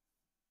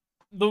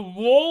the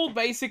wall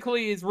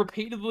basically is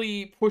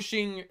repeatedly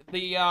pushing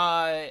the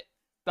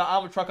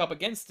armored truck up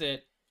against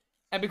it.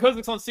 And because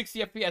it's on 60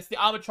 FPS, the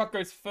armored truck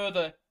goes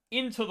further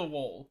into the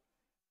wall.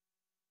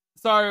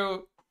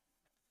 So,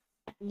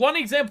 one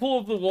example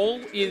of the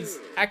wall is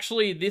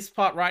actually this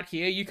part right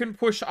here. You can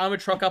push armored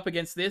truck up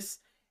against this,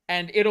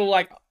 and it'll,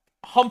 like,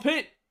 hump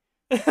it,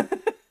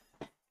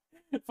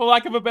 for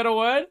lack of a better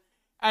word,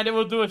 and it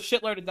will do a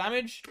shitload of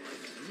damage.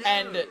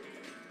 And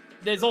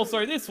there's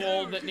also this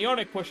wall that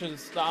Neonic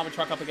pushes the armored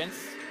truck up against,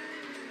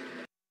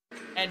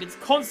 and it's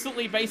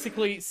constantly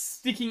basically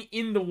sticking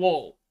in the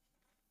wall,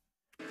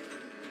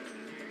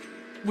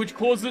 which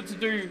causes it to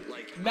do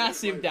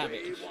massive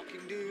damage.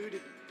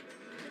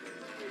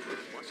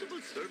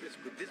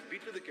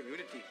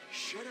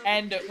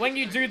 And when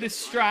you do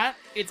this strat,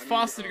 it's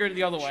faster to go to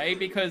the other way,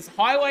 because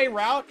highway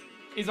route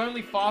is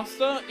only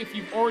faster if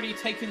you've already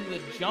taken the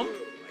jump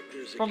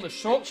from the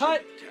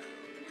shortcut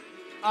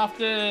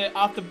after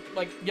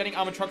like getting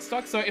armored truck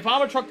stuck. So if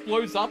armored truck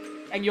blows up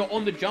and you're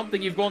on the jump,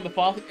 then you've gone the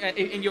fast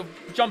and you've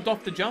jumped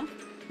off the jump,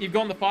 you've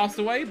gone the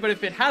faster way. But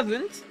if it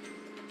hasn't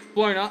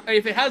blown up,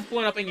 if it has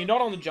blown up and you're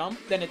not on the jump,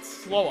 then it's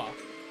slower.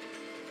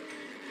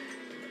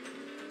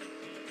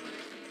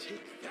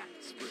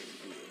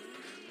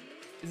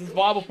 Is this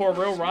viable for a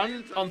real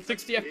run? On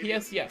 60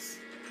 FPS, yes.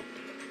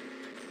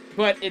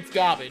 But it's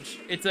garbage.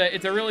 It's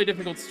a really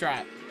difficult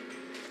strat.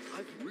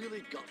 I've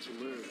really got to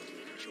learn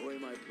to enjoy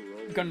my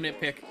parole. Gotta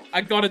nitpick.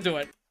 I gotta do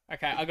it.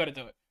 Okay, I gotta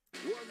do it.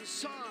 One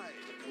side.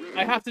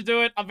 I have to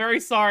do it. I'm very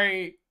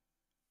sorry.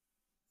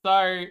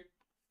 So,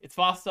 it's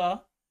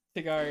faster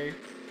to go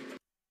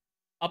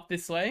up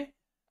this way,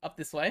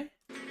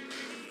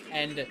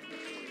 and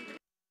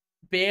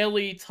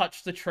barely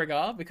touch the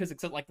trigger because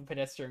it's at like the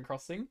pedestrian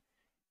crossing.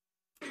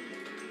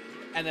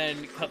 And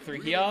then cut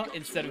through here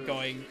instead of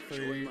going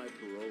through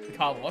the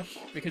car wash,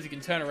 because you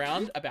can turn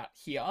around about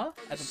here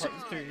as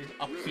opposed to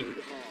up here.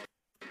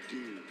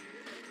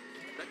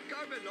 That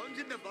car belongs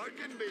in the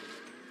bargain bin.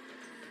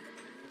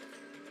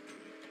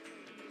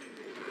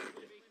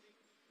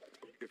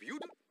 If you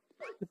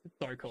This is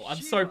so cool.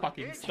 I'm so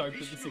fucking stoked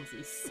that this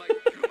exists.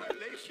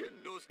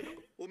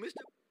 Oh, Mr.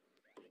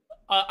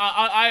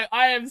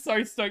 I am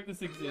so stoked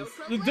this exists.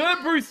 The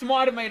dirt boost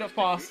might have made it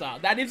faster.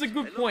 That is a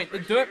good point. The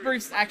dirt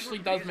boost actually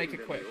does make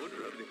it quick.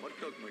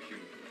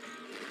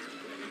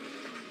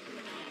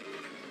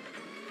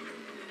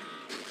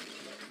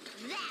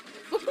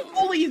 Look at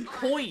all these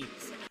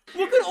coins.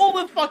 Look at all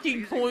the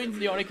fucking coins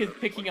Neonic is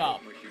picking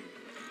up.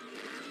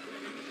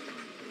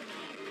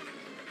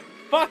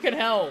 Fucking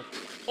hell.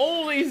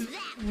 All these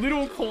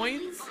little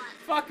coins.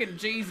 Fucking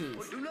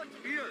Jesus. Do not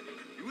fear.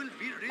 You will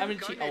be I'm in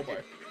cheat elbow.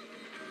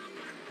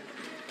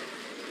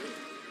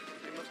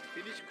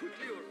 Finish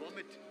quickly or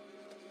vomit.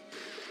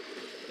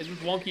 Is this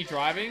wonky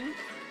driving?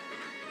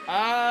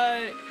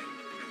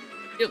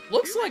 It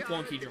looks like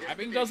wonky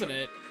driving, doesn't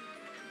it?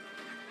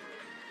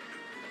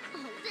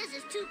 Oh, this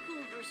is too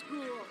cool for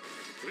school.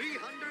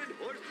 300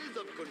 horses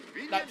of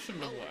convenience. That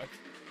shouldn't have worked.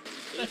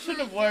 That shouldn't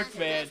have worked,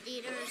 man. Dust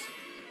eaters.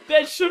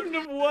 That shouldn't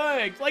have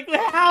worked. Like,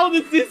 how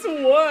does this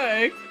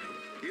work?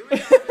 Here we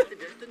are at the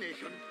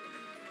destination.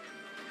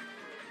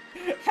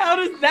 How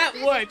does that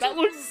work? That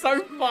looks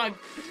so fun.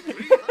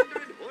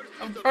 300 horses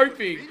I'm of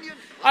coping. convenience.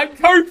 I'm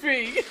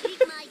coping.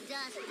 Eat my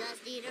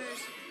dust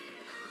eaters.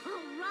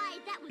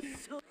 Alright, that was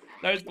so...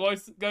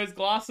 Those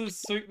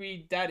glasses suit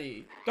me,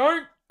 daddy.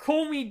 Don't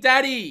call me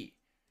daddy.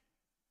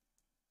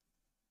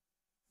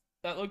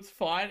 That looks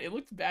fine. It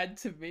looks bad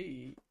to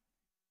me.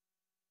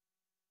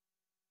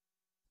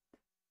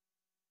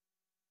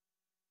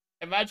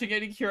 Imagine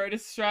getting curator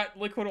strat.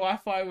 Liquid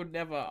Wi-Fi would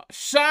never.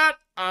 Shut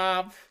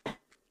up.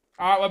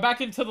 Alright, we're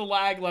back into the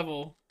lag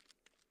level.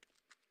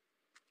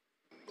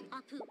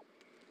 Apu.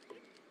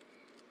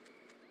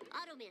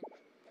 Automan.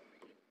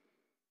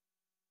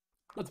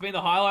 What's been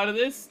the highlight of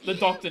this? The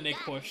Dr. Nick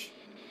push.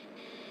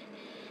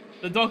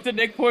 The Dr.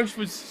 Nick push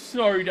was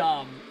so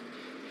dumb.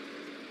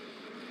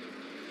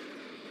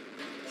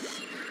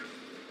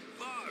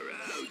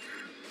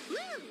 Woo,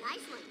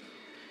 nice one.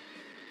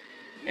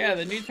 Yeah,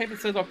 the newspaper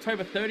says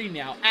October 30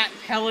 now. At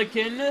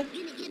Pelican. Gimme.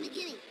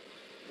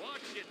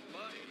 Watch it,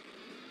 buddy.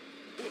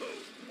 Whoa.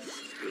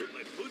 Spilled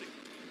my pudding.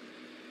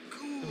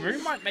 The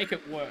moon might make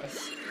it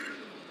worse.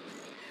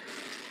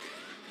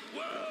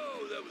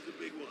 Whoa, that was a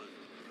big one.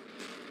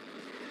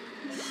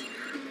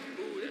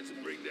 Ooh, that's a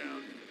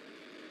breakdown.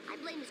 I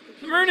blame his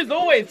computer. The moon is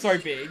always so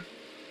big.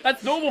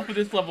 That's normal for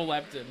this level,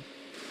 Lepton.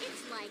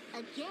 It's like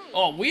a game.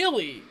 Oh,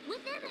 wheelie.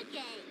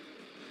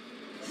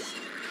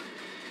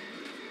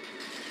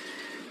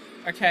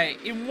 Okay,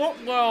 in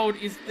what world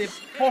is there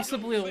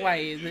possibly a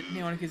way that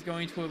Neonic is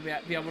going to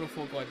be able to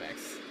afford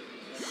Globex?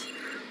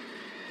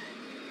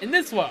 In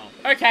this world.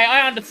 Okay,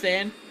 I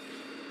understand.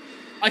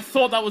 I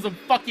thought that was a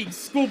fucking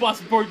school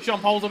bus boat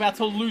jump. I was about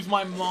to lose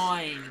my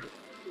mind.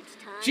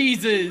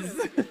 Jesus.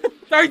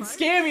 Don't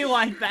scare me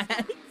like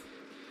that.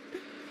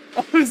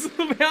 I was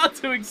about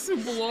to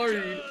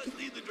explode. Just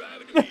leave the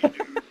driving to me,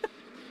 dude.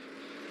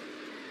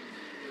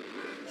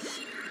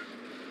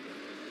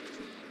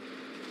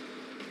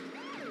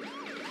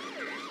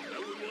 I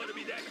wouldn't want to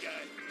be that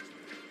guy.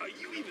 Are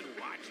you even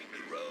watching the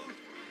road?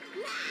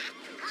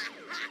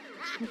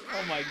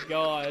 Oh my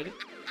god.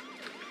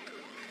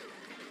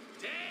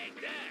 Take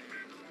that.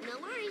 No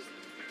worries.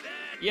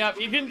 Yep,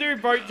 you can do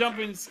boat jump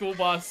in school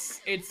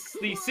bus. It's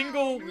the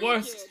single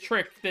worst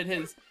trick that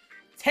has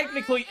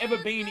technically ever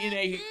been in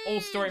a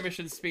all-story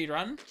mission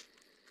speedrun.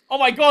 Oh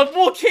my god,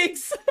 more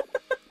kicks!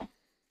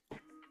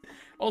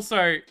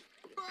 Also,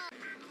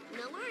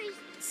 No worries.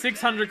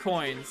 600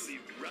 coins.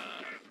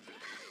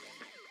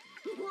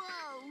 Whoa,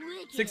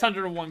 wicked.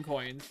 601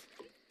 coins.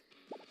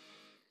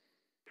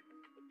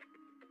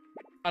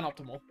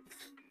 Unoptimal.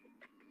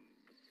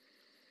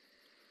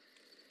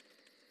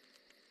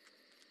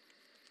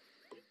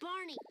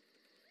 Barney.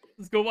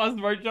 School bus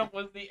boat jump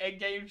was the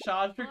endgame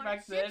charge trick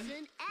back then.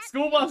 Simpson at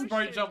School bus your boat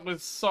service. jump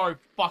was so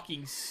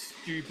fucking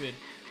stupid.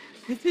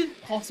 This is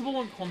possible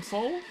on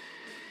console?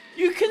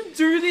 You can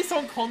do this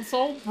on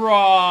console?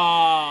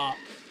 Bruh.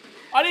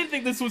 I didn't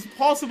think this was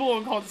possible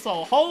on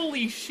console.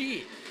 Holy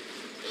shit.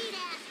 Eat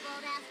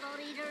asphalt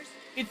eaters.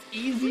 It's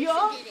easier?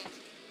 You did it.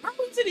 How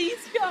is it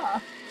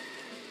easier?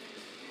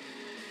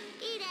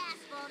 Eat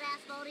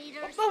asphalt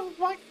eaters. What the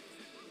fuck?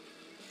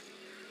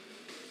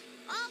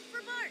 All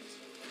for Bart.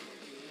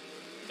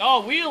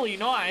 Oh, really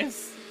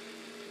nice.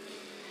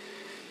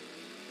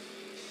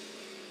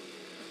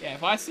 Yeah,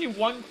 if I see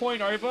 1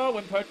 coin over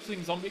when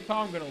purchasing zombie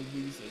car, I'm gonna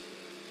lose it.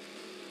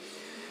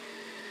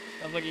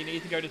 Sounds like you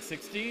need to go to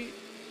 60.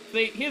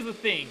 See, here's the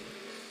thing.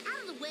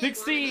 Out of the way,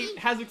 60 Barney.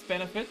 has its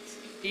benefits.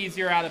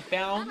 Easier out of How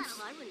bounds.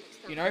 about I run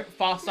next You time? know,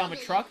 fast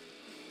armored truck.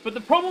 But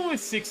the problem with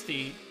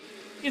 60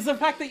 is the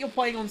fact that you're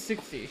playing on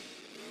 60.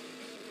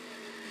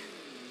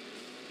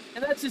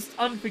 And that's just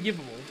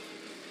unforgivable.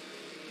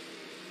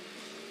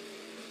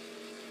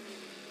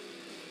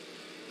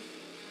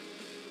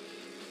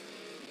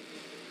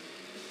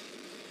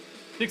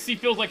 $60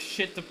 feels like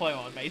shit to play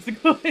on,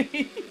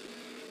 basically.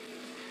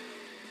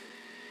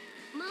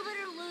 Move it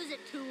or lose it,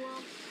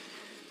 Tool.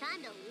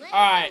 Time to lay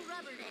Alright. the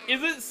rubber down.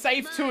 Is it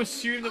safe to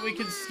assume that we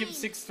can skip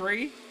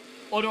 6-3?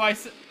 Or do I...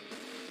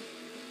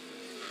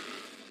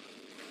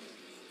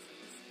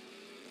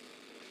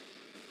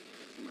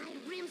 My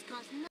rims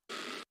cost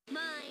nothing.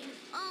 Mine.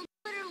 Oh,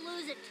 move it or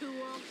lose it,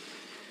 Tool.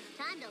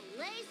 Time to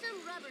lay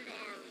some rubber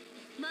down.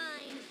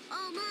 Mine.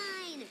 Oh,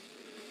 mine.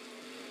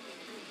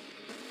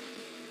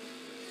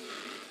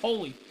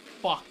 Holy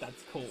fuck,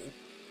 that's cool.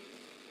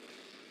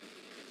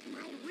 My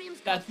rims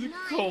That's cost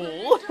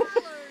cool. $900.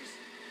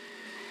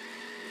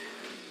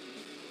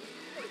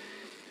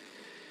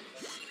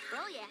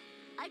 Oh yeah,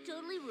 I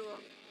totally rule.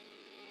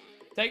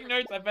 Take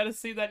notes, I better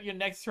see that in your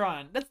next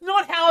run. That's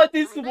not how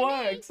this Bye, buddy.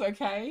 works,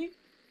 okay?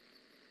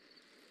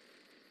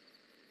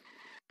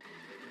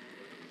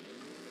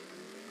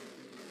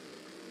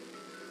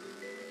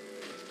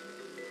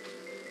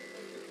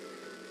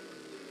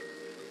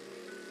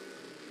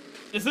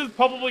 This is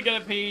probably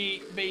gonna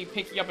be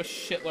picking up a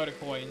shitload of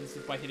coins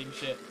just by hitting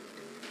shit.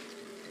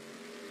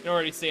 You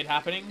already see it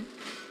happening.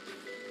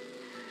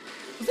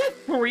 Was that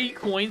 3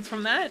 coins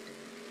from that?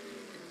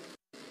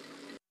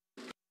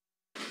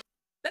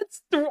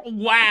 That's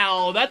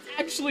wow, that's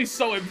actually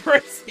so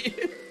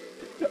impressive.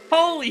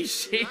 Holy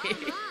shit. All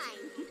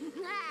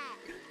mine.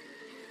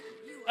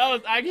 That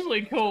was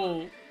actually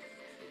cool.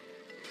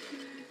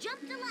 Jump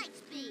to light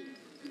speed.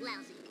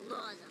 Lousy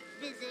laws of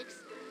physics.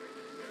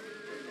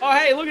 Oh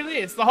hey, look at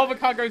this. The hover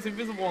car goes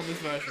invisible on this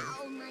version.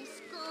 Oh, my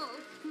skull.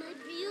 My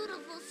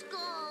beautiful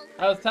skull.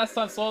 That was test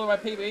time slower by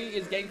PB.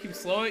 Is GameCube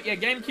slower? Yeah,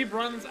 GameCube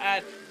runs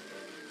at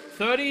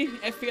 30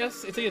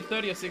 FPS. It's either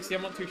 30 or 60,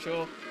 I'm not too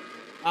sure.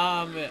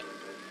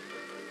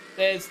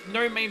 There's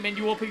no main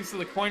menu warping, so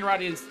the coin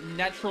ride is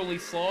naturally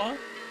slower.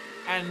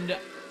 And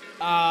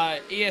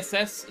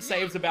ESS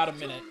saves about a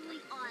minute.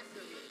 Totally awesome.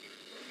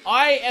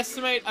 I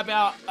estimate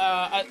about,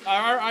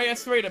 I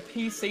estimate a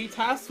PC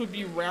task would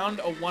be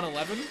around a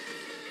 111.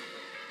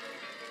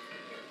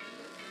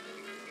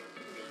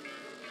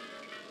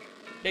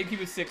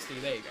 GameCube is 60,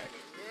 there you go.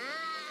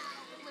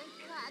 Ah, my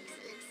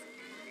coccyx.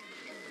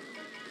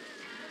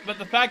 But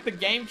the fact that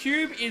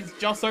GameCube is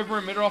just over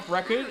a minute off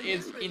record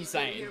is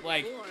insane.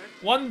 Like,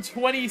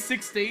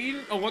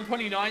 12016 or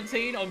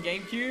 12019 on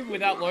GameCube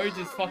without loads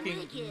is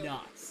fucking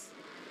nuts.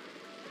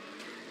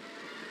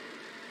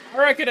 I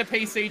reckon a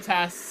PC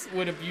task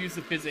would abuse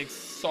the physics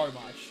so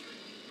much.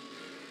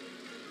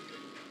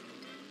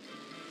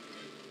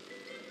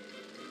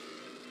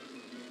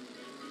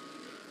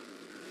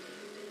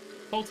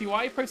 Salty, why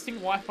are you posting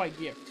Wi-Fi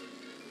gift?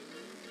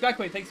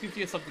 Exactly, thanks for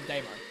your sub to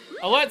Damo.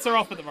 Alerts are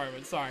off at the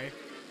moment, sorry.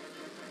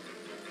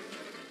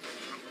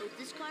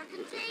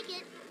 can take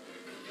it.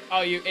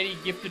 Oh, you Eddie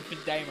gifted for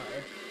Damo.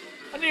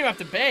 I didn't even have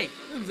to beg.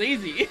 This was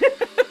easy.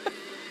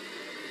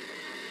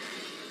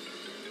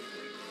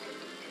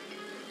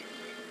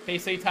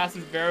 PC task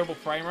is variable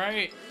frame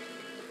rate.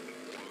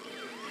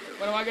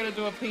 When am I gonna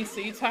do a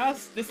PC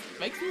task? This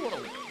makes me want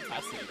to learn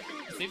tasking.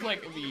 It seems like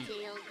it'd be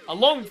a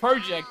long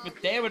project, but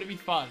damn, would it be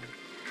fun.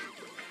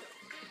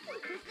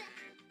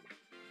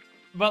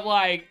 But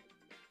like,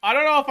 I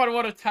don't know if I'd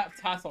want to tap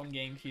TAS on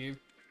GameCube.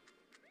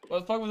 What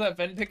the fuck was that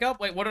vent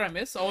pickup? Wait, what did I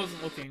miss? I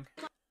wasn't looking.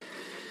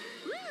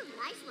 Woo,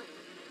 nice one.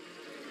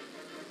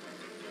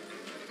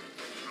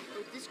 I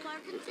hope this car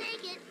can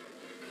take it.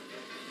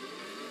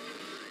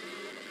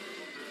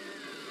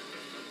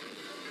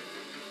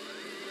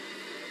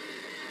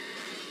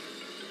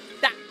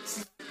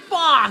 That's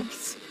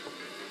fucked!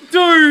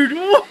 Dude,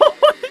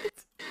 what?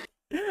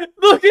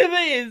 Look at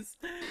this!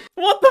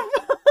 What the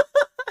fuck?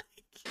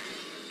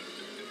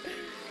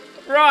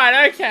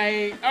 Right,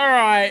 okay,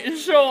 alright,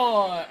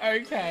 sure,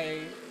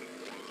 okay.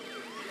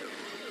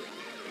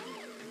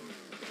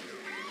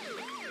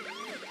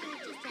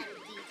 Just have it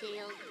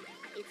detailed.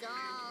 It's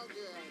all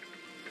good.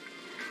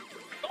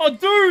 Oh,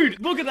 dude,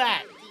 look at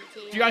that!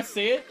 Detailed. Do you guys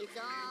see it? It's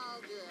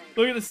all good.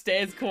 Look at the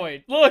stairs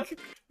coin. Look!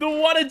 The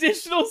one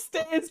additional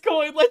stairs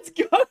coin, let's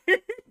go!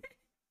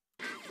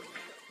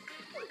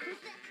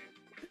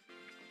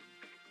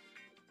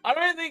 I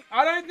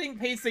don't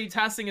think PC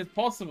tassing is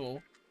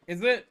possible,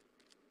 is it?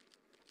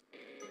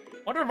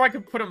 Wonder if I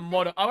could put a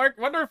mod. I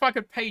wonder if I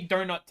could pay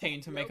Donut Teen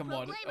to make a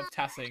mod of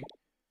tassing.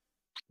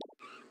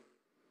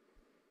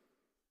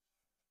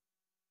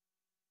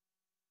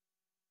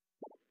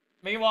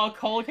 Meanwhile,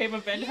 Cola Cave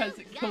event has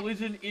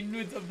collision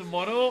inwards of the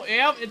model.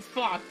 Yep, it's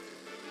fucked.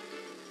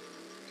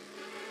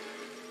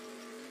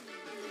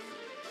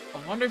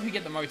 I wonder if you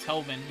get the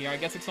motel vent here. I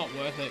guess it's not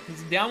worth it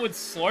because downward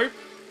slope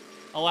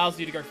allows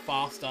you to go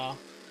faster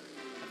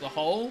as a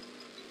whole,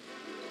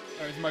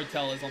 whereas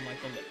motel is on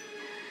like the lip.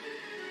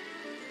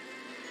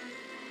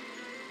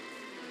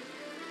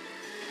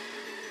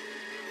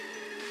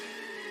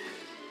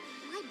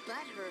 My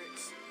butt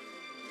hurts.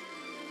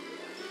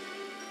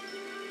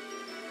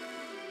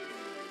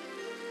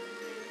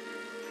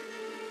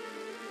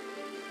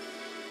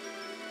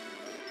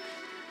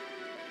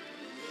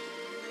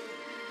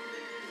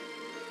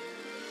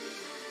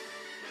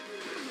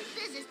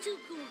 This is too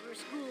cool for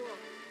school.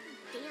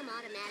 Damn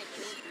automatic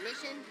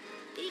transmission.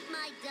 Eat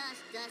my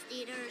dust, dust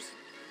eaters.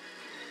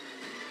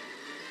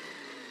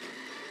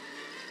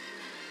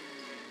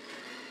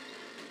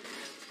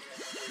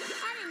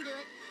 I didn't do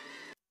it.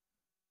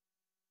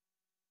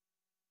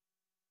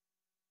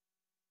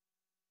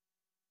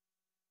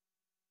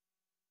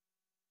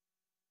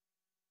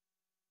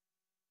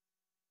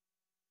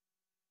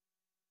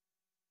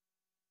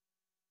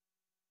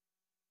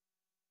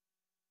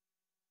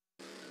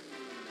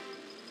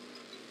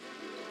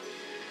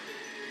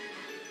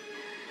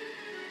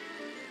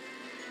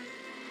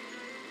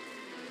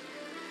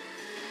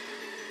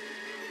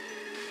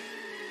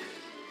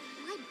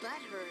 My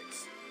butt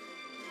hurts.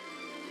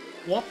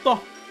 What the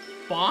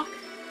fuck?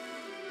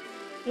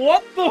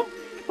 What the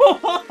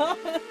fuck?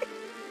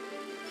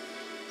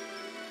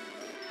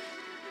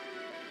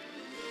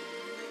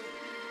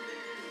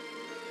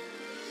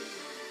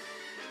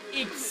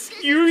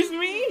 Excuse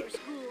me? For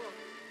school.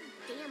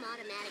 Damn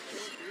automatic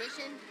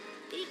transmission.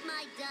 Eat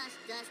my dust,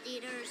 dust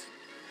eaters.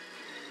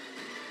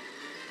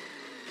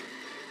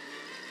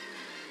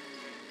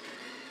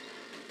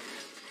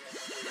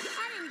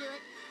 I didn't do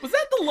it. Was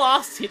that the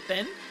last hit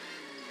then?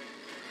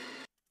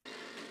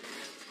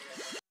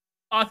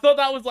 I thought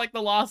that was like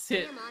the last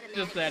hit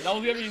just then. That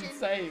was gonna be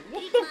insane.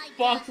 What Eat the my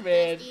fuck, dust,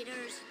 man? dust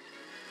eaters.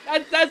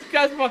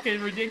 That's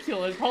fucking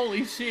ridiculous.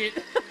 Holy shit. I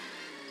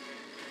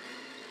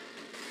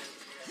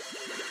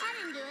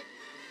didn't do it.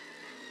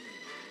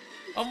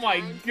 Oh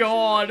my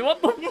god, what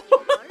the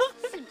fuck?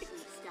 Simpson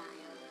style.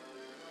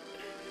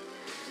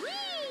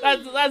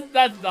 Whee!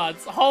 That's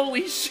nuts.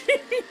 Holy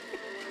shit.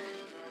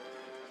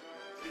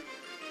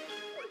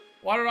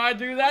 Why did I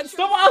do that?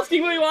 Stop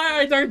asking me why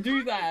I don't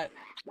do that.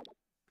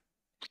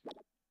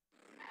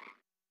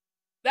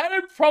 That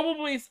would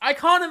probably... I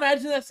can't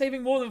imagine that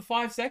saving more than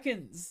 5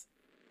 seconds.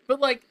 But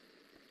like,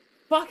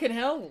 fucking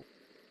hell.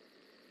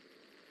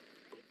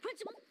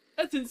 Principal.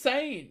 That's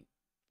insane.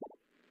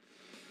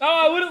 No,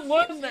 I wouldn't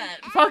learn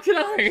that. Fucking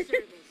hell. Service.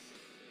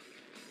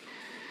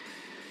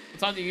 What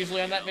time do you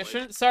usually end that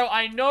mission? So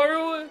I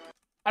know...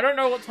 I don't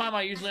know what time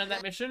I usually end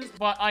that mission,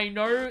 but I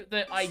know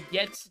that I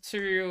get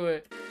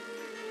to...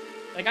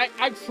 Like,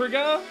 I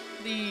trigger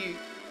the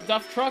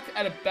duff truck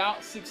at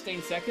about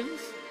 16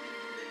 seconds.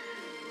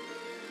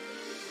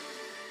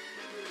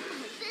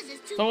 This is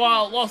too So I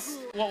cool for lost...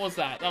 school. What was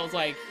that? That was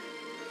like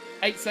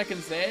 8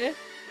 seconds there.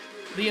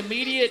 The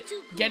immediate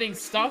getting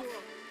stuck.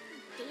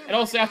 And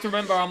also you have to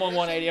remember I'm on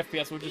 180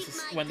 FPS, which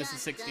is when this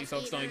is 60, so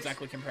it's not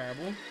exactly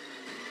comparable.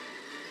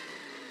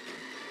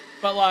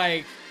 But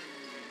like...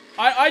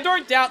 I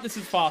don't doubt this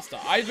is faster.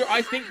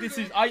 I think this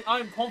is...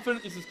 I'm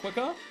confident this is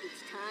quicker.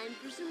 It's time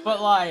for some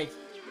But like...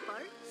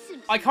 Part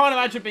I can't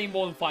imagine it being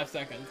more than 5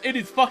 seconds. It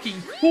is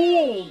fucking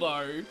cool,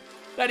 though.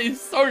 That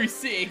is so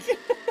sick.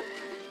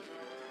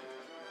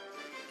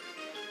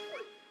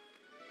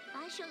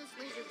 I show this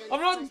laser gun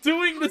I'm not quest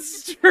doing the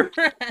hundreds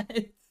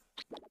strat.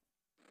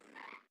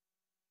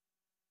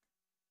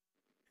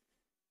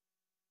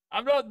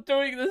 I'm not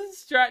doing the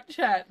strat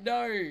chat,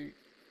 no.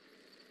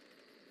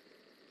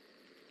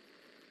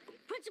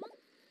 Principal.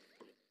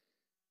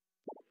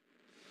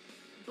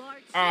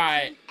 Bart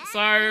Alright, Simpson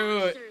at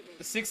your so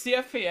service. 60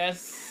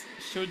 FPS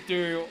should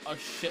do a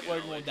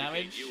shitload more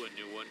damage. You a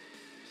new one.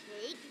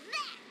 Take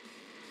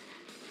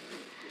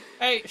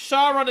that. Hey,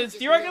 Shah Runners,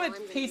 do you reckon a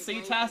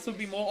PC task would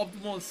be more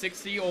optimal than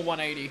 60 or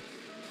 180?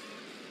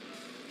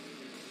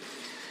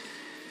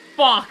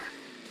 Fuck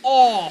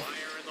off! Fire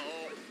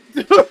in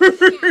the hole.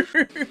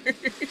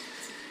 Dude.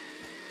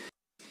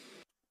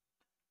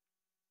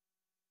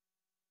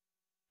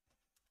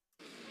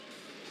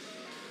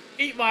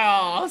 Eat my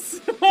ass.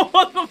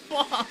 What the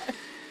fuck? Fire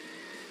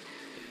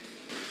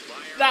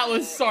That in the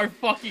was hole. so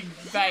fucking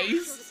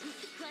base.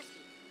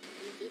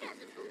 He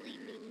doesn't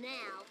believe me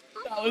now.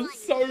 That was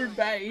so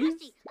base.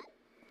 Krusty,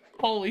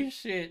 Holy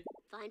shit.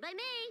 fine by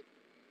me.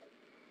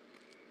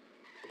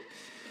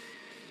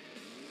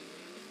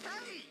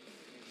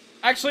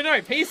 Actually,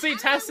 no. PC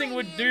testing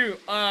would do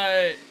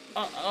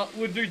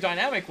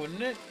dynamic,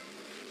 wouldn't it?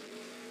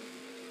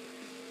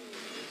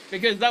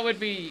 Because that would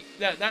be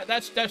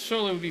that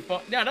surely would be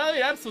fine. No, that'd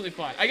be absolutely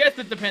fine. I guess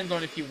it depends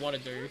on if you want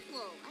to do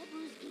Whoa, I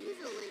bruise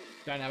easily.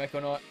 dynamic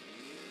or not.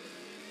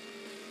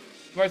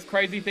 Most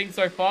crazy thing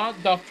so far,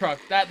 Duff Truck.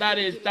 That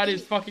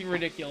is fucking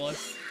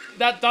ridiculous.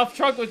 That Duff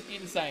Truck was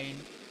insane.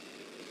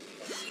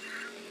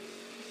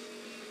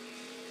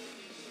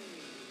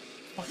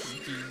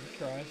 Fucking Jesus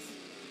Christ.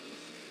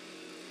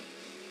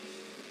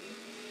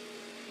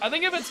 I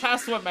think if a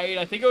task were made,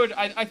 I think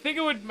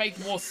it would make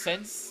more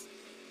sense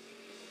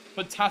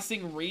for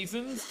tasking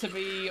reasons to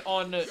be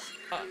on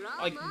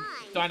like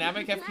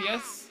dynamic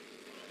FPS.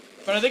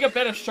 But I think a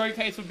better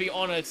showcase would be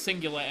on a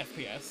singular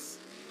FPS.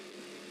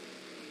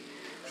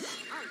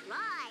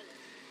 Alright.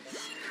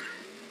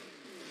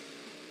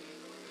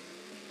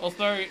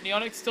 Also,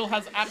 Neonic still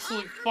has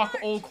absolute fuck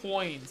all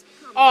coins.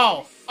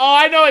 Oh,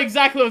 I know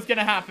exactly what's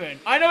gonna happen.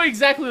 I know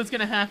exactly what's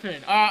gonna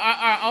happen.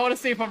 I want to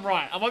see if I'm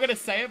right. I'm not gonna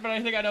say it, but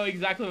I think I know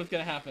exactly what's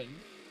gonna happen.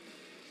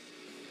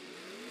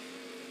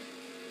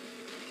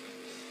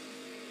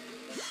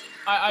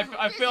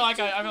 I feel like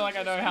I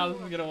know how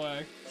this is gonna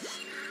work.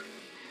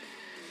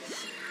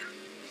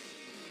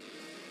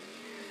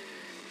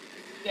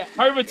 Yeah,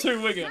 Homer 2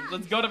 Wiggum.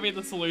 That's gotta be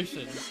the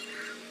solution.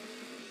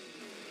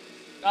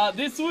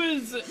 This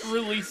was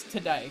released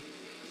today.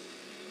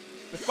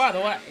 Which, by the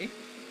way,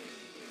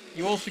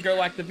 you all should go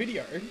like the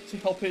video to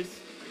help us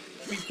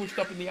be pushed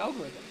up in the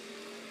algorithm.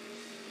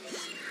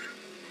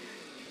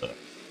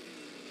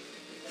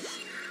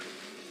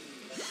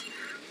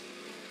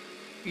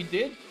 You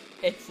did?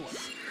 Excellent.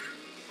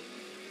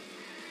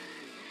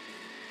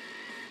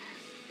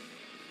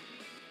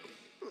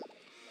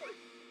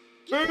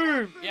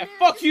 Boom! Yeah,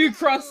 fuck you,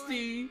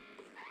 Krusty!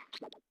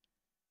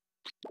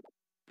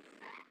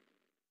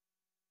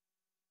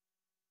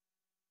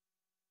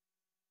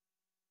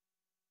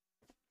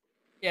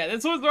 Yeah,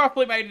 this was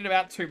roughly made in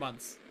about 2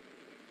 months.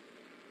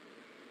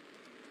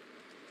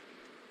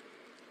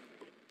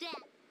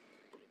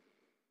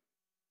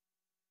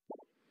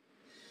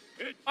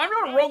 I'm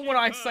not wrong when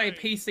I say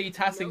PC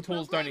testing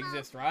tools don't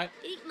exist, right?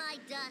 Eat my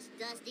dust,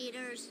 dust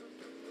eaters.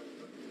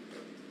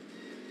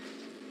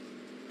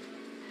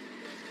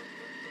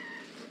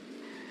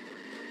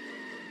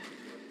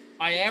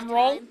 I am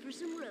wrong. Time for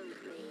some road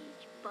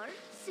rage, Bart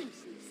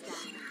Simpson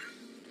style.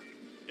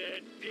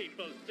 Dead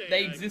people say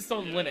They I'm exist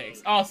on slow.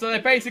 Linux. Oh, so they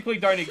basically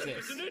don't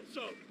exist. Isn't it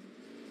so? As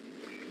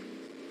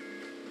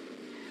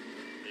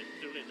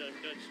soon as I'm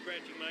done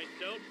scratching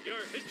myself, your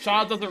history...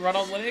 Shard doesn't run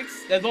on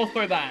Linux. There's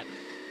also that.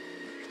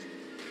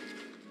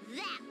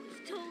 That was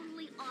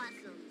totally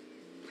awesome.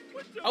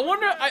 What's I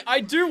wonder, I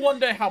do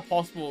wonder how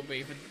possible it would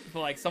be for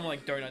like someone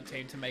like Donut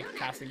Team to make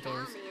casting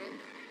tools.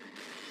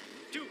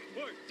 2,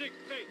 4, 6,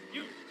 8,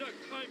 you suck,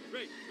 I'm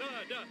great, da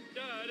da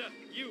da da,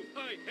 you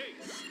I hate.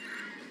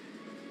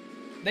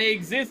 They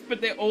exist, but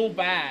they're all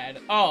bad.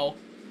 Oh.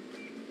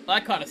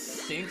 That kind of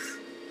stinks.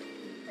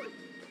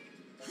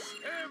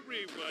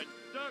 Everyone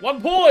sucks.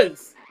 One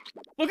pause!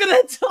 Look at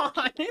that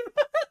time!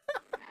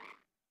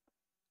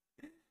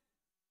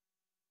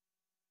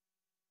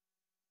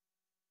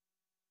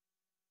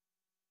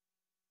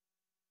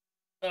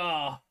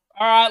 Oh.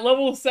 Alright,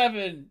 level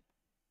 7.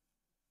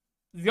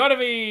 It's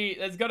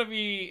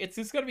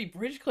just gotta be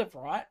bridge clip,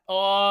 right?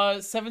 Or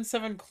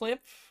 7-7 clip,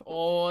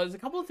 or there's a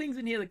couple of things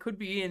in here that could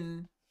be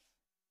in.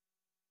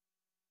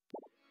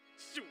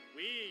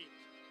 Sweet.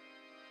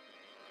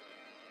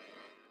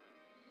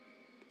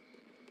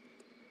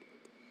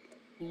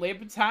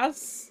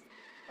 Libertas?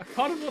 I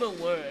kind of want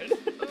to learn.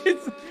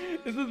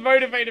 This has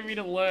motivated me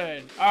to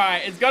learn.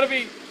 Alright, it's gotta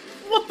be.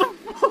 What the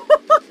fuck?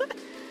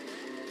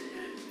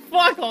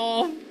 Fuck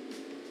off!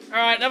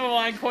 Alright, never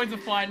mind. Coins are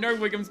fine. No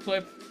Wiggum's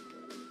clip.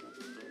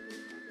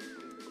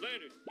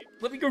 Leonard,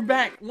 Let me go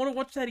back. I want to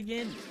watch that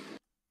again.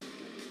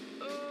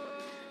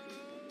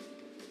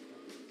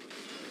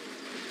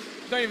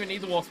 Don't even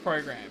need the WASP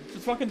program.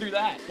 Just fucking do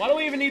that. Why do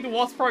we even need the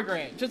WASP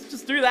program?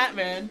 Just do that,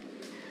 man.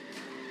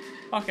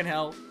 Fucking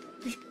hell.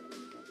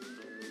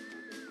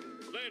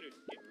 Later.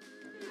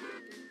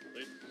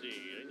 Let's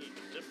see. I need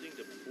something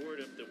to board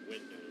up the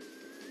window.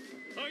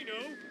 I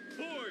know.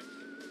 Boards.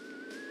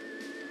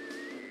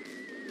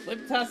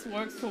 LibTAS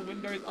works for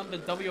Windows under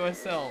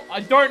WSL.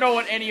 I don't know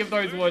what any of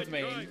those words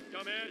mean.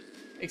 Dumbass.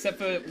 Except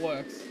for it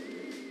works.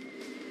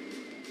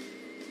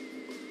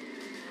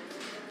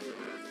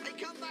 Hey,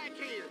 come back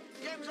here.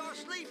 Them's are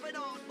sleeping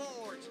on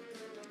boards.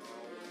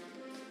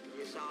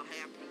 Guess I'll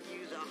have to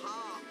use a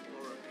hop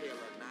or a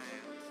pillow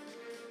now.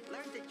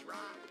 Learn to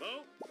drive.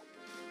 Oh,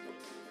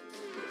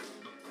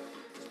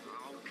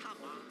 Oh,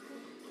 come on.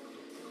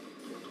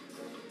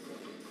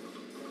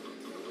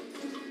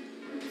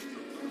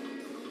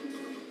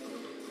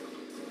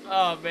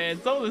 Oh man,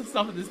 some of the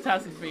stuff in this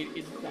task has been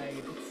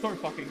insane. It's so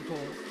fucking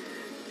cool.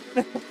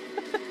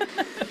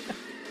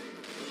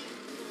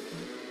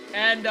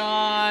 And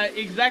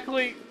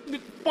exactly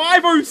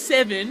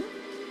 5:07.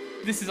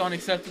 This is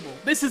unacceptable.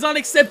 This is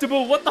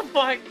unacceptable. What the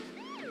fuck?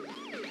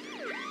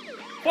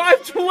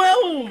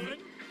 5:12.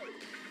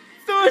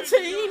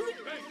 13.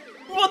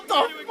 What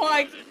the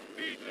fuck?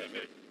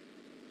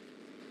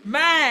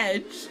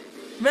 Madge.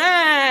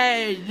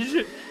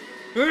 Madge.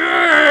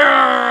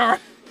 Urgh!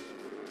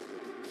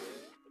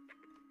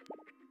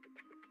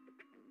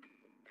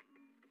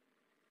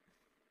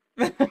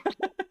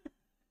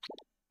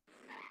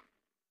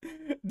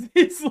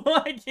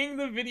 Disliking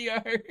the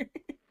video.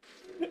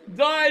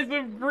 Dies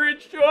of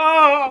bridge.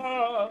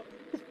 Oh!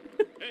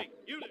 hey,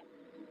 you.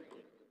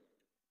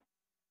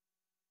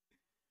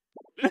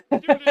 Let's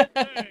do this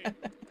thing.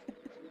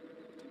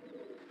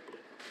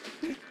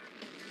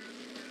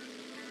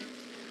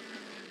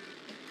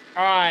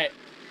 Alright.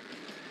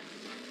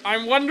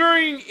 I'm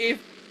wondering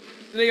if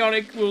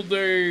Neonic will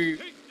do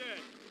Take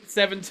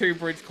that. 7-2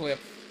 bridge clip.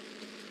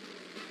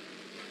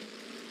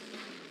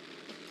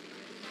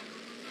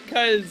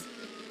 Because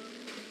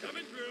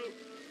Coming through.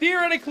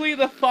 theoretically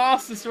the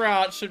fastest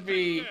route should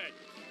be Take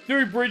that.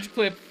 do bridge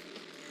clip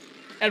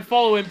and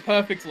follow him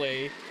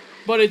perfectly.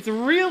 But it's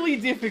really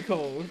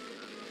difficult.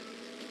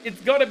 It's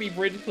gotta be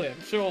bridge clip,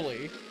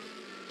 surely.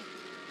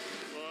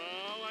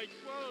 Oh, I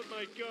swallowed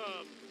my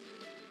gum.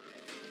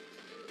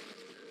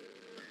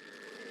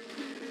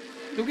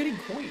 Still getting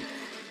coins.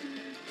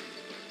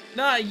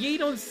 Nah,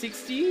 Yeet on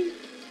 60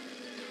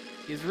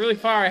 is really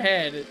far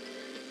ahead.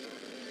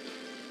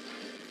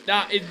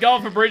 Nah, it's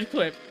going for bridge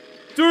clip.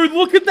 Dude,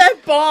 look at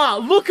that bar!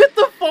 Look at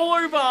the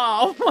follow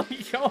bar! Oh my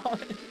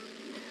god!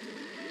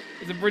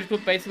 Is a bridge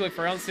clip basically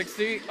for around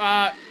 60?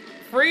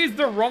 Free is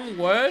the wrong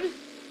word. That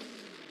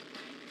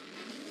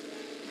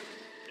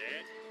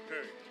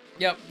hurt.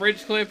 Yep,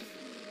 bridge clip.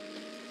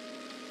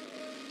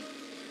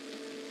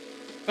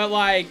 But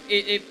like,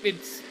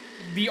 it's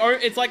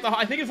like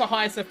I think it's the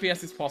highest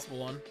FPS it's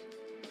possible on.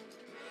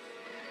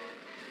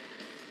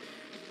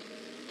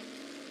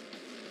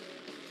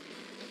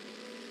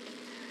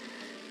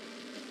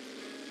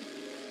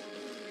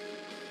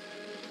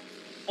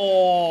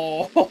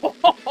 Oh.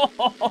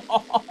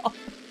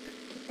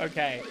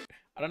 Okay.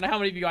 I don't know how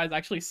many of you guys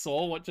actually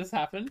saw what just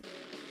happened.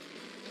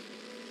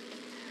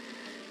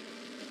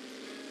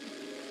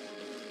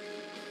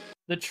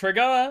 The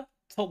trigger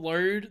to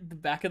load the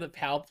back of the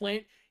power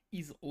plant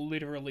is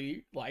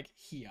literally like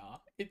here.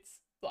 It's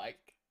like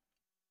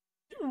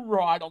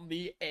right on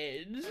the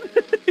edge.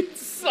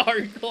 It's so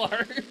close.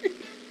 Forward,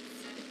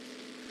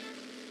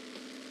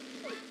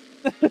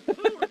 man. But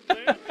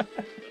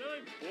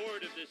I'm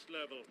bored of this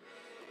level.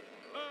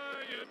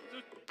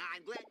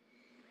 I'm glad.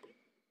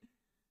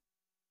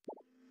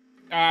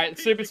 Alright,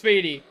 super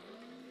speedy.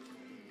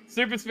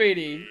 Super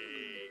speedy.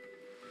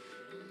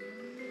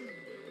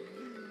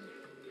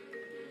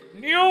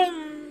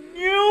 Noom,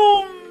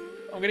 noom.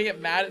 I'm gonna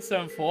get mad at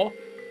 7-4.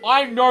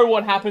 I know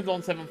what happens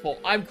on 7-4.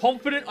 I'm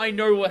confident I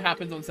know what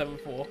happens on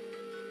 7-4.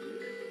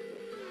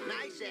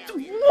 Nice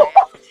alley.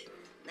 What?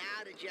 Now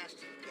to just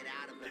get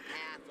out of the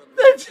path of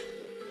That's...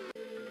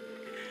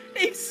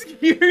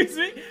 Excuse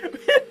me?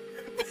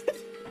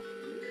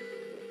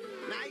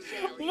 nice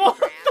alley. What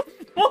Crap. the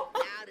fuck?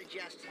 Now to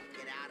just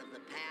get out of the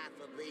path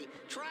of the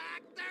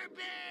tractor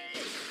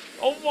beam.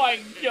 Oh my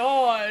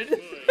god. Boy,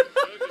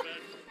 talk about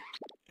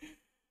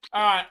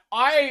Alright,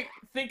 I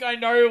think I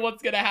know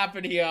what's gonna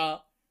happen here.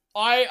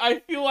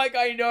 I feel like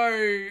I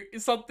know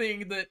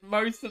something that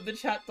most of the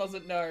chat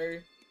doesn't know.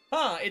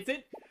 Huh, it's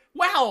it?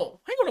 Wow,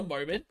 hang on a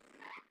moment.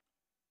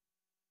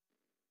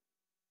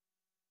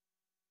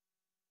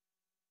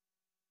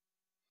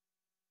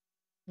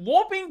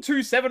 Warping to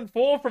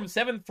 7-4 from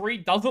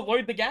 7-3 doesn't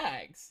load the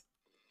gags.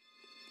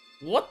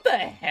 What the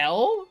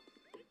hell?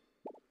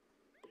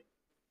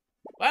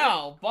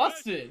 Wow,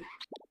 busted.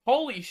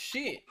 Holy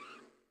shit.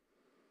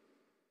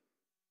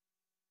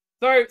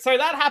 So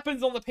that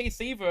happens on the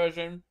PC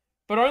version,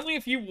 but only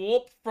if you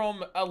warp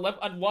from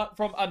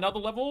from another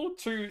level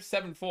to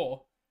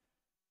 7-4.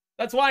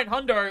 That's why in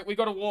Hundo we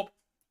got to warp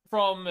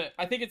from,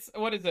 I think it's,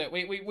 what is it?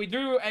 We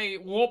do a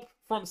warp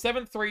from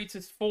 7-3 to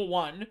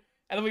 4-1, and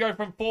then we go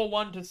from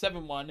 4-1 to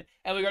 7-1,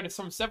 and we go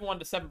from 7-1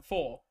 to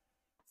 7-4.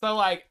 So,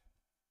 like,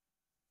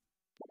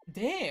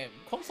 damn,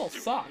 console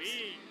sucks.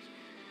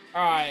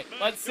 Alright,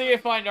 let's see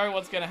if I know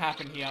what's gonna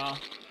happen here.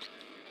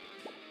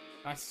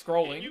 Nice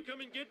scrolling. Can you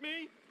come and get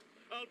me?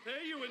 I'll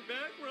pay you in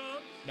back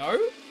rubs. No?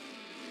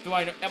 Do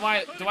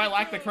I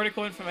lack the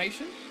critical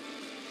information?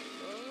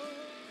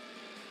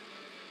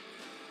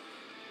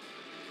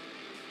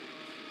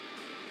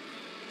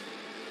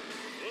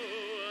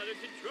 Oh, out of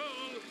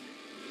control.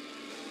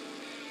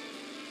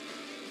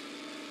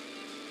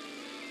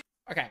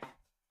 Okay.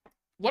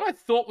 What I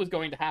thought was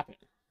going to happen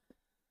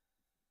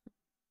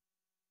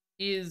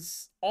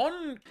is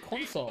on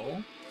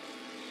console.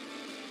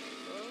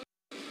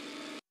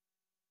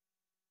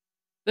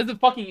 This is a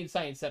fucking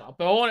insane setup,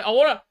 but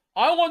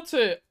I want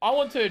to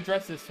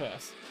address this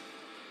first,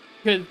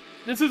 because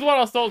this is what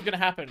I thought was gonna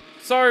happen.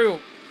 So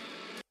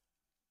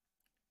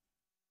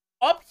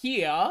up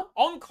here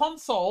on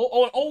console,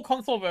 or all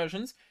console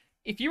versions,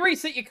 if you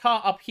reset your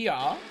car up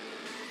here,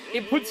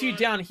 it puts you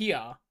down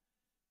here.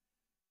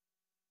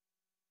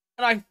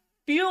 And I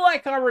feel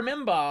like I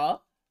remember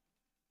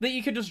that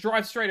you could just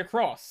drive straight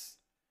across.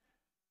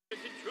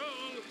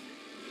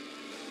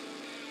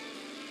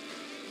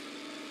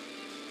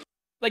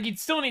 Like, you'd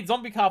still need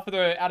zombie car for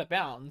the out of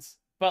bounds,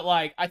 but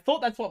like, I thought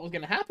that's what was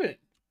gonna happen.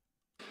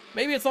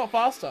 Maybe it's not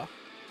faster.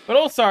 But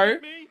also,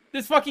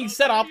 this fucking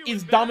setup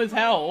is dumb as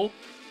hell.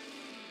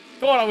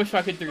 God, I wish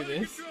I could do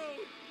this. You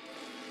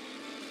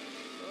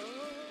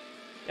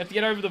have to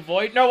get over the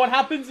void. No, what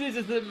happens is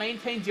that it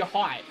maintains your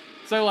height.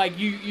 So like,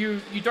 you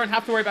don't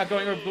have to worry about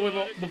going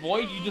over the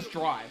void, you just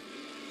drive.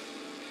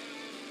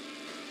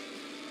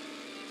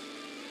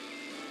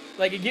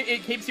 Like,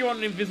 it keeps you on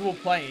an invisible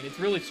plane.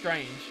 It's really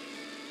strange.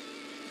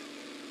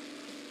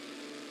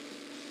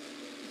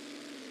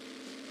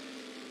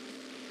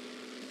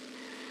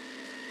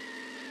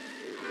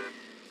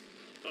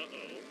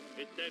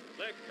 It's that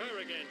black car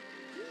again.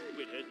 Ooh,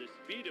 it has the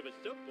speed of a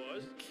sub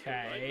boss.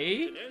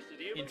 Okay.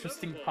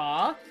 Interesting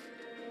path.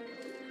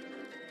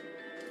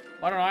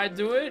 Why don't I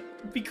do it?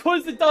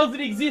 Because it doesn't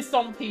exist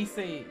on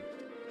PC.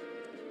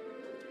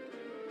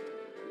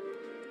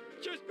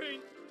 Chest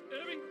pain.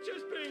 Having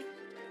chest pain.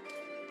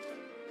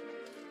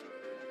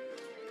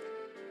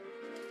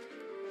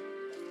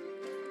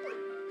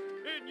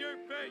 In your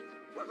face.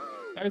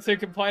 Those who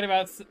complain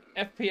about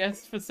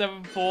FPS for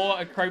 7.4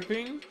 are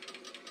coping.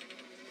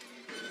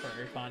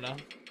 True, kinda.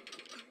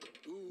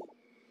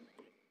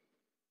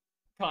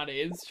 Kinda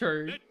is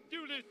true. Let's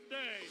do this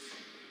thing.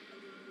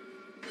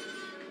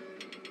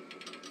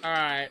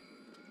 Alright.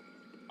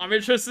 I'm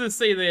interested to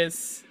see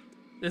this.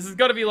 This has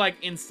got to be like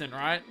instant,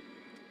 right?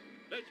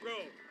 Let's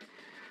roll.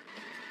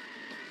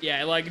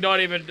 Yeah, like not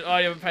even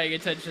paying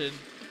attention.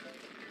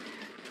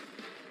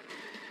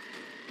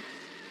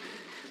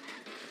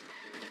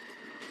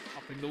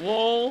 Hopping the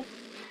wall.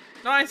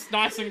 Nice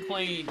and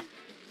clean.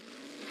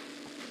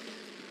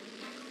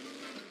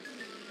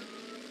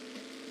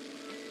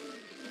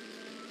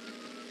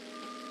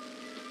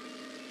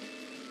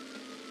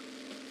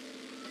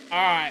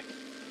 Alright.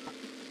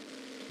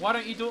 Why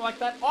don't you do it like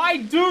that? I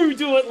do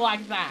it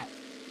like that!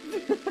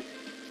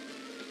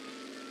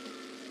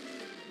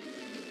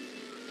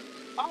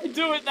 I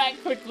do it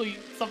that quickly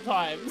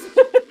sometimes.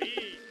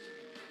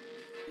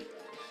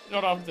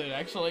 Not often,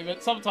 actually,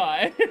 but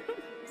sometimes. Oh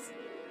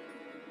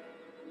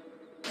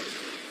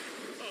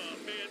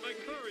man, my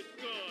car is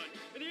gone,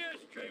 and the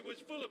ashtray was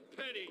full of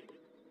pennies.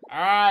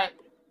 Alright.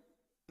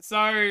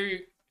 So,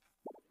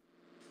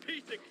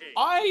 Piece of cake.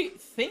 I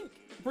think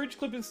bridge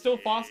clip is still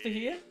faster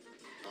here,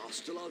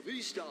 Hasta la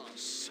vista,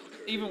 sucker.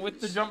 even with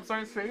the jump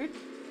zone speed.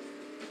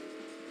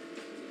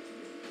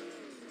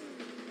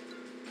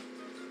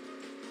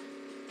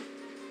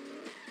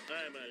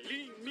 I'm a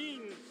lean,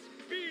 mean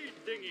speed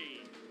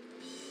thingy.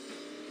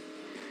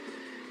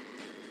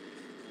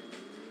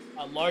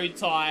 A load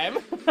time.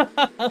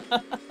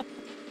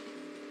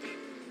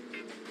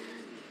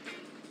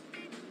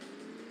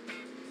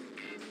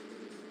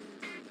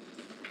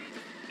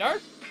 No?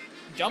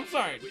 Jump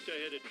zone. Wish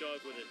I had a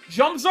dog with a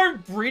Jump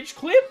zone bridge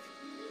clip?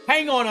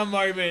 Hang on a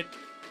moment.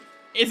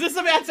 Is this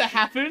about to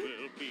happen?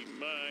 will be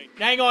mine.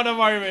 Hang on a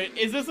moment.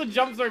 Is this a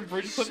jump zone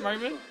bridge clip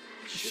moment?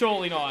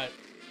 Surely not.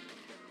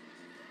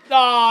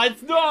 Nah,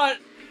 it's not.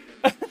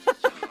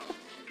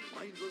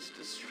 Mindless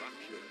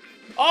distraction.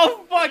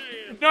 Oh, fuck.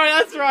 No,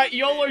 that's right.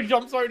 YOLO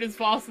jump zone is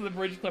faster than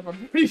bridge clip,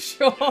 I'm pretty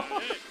sure. Heck,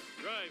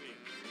 driving.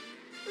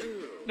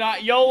 Nah,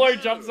 YOLO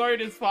jump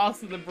zone is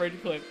faster than bridge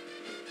clip.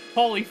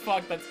 Holy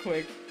fuck, that's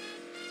quick.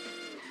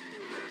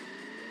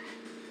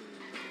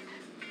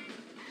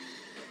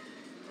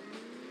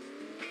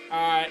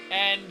 Alright,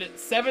 and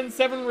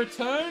 7-7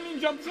 return in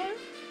jump zone?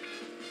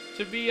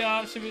 Should be,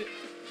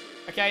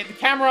 okay, the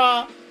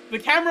camera!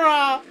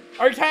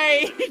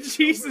 Okay,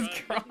 Jesus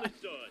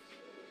Christ.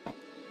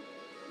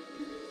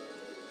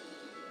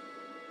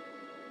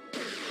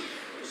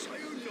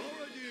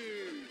 Sayonara,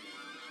 dude.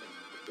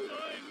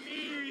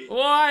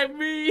 Why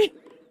me?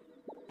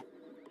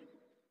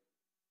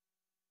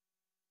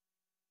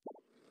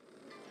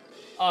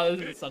 Oh,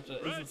 this is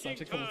such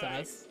a cool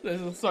task.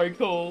 This is so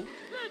cool.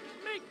 Let's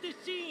make the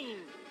scene.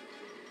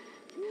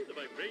 Ooh, the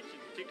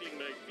vibrations tickling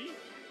my feet.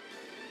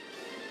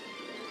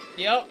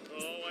 Yep.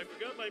 Oh, I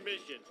forgot my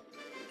mission.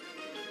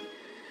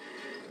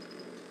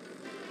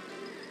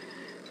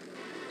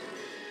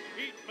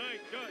 Eat my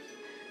dust.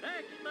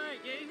 Back in my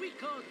day, we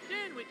called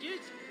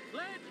sandwiches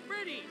flat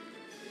spreading.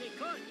 They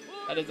cost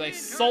That is a 4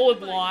 solid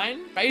cents. line.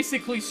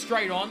 Basically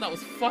straight on. That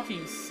was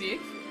fucking sick.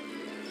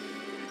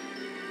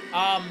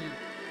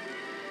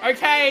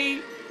 Okay.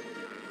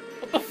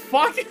 What the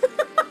fuck?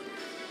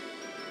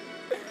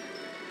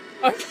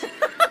 Okay.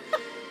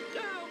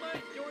 Now my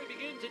story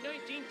begins in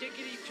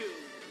 1982.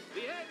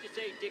 We had to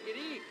say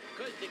dickety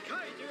because the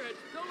Kaiser had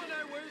stolen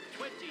our word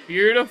 20.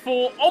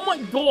 Beautiful. Oh my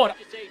god.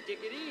 To say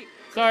dickety.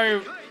 So,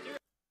 The Kaiser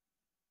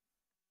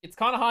it's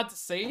kind of hard to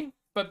see,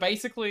 but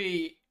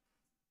basically,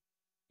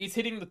 he's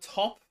hitting the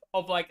top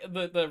of, like,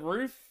 the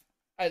roof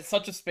at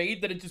such a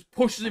speed that it just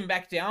pushes him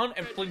back down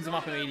and flings him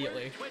up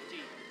immediately. 20.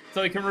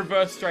 So he can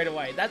reverse straight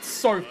away. That's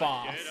so Dad,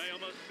 fast. I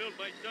almost spilled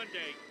my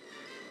sundae.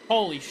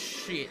 Holy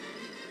shit.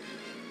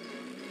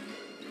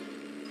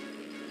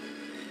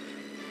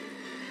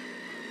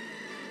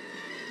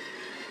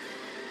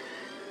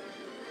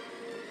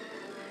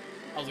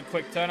 That was a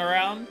quick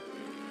turnaround.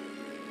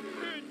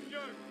 In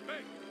your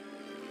face.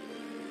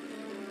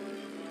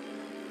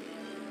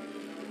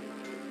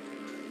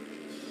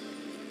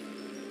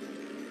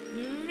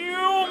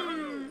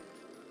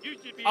 You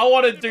should be I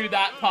want to ashamed do of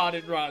that us. part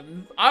in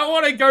runs. I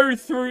want to go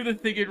through the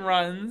thing in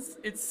runs.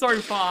 It's so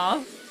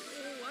fast.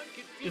 Oh, I'm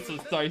confused. This was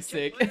Let so me check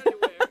sick. my underwear.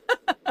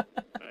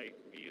 I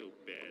feel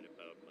bad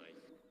about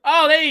myself.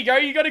 Oh, there you go.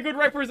 You got a good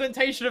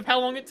representation of how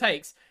long it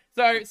takes.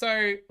 So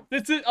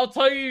this is. I'll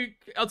tell you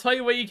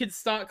where you can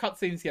start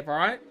cutscene skip. All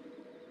right.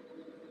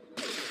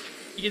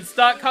 You can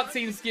start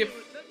cutscene skip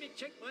Let me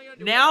check my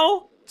underwear.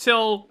 now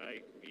till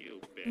I feel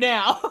bad.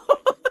 now.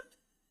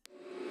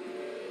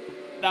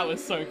 That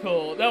was so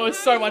cool. There was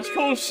so much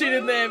cool shit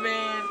in there, man.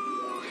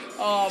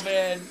 Oh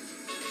man.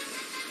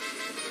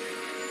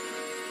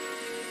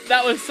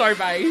 That was so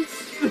base.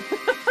 Is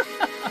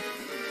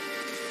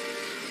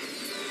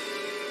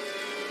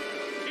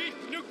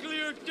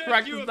nuclear death,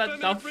 Practice you that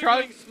effeminate dump wriggling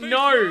truck? space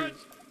No.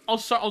 rods?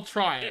 I'll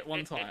try it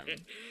one time.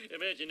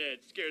 Imagine that,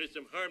 scared of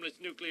some harmless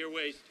nuclear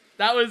waste.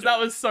 That was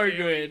so Very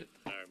good.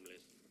 Harmless.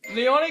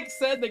 Neonic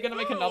said they're gonna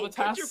make Oh, another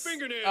cut your task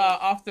fingernails.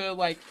 after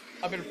like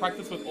a bit of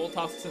practice with all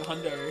tasks in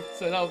Hundo,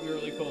 so that would be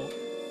really cool.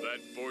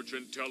 That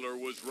fortune teller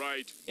was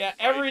right. Yeah,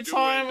 every I do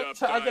time end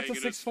up I get dying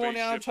to in a 6-4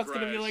 now, spaceship Chat's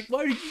gonna be crash. like,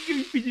 "Why did you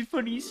go for the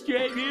funny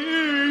strat?"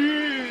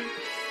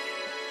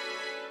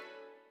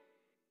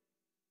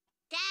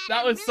 Dad, That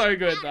I'm was so really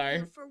good, proud of you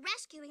though. for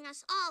rescuing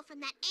us all from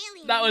that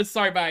alien. That was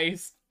so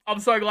base. I'm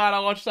so glad I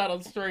watched that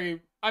on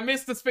stream. I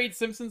missed the Speed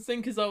Simpsons thing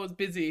because I was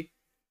busy,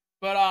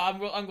 but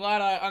I'm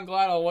glad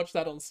I watched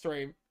that on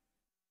stream.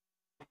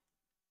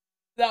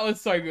 That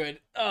was so good.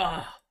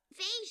 Ugh.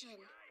 invasion.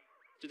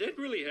 Did that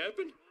really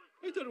happen?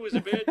 I thought it was a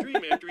bad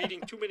dream after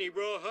eating too many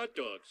raw hot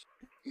dogs.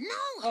 No,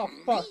 Oh,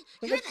 homie, fuck.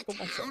 you're Let's the put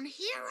myself- town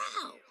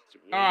hero.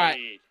 Sweet.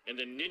 Alright. And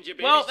the ninja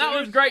baby Well, that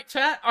was great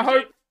chat. I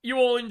hope you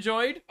all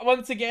enjoyed.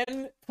 Once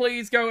again,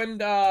 please go and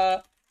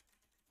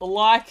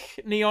like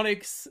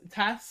Neonic's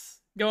TAS.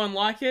 Go and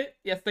like it.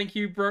 Yes, thank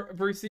you, Brucey.